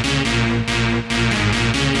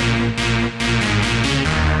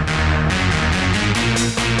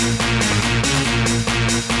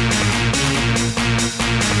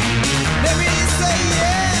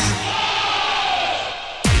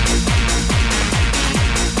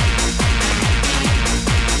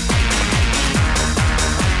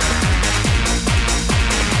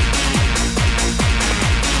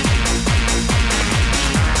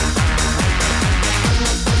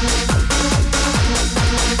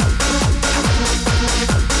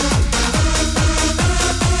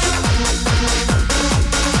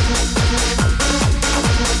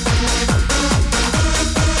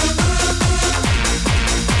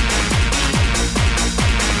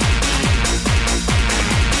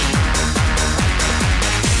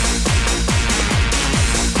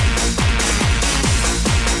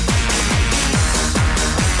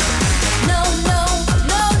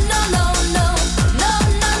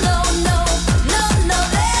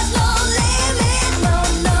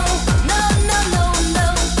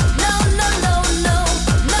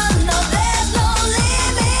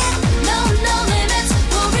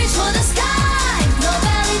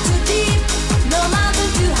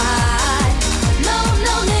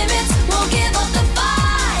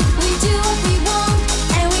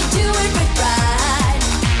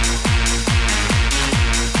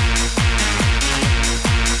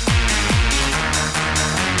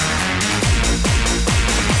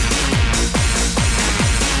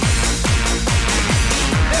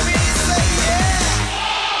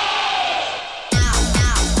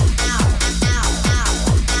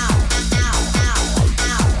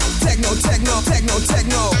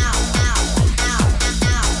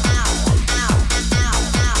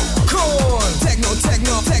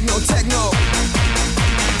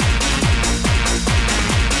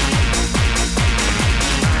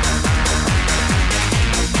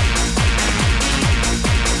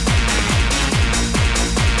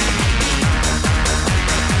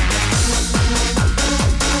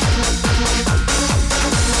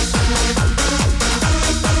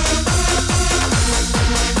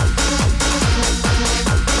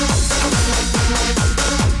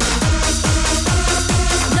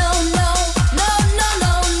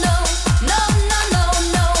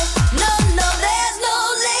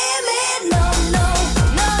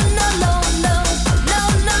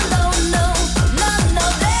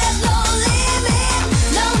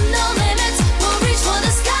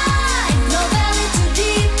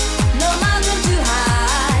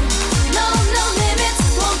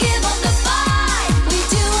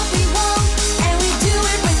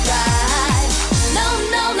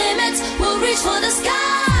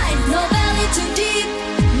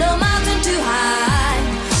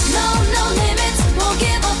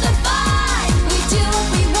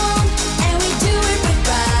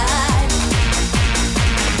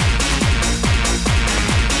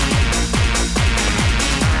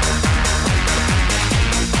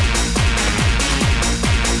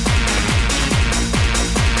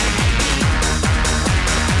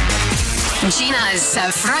 Gina's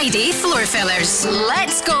Friday Floor Fillers.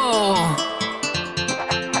 Let's go.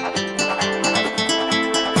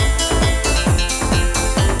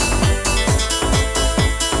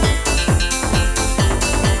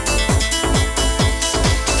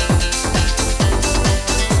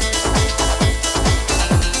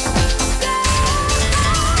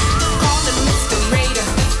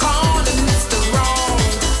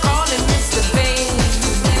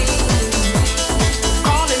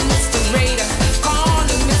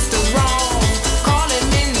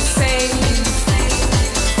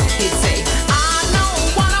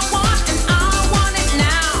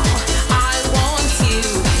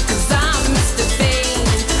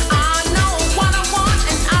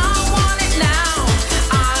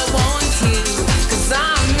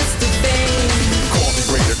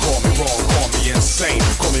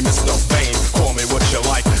 Mr.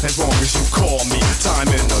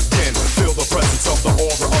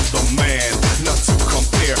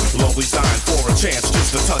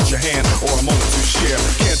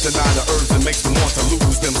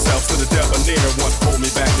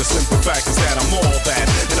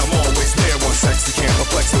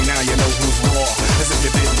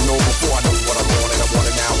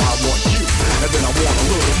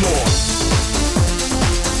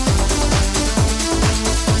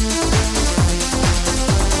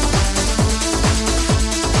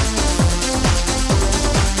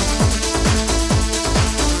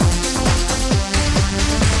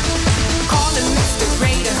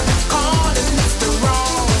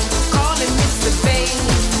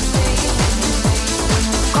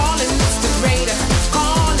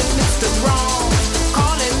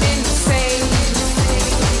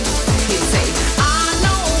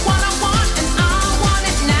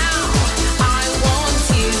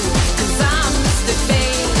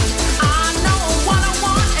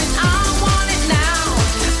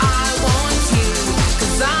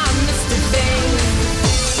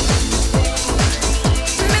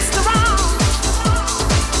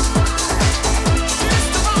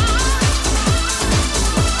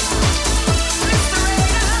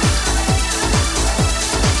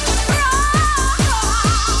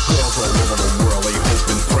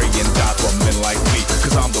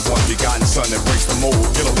 mold.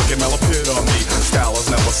 Get a look at Mel epitome. Style is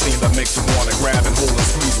never seen that makes you wanna grab and hold and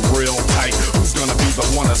squeeze real tight. Who's gonna be the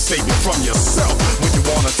one to save you from yourself when you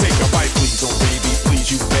wanna take a bite? Please, oh baby, please,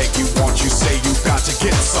 you beg, you want, you say you got to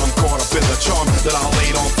get some. Caught up in the charm that I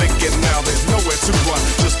laid on thinking now there's nowhere to run.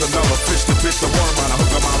 Just another fish to bit the worm on a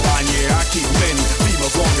hook of my line. Yeah, I keep many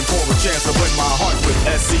females longing for a chance to win my heart with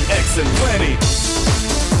SCX and plenty.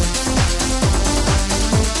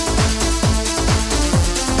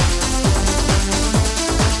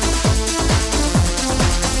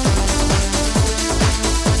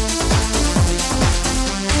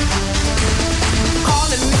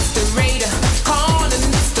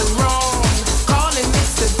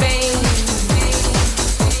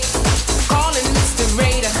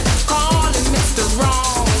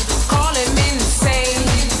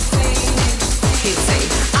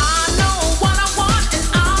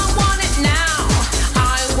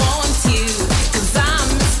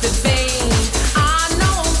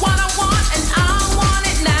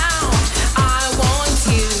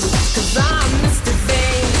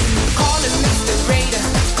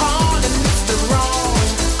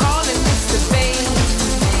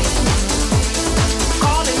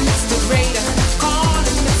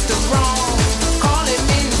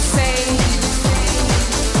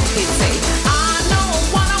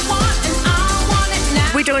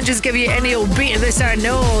 Just give you any old beat of this or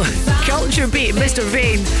no. Culture beat, Mr.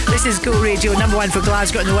 Vane. This is Go Radio, number one for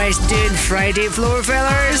Glasgow and the West, doing Friday Floor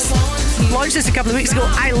Fillers. Launched this a couple of weeks ago.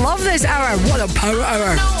 I love this hour. What a power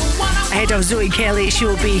hour. Ahead of Zoe Kelly, she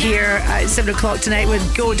will be here at 7 o'clock tonight with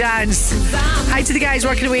Go Dance. Hi to the guys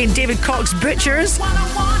working away in David Cox Butchers.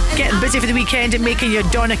 Getting busy for the weekend and making your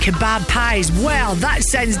doner kebab pies. Well, that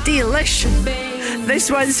sounds delish.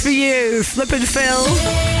 This one's for you, Flippin' Phil.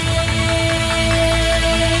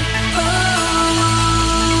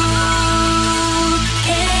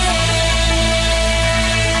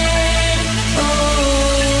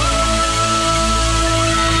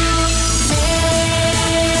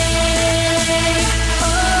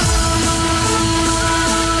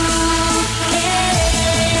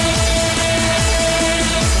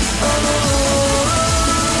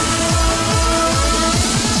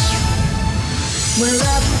 We're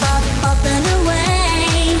up and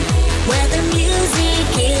away, where the music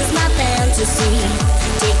is my fantasy.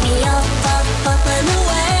 Take me up and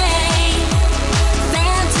away.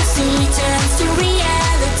 Fantasy turns to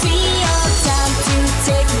reality. Oh, time to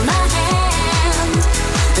take my hand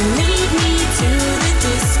and lead me to the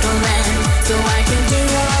disco land, so I can do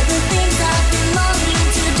all the things I've been longing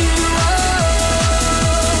to do. Oh,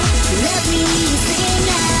 let me sing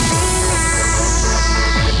now.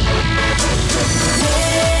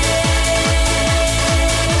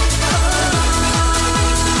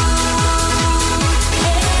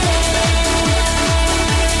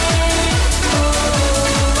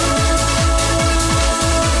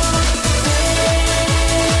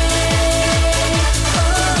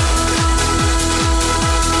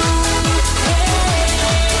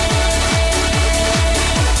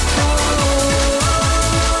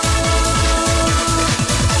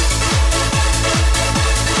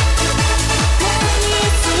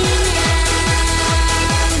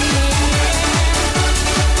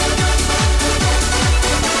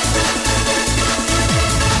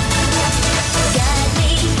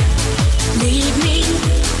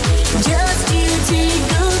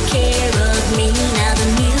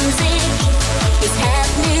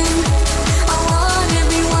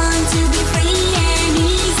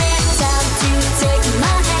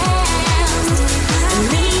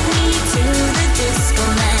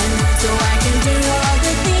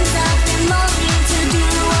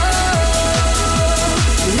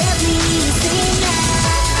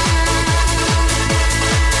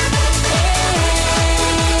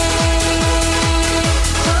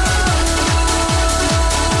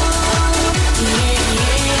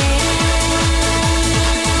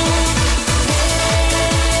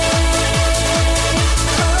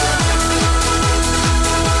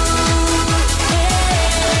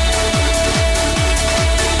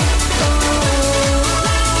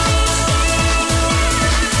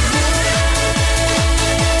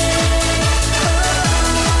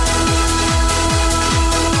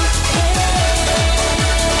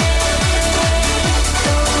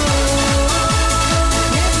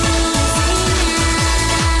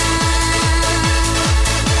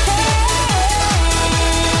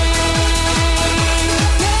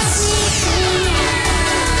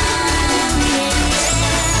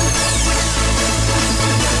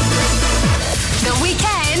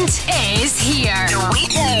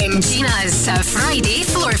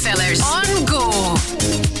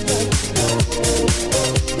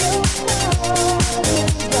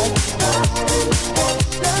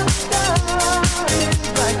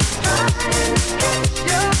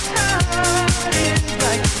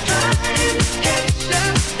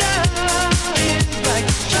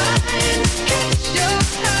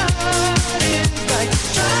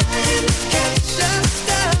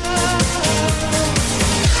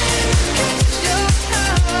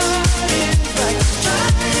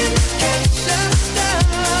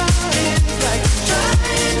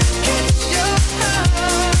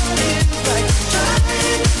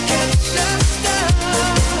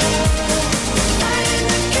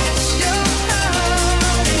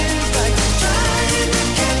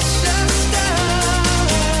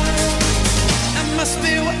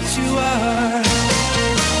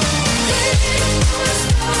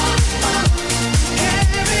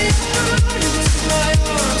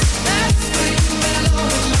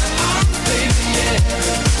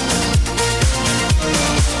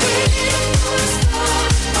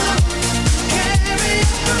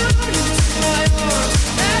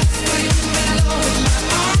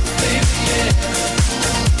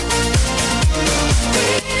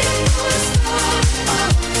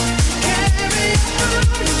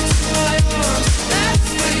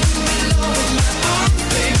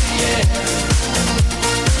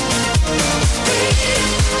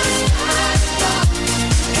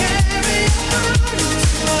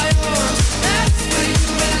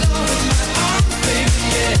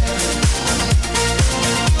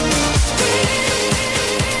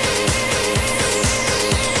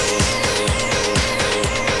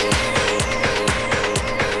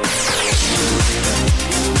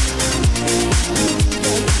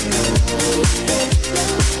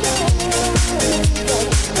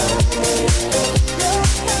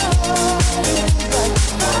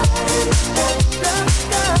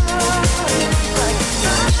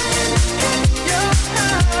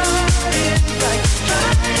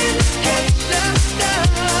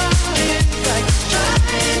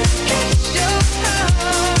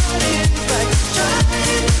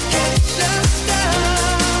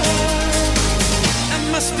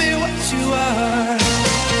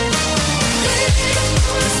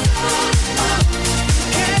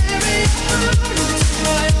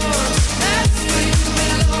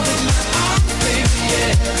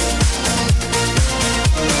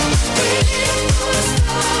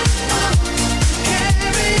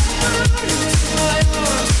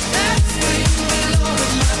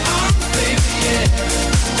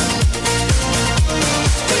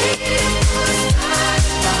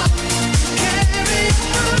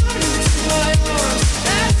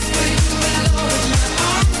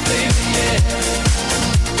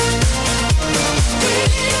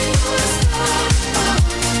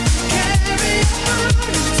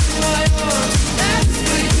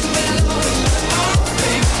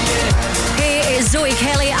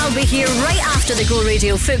 be here right after the Go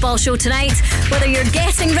Radio football show tonight. Whether you're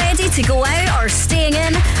getting ready to go out or staying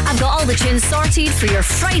in, I've got all the tunes sorted for your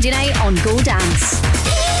Friday night on Go Dance.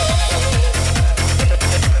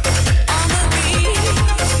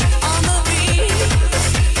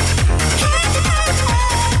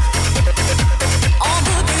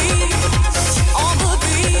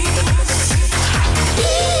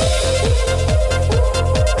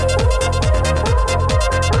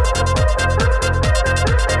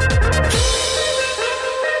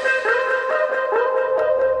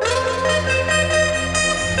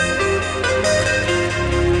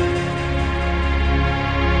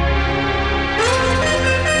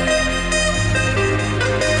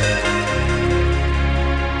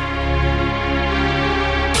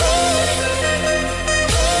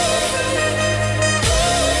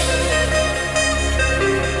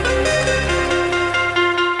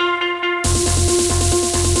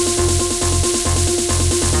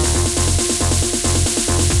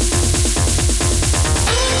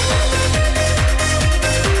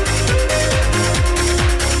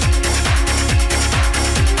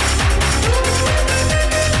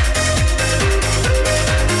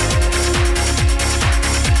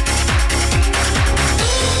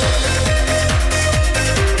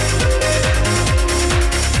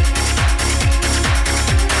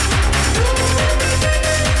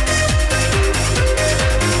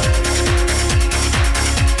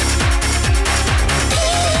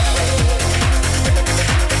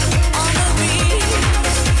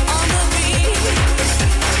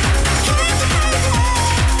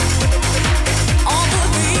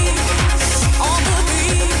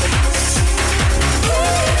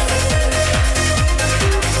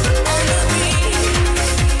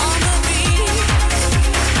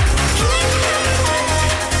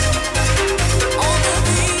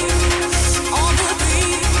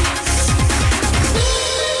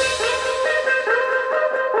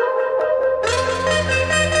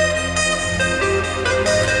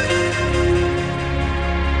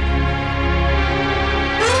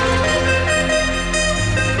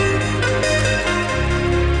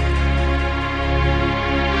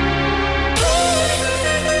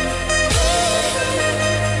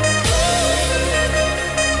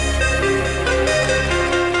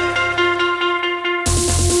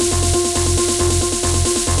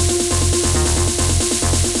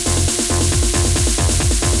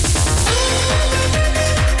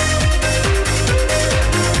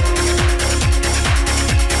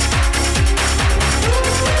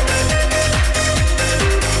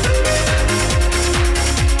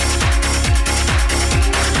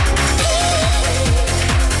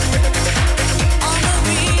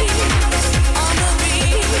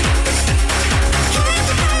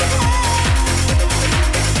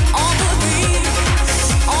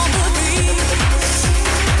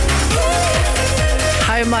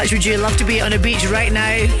 much would you love to be on a beach right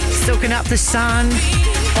now, soaking up the sun,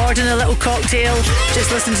 ordering a little cocktail, just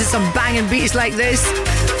listening to some banging beats like this?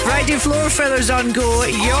 Friday Floor Fillers on Go,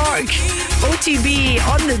 York, OTB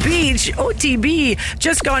on the beach. OTB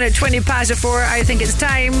just gone at 4:20. I think it's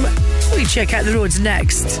time we check out the roads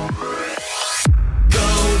next.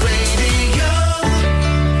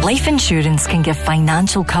 Life insurance can give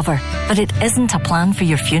financial cover, but it isn't a plan for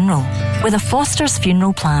your funeral. With a Foster's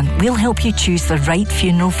Funeral Plan, we'll help you choose the right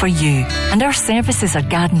funeral for you. And our services are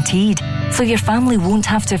guaranteed, so your family won't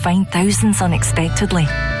have to find thousands unexpectedly.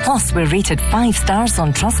 Plus, we're rated 5 stars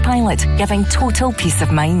on Trustpilot, giving total peace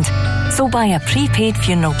of mind. So buy a prepaid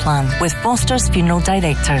funeral plan with Foster's Funeral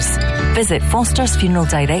Directors. Visit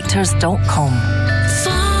fostersfuneraldirectors.com.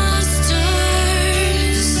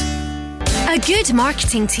 A good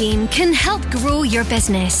marketing team can help grow your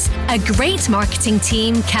business. A great marketing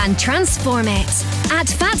team can transform it. At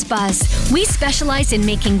FatBuzz, we specialise in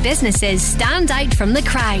making businesses stand out from the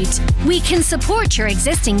crowd. We can support your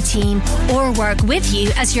existing team or work with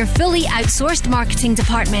you as your fully outsourced marketing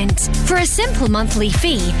department. For a simple monthly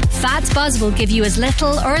fee, FatBuzz will give you as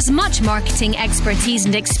little or as much marketing expertise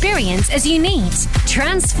and experience as you need.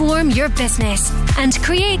 Transform your business and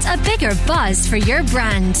create a bigger buzz for your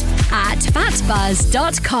brand at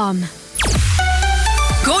fatbuzz.com.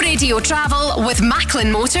 Go Radio Travel with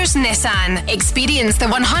Macklin Motors Nissan. Experience the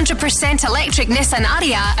 100% electric Nissan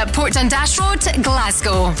Ariya at Port Dundas Road,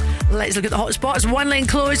 Glasgow. Let's look at the hot spots. One lane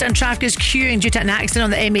closed and traffic is queuing due to an accident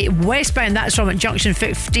on the M8 westbound. That's from junction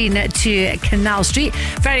 15 to Canal Street.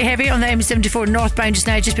 Very heavy on the M74 northbound just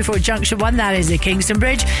now, just before junction 1. That is the Kingston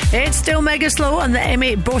Bridge. It's still mega slow on the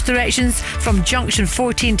M8 both directions from junction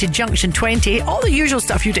 14 to junction 20. All the usual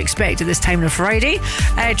stuff you'd expect at this time on a Friday.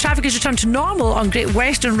 Traffic has returned to normal on Great Western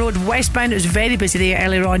Western Road westbound. It was very busy there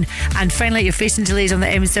earlier on. And finally, you're facing delays on the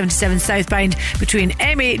M77 southbound between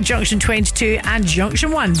M8 Junction 22 and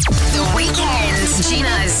Junction 1. The Weekends.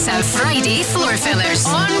 Gina's Friday Floor Fillers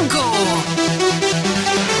on Go.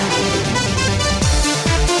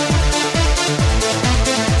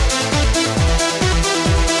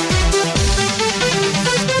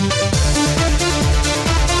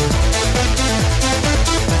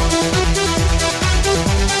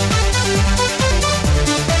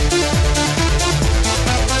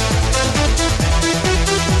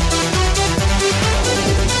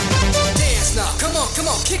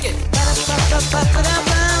 Kick it.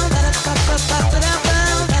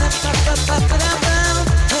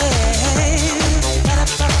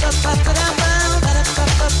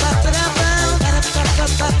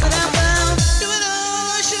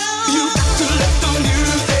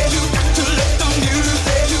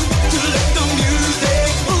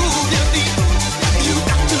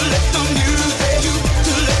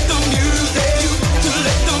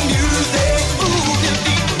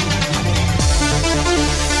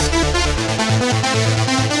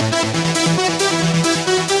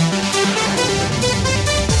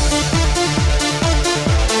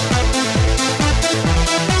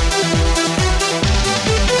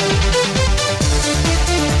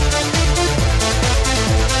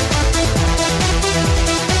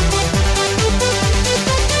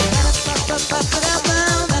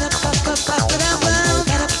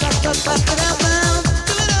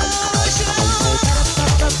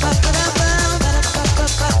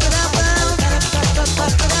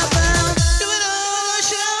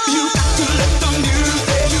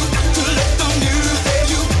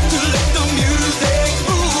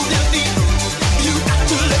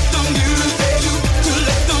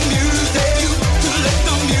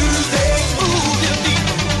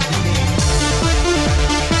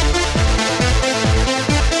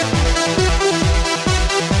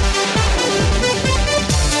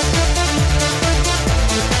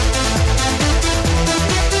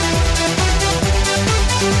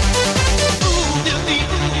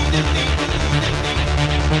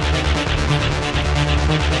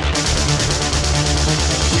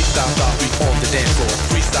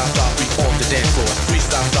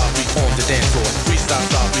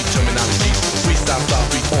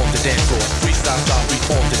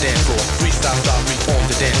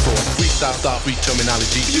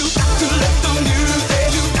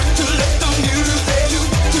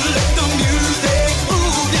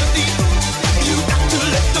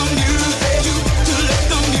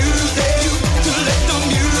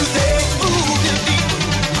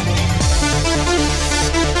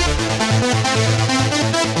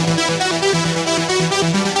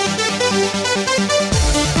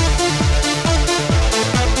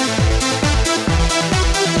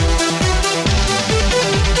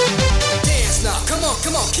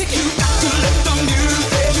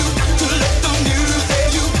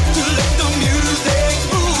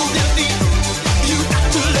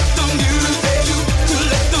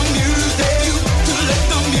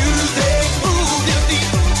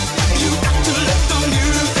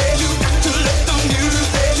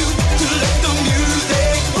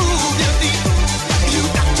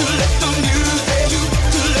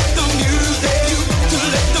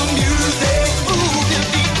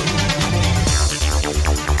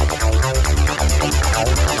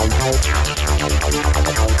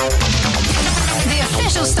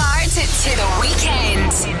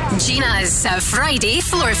 Gina's Friday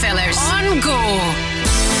Floor Fillers on Go.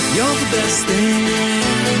 You're the best thing.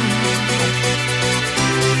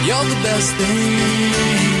 You're the best thing.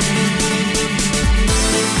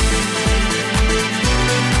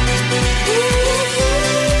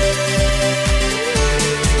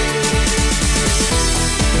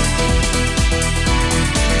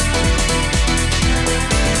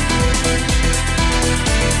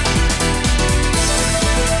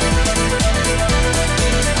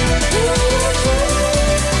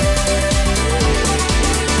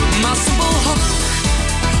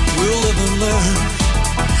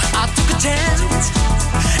 I took a chance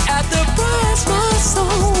at the price my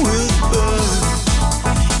soul will burn.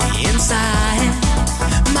 Inside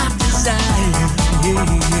my desire, yeah.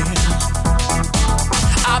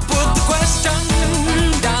 I put the question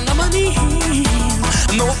down on my knees.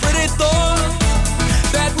 No pretty thought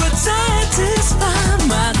that would satisfy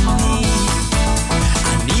my need.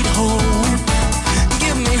 I need home,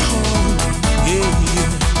 give me home, yeah.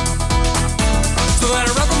 So that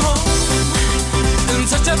I welcome home.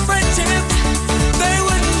 Such a friendship, they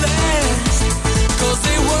wouldn't last.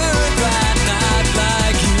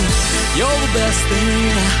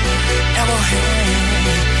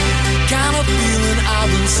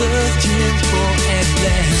 searching for at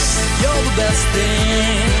last. You're the best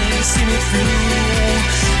thing, see me through.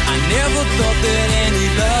 I never thought that any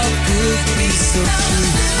love could be so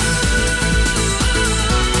true.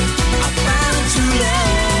 I found true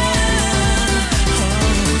love.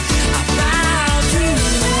 I found true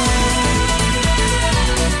love.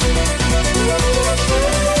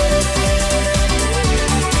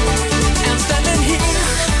 And standing here,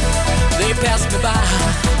 they passed me by.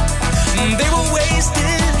 They were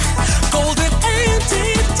wasted, golden and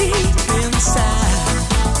deep inside.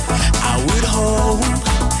 I would hope,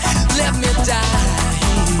 let me die.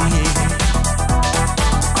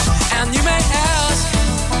 And you may ask,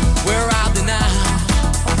 where are they now?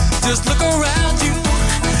 Just look around you,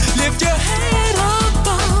 lift your head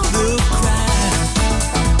above the crowd.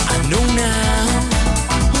 I know now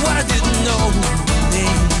what I didn't know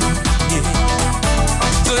then. Yeah.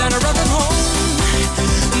 So then I brought them home.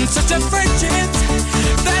 Such a friendship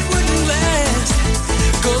that wouldn't last,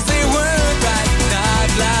 'cause they weren't right, not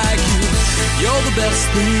like you. You're the best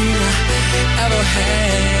thing I ever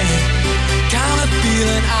had. Kind of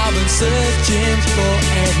feeling I've been searching for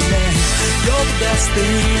at last. You're the best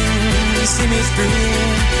thing, see me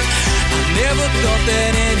through. I never thought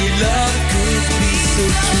that any love could be so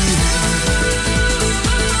true.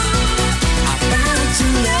 I found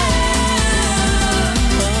true love.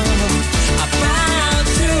 I found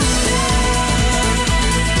true love.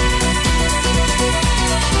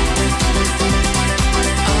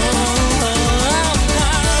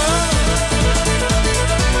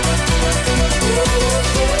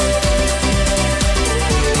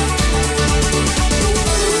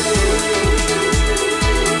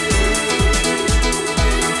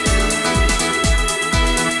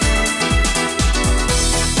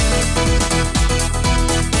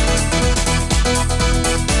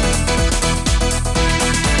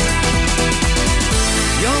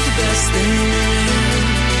 You're the best thing.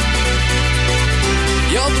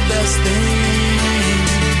 You're the best thing.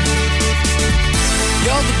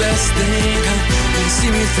 You're the best thing. You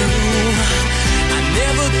see me through. I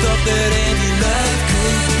never thought that any love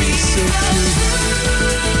could be so true.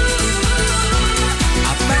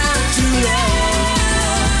 I found true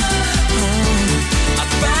love. I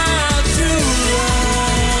found true love.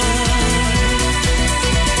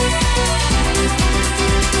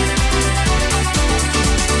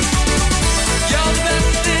 You're the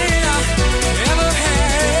best thing I ever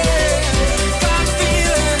had. Got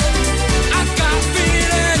feeling, I got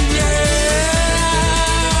feeling,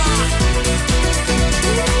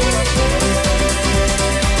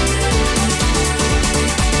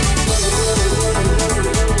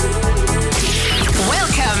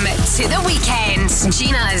 Welcome to the weekend.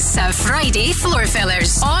 Gina's Friday Floor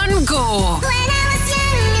Fillers on Go. When I was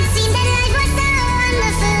young, it seemed that life was so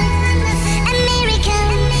wonderful. A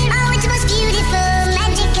miracle, oh, it was beautiful,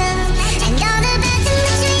 magical. And all the birds in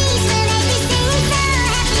the trees were like they sing so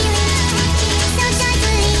happily, so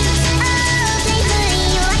joyfully, oh, playfully,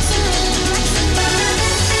 watching me.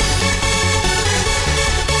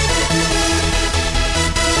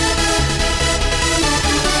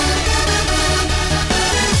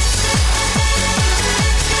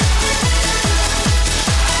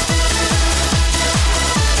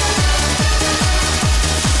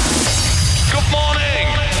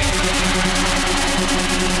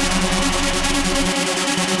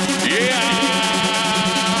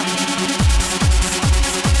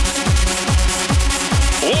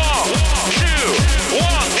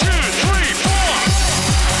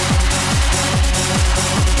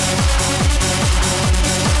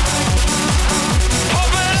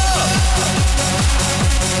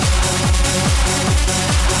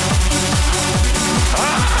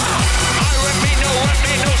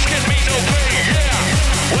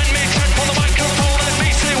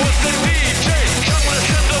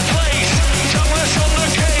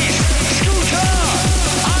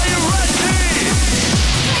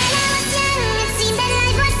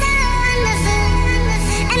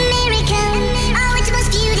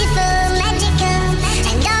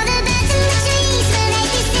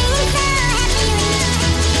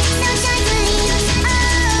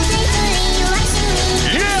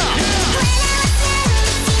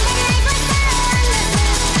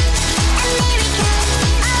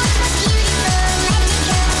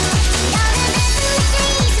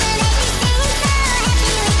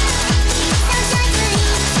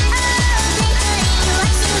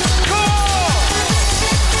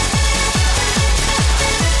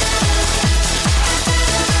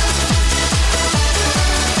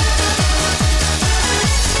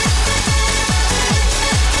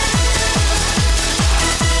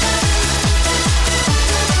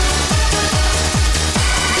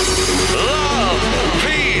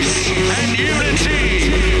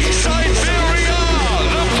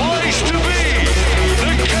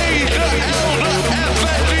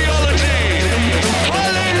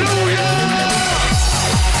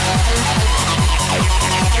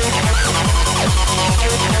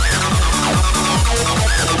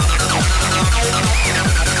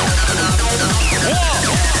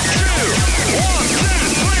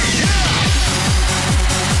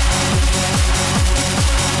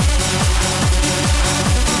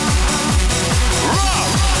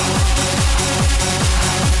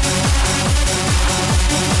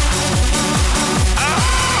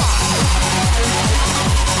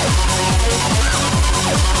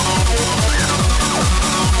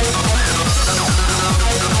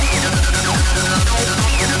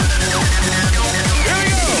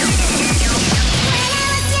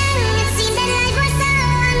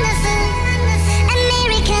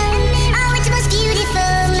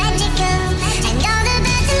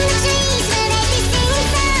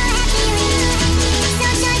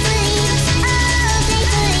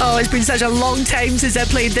 been such a long time since I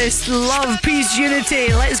played this. Love, peace,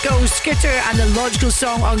 unity. Let's go, Scooter and the Logical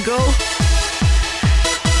Song on Go.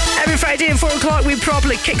 Every Friday at 4 o'clock, we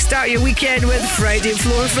properly kickstart your weekend with Friday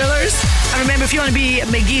Floor Fillers. And remember, if you want to be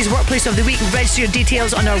McGee's Workplace of the Week, register your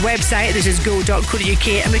details on our website. This is go.co.uk,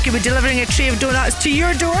 and we could be delivering a tray of donuts to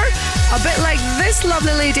your door, a bit like this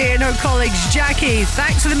lovely lady and her colleagues. Jackie,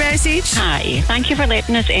 thanks for the message. Hi, thank you for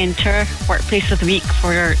letting us enter Workplace of the Week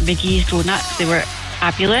for McGee's Donuts. They were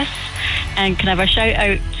fabulous. And can I have a shout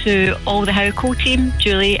out to all the Howco team,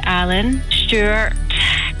 Julie, Alan, Stuart,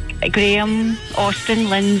 Graham, Austin,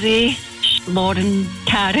 Lindsay, Lauren,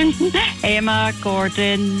 Karen, Emma,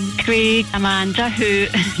 Gordon, Craig, Amanda, who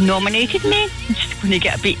nominated me. I'm just going to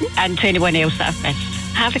get a beating, and to anyone else that I've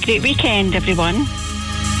missed. Have a great weekend, everyone.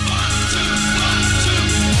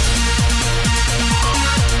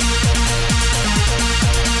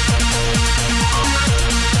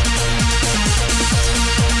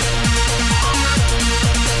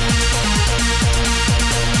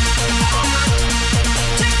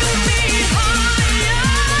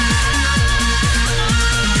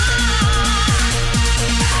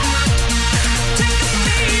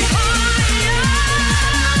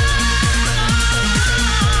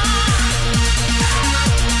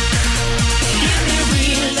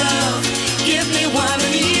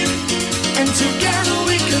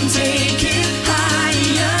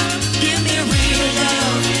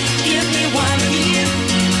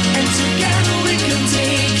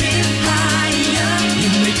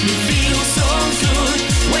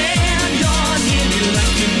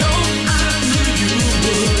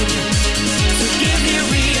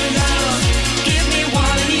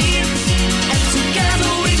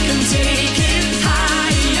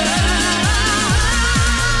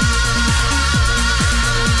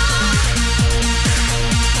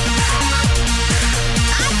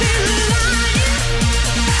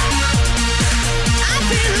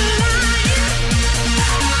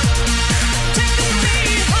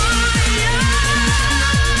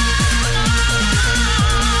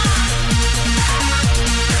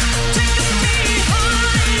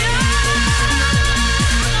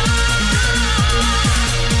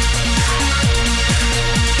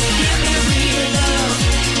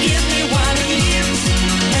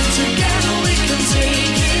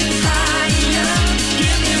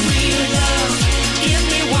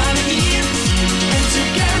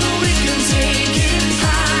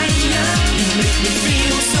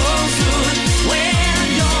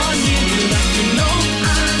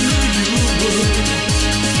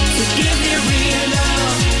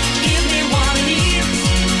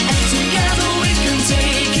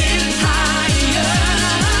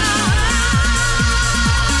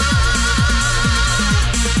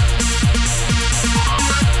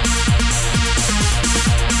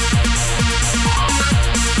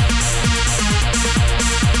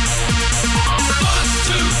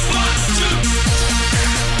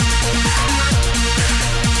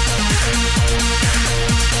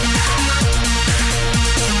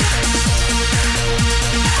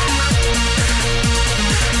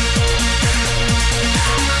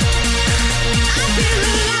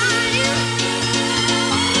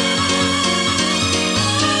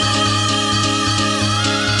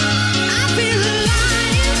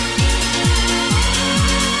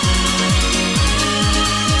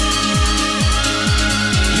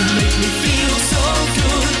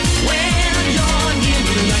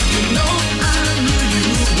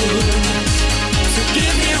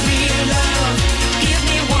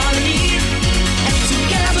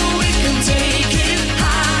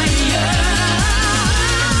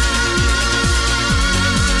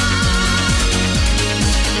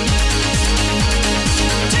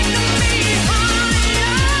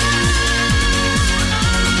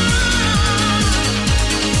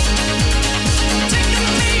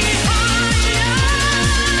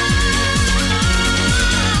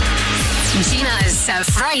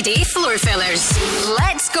 Friday Floor Fillers.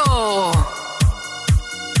 Let's go! Oh,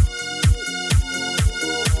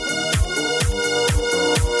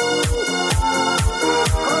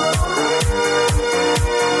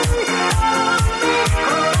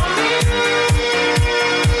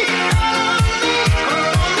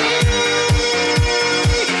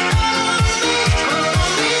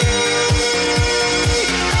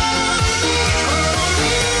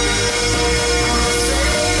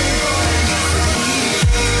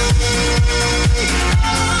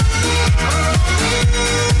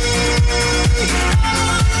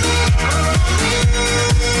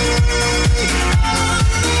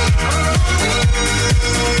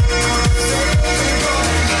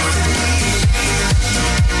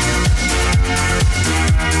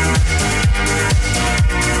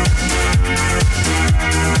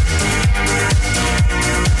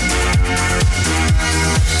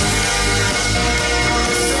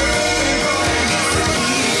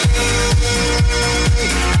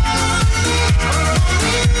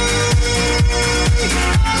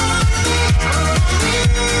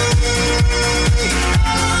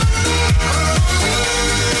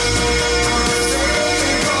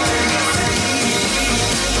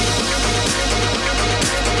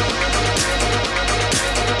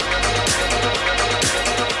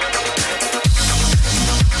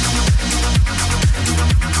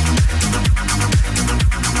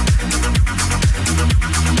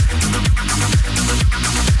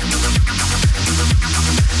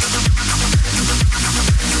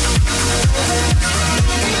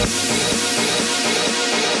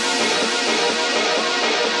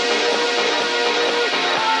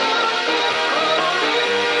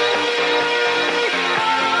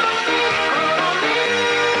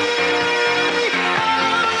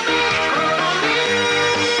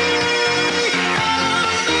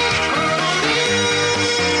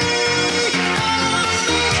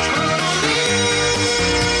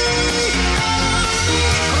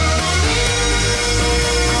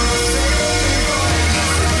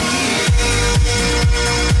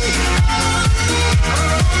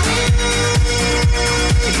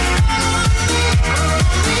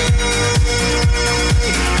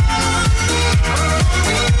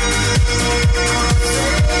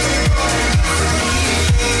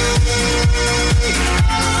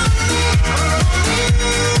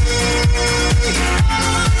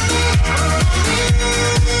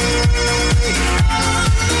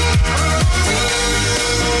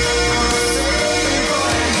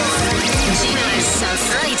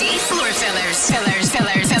 floor fillers.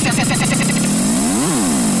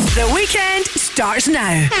 The weekend starts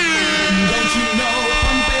now. Don't you know,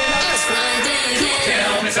 pump it up. It's Friday.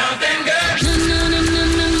 Tell me something good.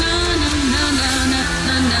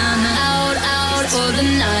 Out for the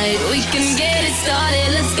night. We can get it started.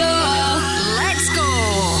 Let's go.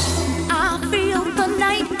 I feel the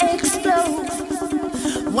night explode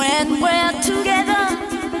when we're together.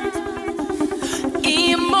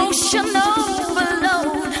 Emotion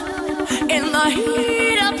overload in the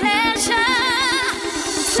heat of pleasure.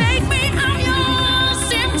 Take me on yours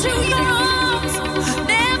into your arms.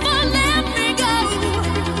 Never let me go.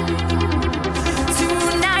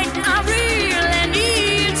 Tonight I really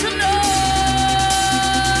need to know.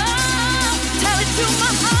 Tell it to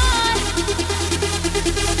my heart.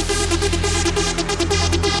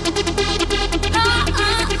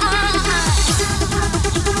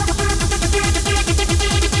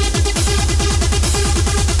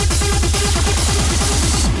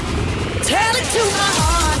 Tell it to my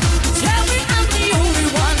heart. Tell me I'm the only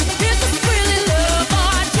one. Is this really love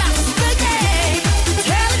or just a game?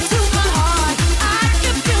 Tell it to my heart. I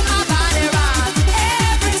can feel my body rock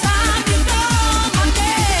every time you call my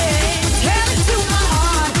name. Tell it to my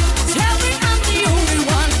heart. Tell me I'm the only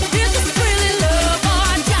one. Is this really love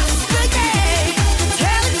or just a game?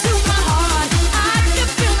 Tell it to my heart. I can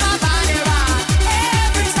feel my body rock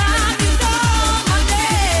every time you call my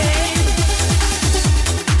name.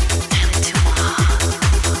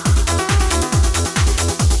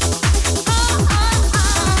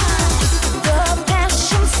 The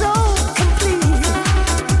passion so complete,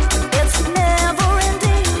 it's never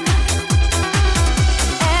ending.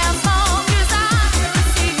 As long as I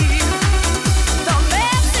receive the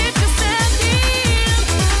message you're sending,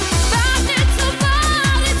 body to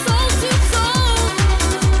body, soul to soul,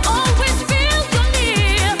 always feel you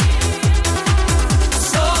near.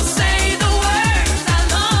 So say the words I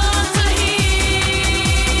long to hear.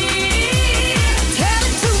 Tell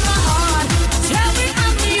it to my heart. Tell me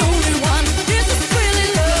I'm the only one. Is this really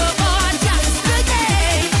love or just a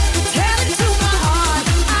game? Tell it to my heart.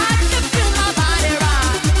 I can feel my body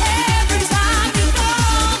rock every time you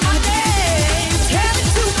call my name. Tell it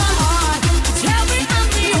to my heart. Tell me I'm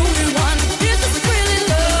the only one. Is this really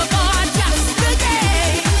love or just a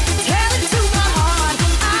game? Tell it to my heart.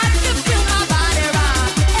 I can feel my body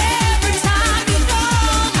rock every time you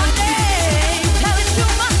call my name. Tell it to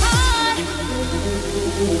my heart.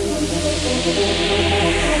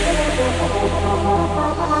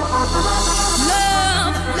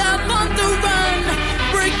 Love on the run,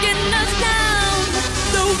 breaking us down.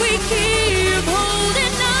 Though we keep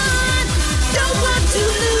holding on, don't want to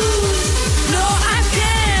lose. No, I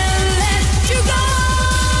can't let you go.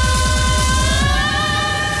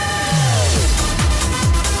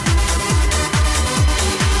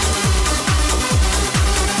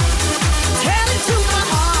 Tell it to my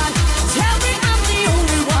heart. Tell me I'm the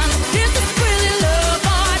only one. Is this really love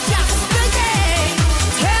or just a game?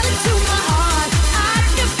 Tell it to my heart. I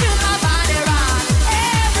can feel my body rock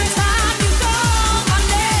every time you call my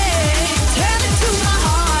name. Tell it to my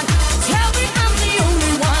heart. Tell me I'm the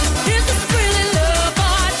only one. Is this really love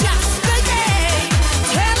or just a game?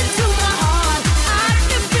 Tell it to my heart. I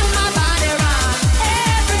can feel my body rock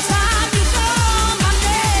every time you call my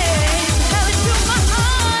name. Tell it to my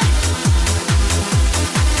heart.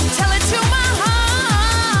 Tell it to my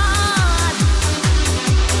heart.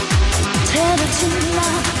 Tell it to my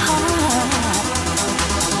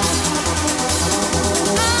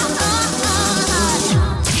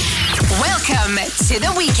Welcome to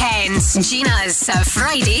the weekend. Gina's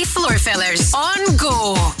Friday floor fillers on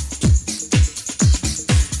go.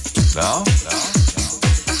 Now,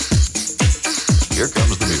 here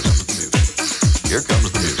comes the music. Here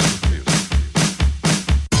comes the music.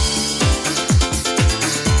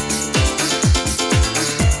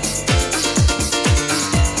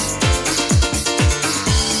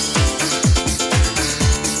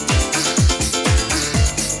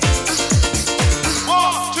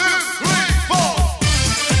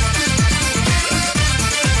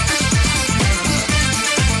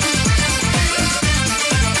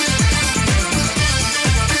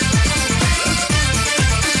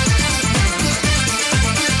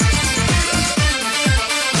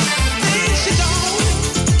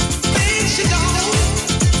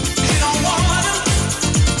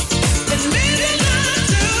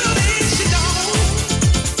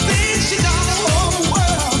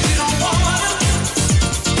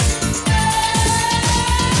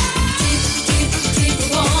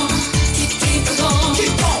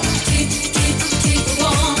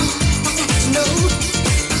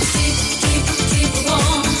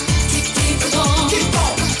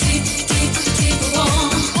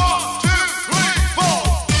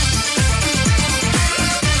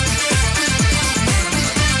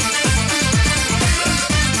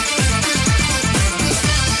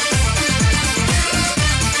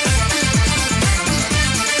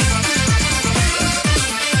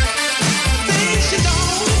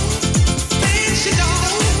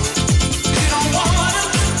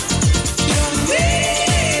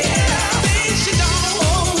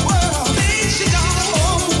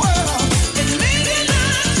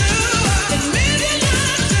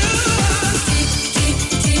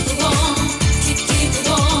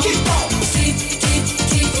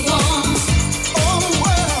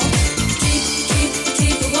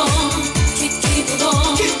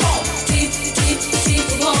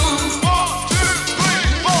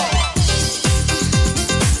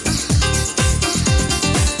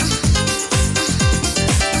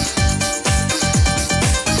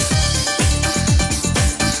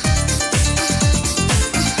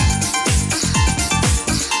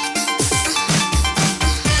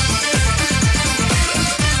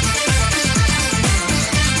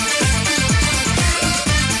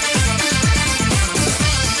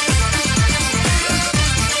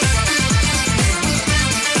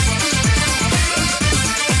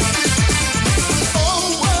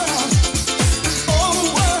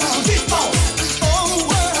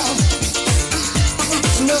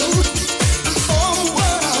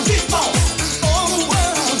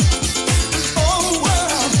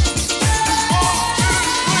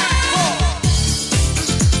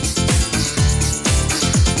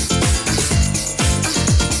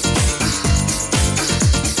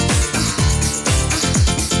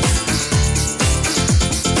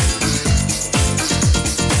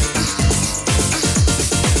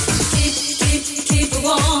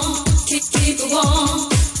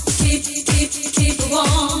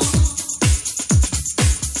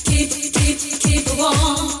 it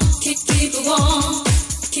warm, keep it warm,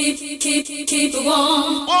 keep it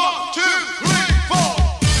warm. 1, 2, 3, 4.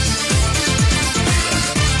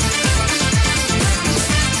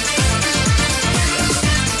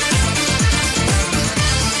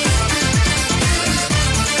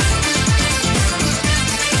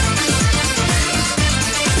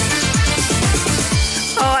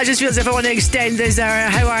 I just feel as if I want to extend this hour.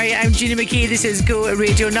 How are you? I'm Gina McKie. This is Go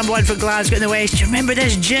Radio, number 1 for Glasgow in the West. Do you remember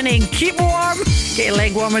this, Ginny? Keep warm. Get your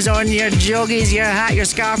leg warmers on, your joggies, your hat, your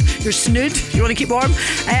scarf, your snood. You want to keep warm?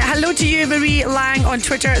 Hello to you, Marie Lang on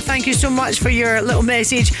Twitter. Thank you so much for your little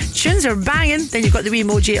message. Tunes are banging. Then you've got the wee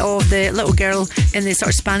emoji of the little girl in the sort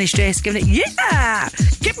of Spanish dress giving it, yeah,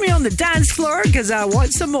 get me on the dance floor because I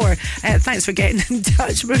want some more. Thanks for getting in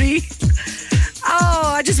touch, Marie.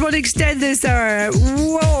 Oh, I just want to extend this hour.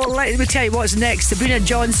 Whoa, let me tell you what's next. Sabrina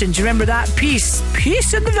Johnson, do you remember that? Peace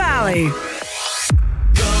in the Valley.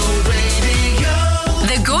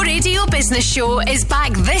 The Go Radio Business Show is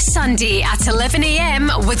back this Sunday at 11 a.m.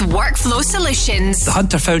 with Workflow Solutions. The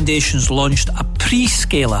Hunter Foundation's launched a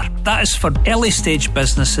pre-scaler. That is for early stage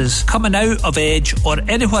businesses coming out of Edge or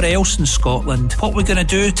anywhere else in Scotland. What we're going to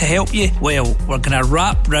do to help you? Well, we're going to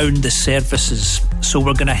wrap round the services. So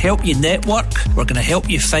we're going to help you network, we're going to help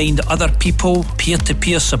you find other people,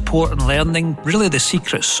 peer-to-peer support and learning. Really the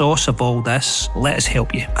secret sauce of all this. Let us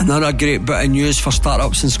help you. Another great bit of news for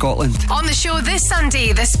startups in Scotland. On the show this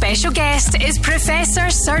Sunday, the special guest is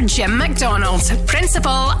Professor Sir Jim McDonald,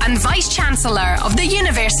 Principal and Vice-Chancellor of the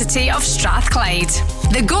University of Strathclyde.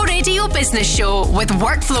 The Go Radio Business Show with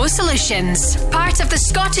Workflow Solutions, part of the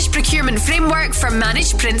Scottish Procurement Framework for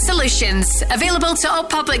Managed Print Solutions, available to all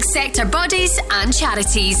public sector bodies and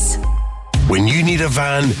charities. When you need a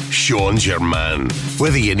van, Sean's your man.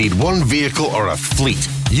 Whether you need one vehicle or a fleet,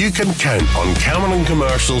 you can count on Cameron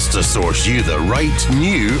Commercials to source you the right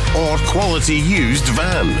new or quality used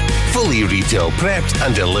van. Fully retail prepped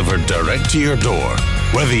and delivered direct to your door.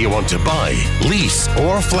 Whether you want to buy, lease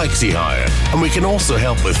or flexi-hire. And we can also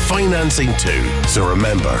help with financing too. So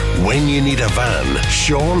remember, when you need a van,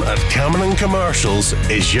 Sean at Cameron Commercials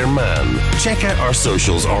is your man. Check out our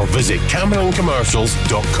socials or visit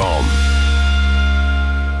CameronCommercials.com.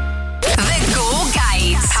 The Go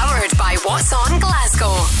Guide, powered by What's On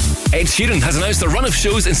Glasgow. Ed Sheeran has announced a run of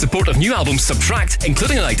shows in support of new album Subtract,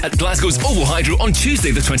 including a night at Glasgow's OVO Hydro on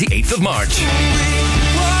Tuesday the 28th of March.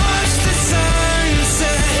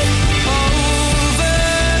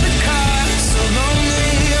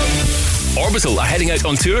 Orbital are heading out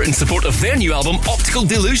on tour in support of their new album Optical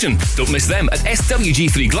Delusion. Don't miss them at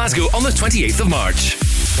SWG3 Glasgow on the 28th of March.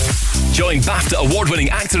 Join BAFTA award-winning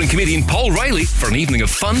actor and comedian Paul Riley for an evening of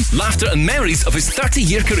fun, laughter and memories of his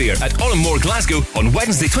 30-year career at Oranmore, Glasgow on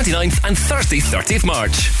Wednesday 29th and Thursday 30th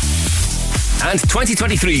March. And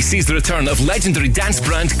 2023 sees the return of legendary dance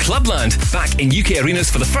brand Clubland back in UK arenas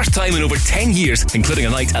for the first time in over 10 years, including a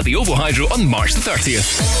night at the OVO Hydro on March the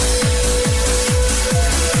 30th.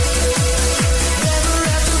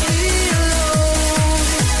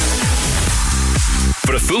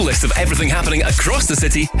 For a full list of everything happening across the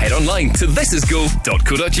city, head online to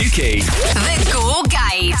thisisgo.co.uk. The Go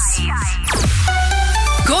Guide.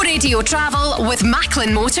 Go Radio Travel with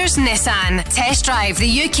Macklin Motors Nissan. Test drive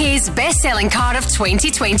the UK's best-selling car of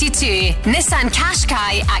 2022. Nissan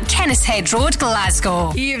Qashqai at Kennishead Road,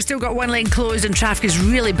 Glasgow. You've still got one lane closed and traffic is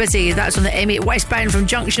really busy. That's on the M8 westbound from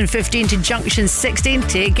junction 15 to junction 16.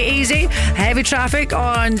 Take it easy. Heavy traffic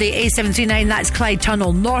on the A739. That's Clyde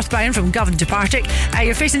Tunnel northbound from Govan to Partick.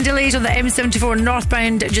 You're facing delays on the M74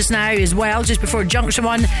 northbound just now as well, just before junction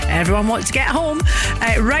 1. Everyone wants to get home.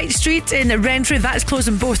 Wright Street in Renfrew, that's closed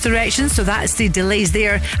in both directions, so that's the delays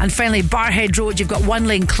there. And finally, Barhead Road, you've got one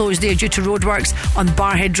lane closed there due to roadworks on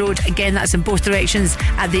Barhead Road. Again, that's in both directions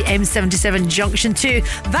at the M77 junction 2.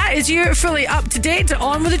 That is you fully up to date.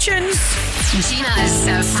 On with the tunes.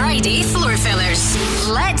 Gina's Friday Floor Fillers.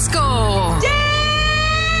 Let's go.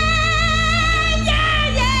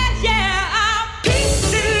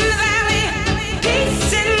 Peace in the valley,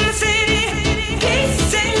 peace in the city,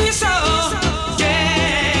 peace in your soul.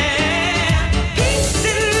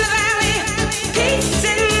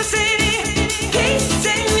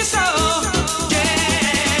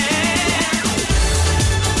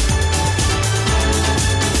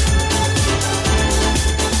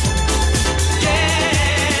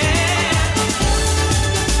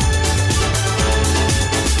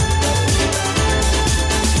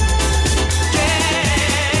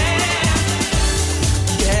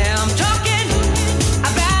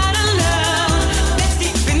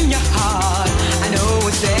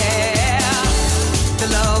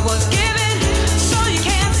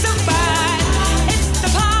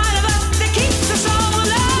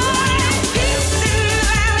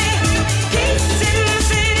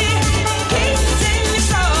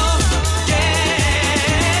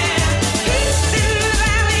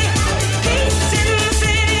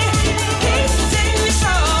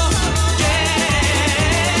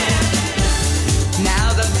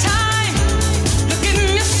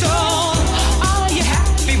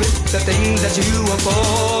 as you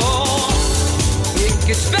fall. It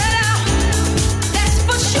gets better, that's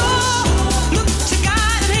for sure. Look to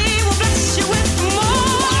God and He will bless you with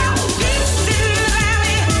more. Peace in the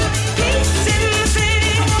valley, peace in the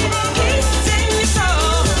city, peace in your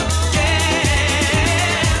soul. Yeah.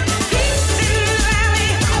 Peace in the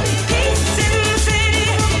valley, peace in the city,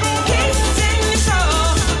 peace in your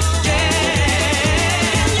soul. Yeah.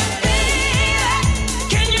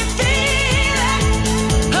 Can you feel it?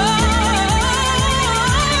 Oh,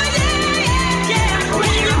 yeah, yeah.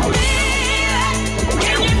 Can you feel it?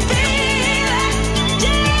 Can you feel it?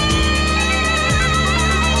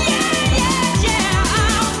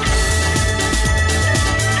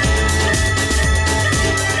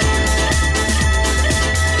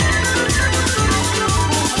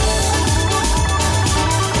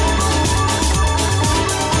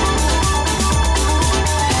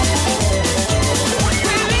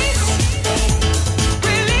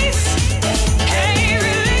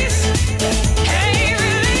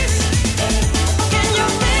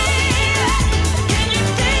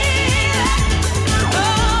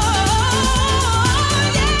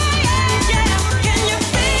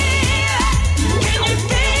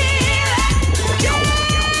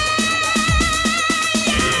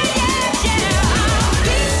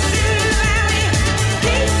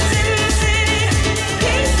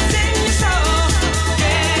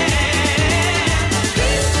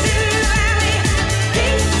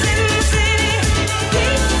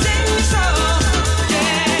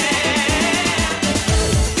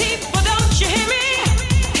 People, don't you hear me?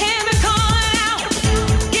 Hear me calling out.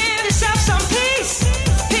 Give yourself some peace,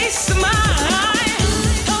 peace of mind.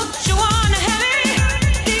 Don't you wanna have it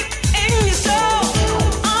deep in your soul?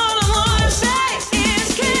 All I wanna say is,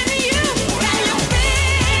 can you feel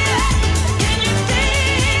it? Can you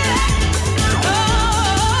feel it? Oh,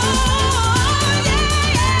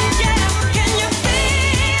 yeah, yeah. Can you feel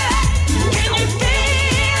it? Can you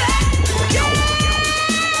feel it?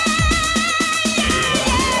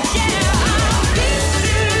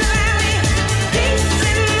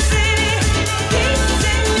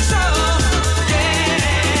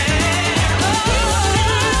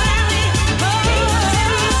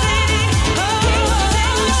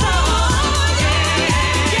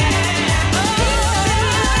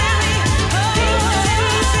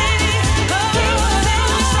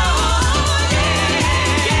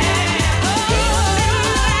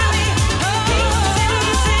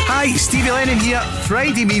 Hi, Stevie Lennon here.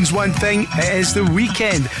 Friday means one thing, it is the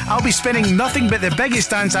weekend. I'll be spinning nothing but the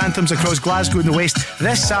biggest dance anthems across Glasgow and the West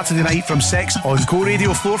this Saturday night from 6 on Go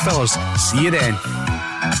Radio Floor Fillers. See you then.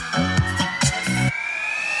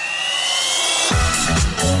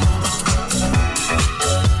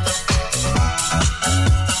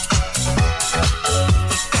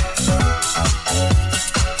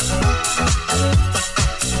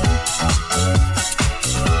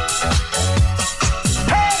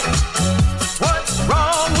 What's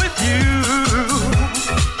wrong with you?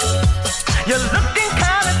 You're looking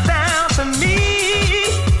kinda down to me.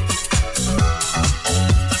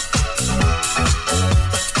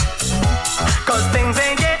 'Cause things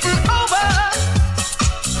ain't getting over.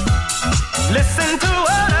 Listen to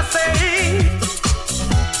what I say.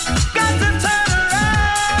 Got to turn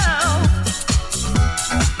around.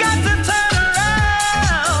 Got to turn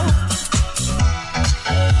around.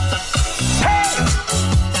 Hey,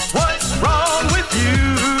 what's wrong with you?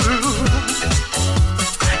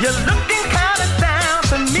 You're looking kinda down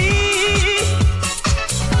to me.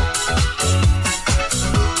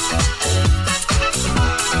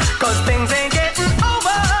 'Cause things ain't getting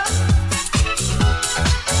over.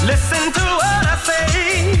 Listen to what I say.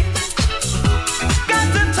 Got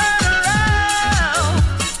to turn around.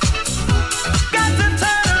 Got to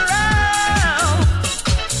turn around.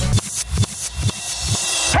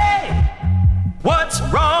 Hey, what's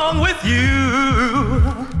wrong with you?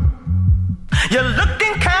 You're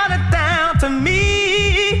looking kinda down to me.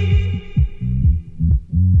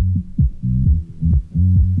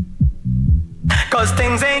 'Cause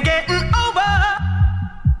things ain't getting over.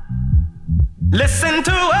 Listen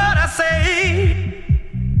to what I say.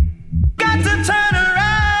 Got to turn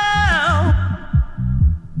around.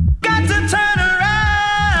 Got to turn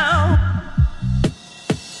around.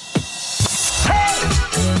 Hey,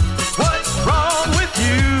 what's wrong with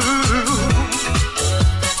you?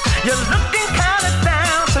 You're looking kinda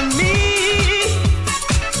down to me.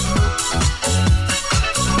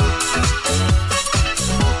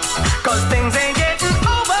 'Cause things ain't getting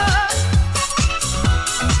over.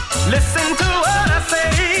 Listen to what I say.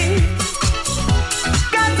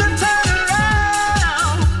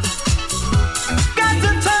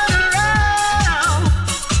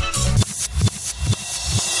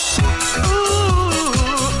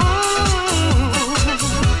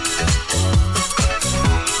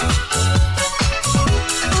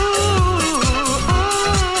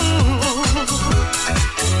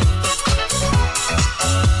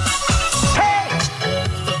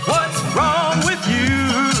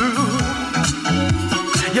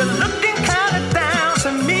 You're looking kinda down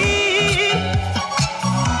to me.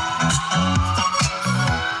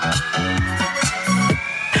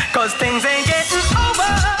 Cause things ain't getting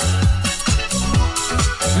over.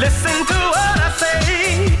 Listen to what I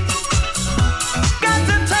say. Got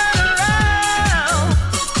to turn around.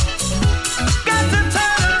 Got to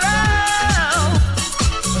turn around.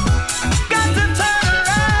 Got to turn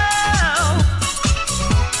around.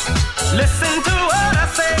 Listen to what I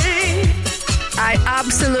say. I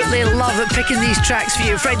absolutely love it picking these tracks for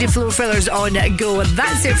you. Friday Floor Fillers on Go.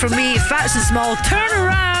 That's it from me, Fats and Small. Turn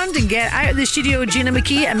around and get out of the studio, Gina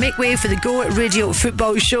McKie, and make way for the Go Radio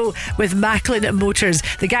Football Show with Macklin Motors.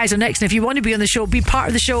 The guys are next, and if you want to be on the show, be part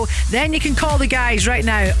of the show, then you can call the guys right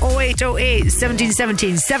now. 0808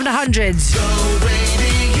 1717 700.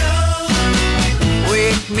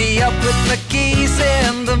 Wake me up with my keys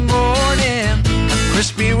in the morning.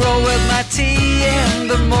 Crispy roll with my tea in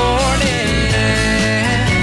the morning.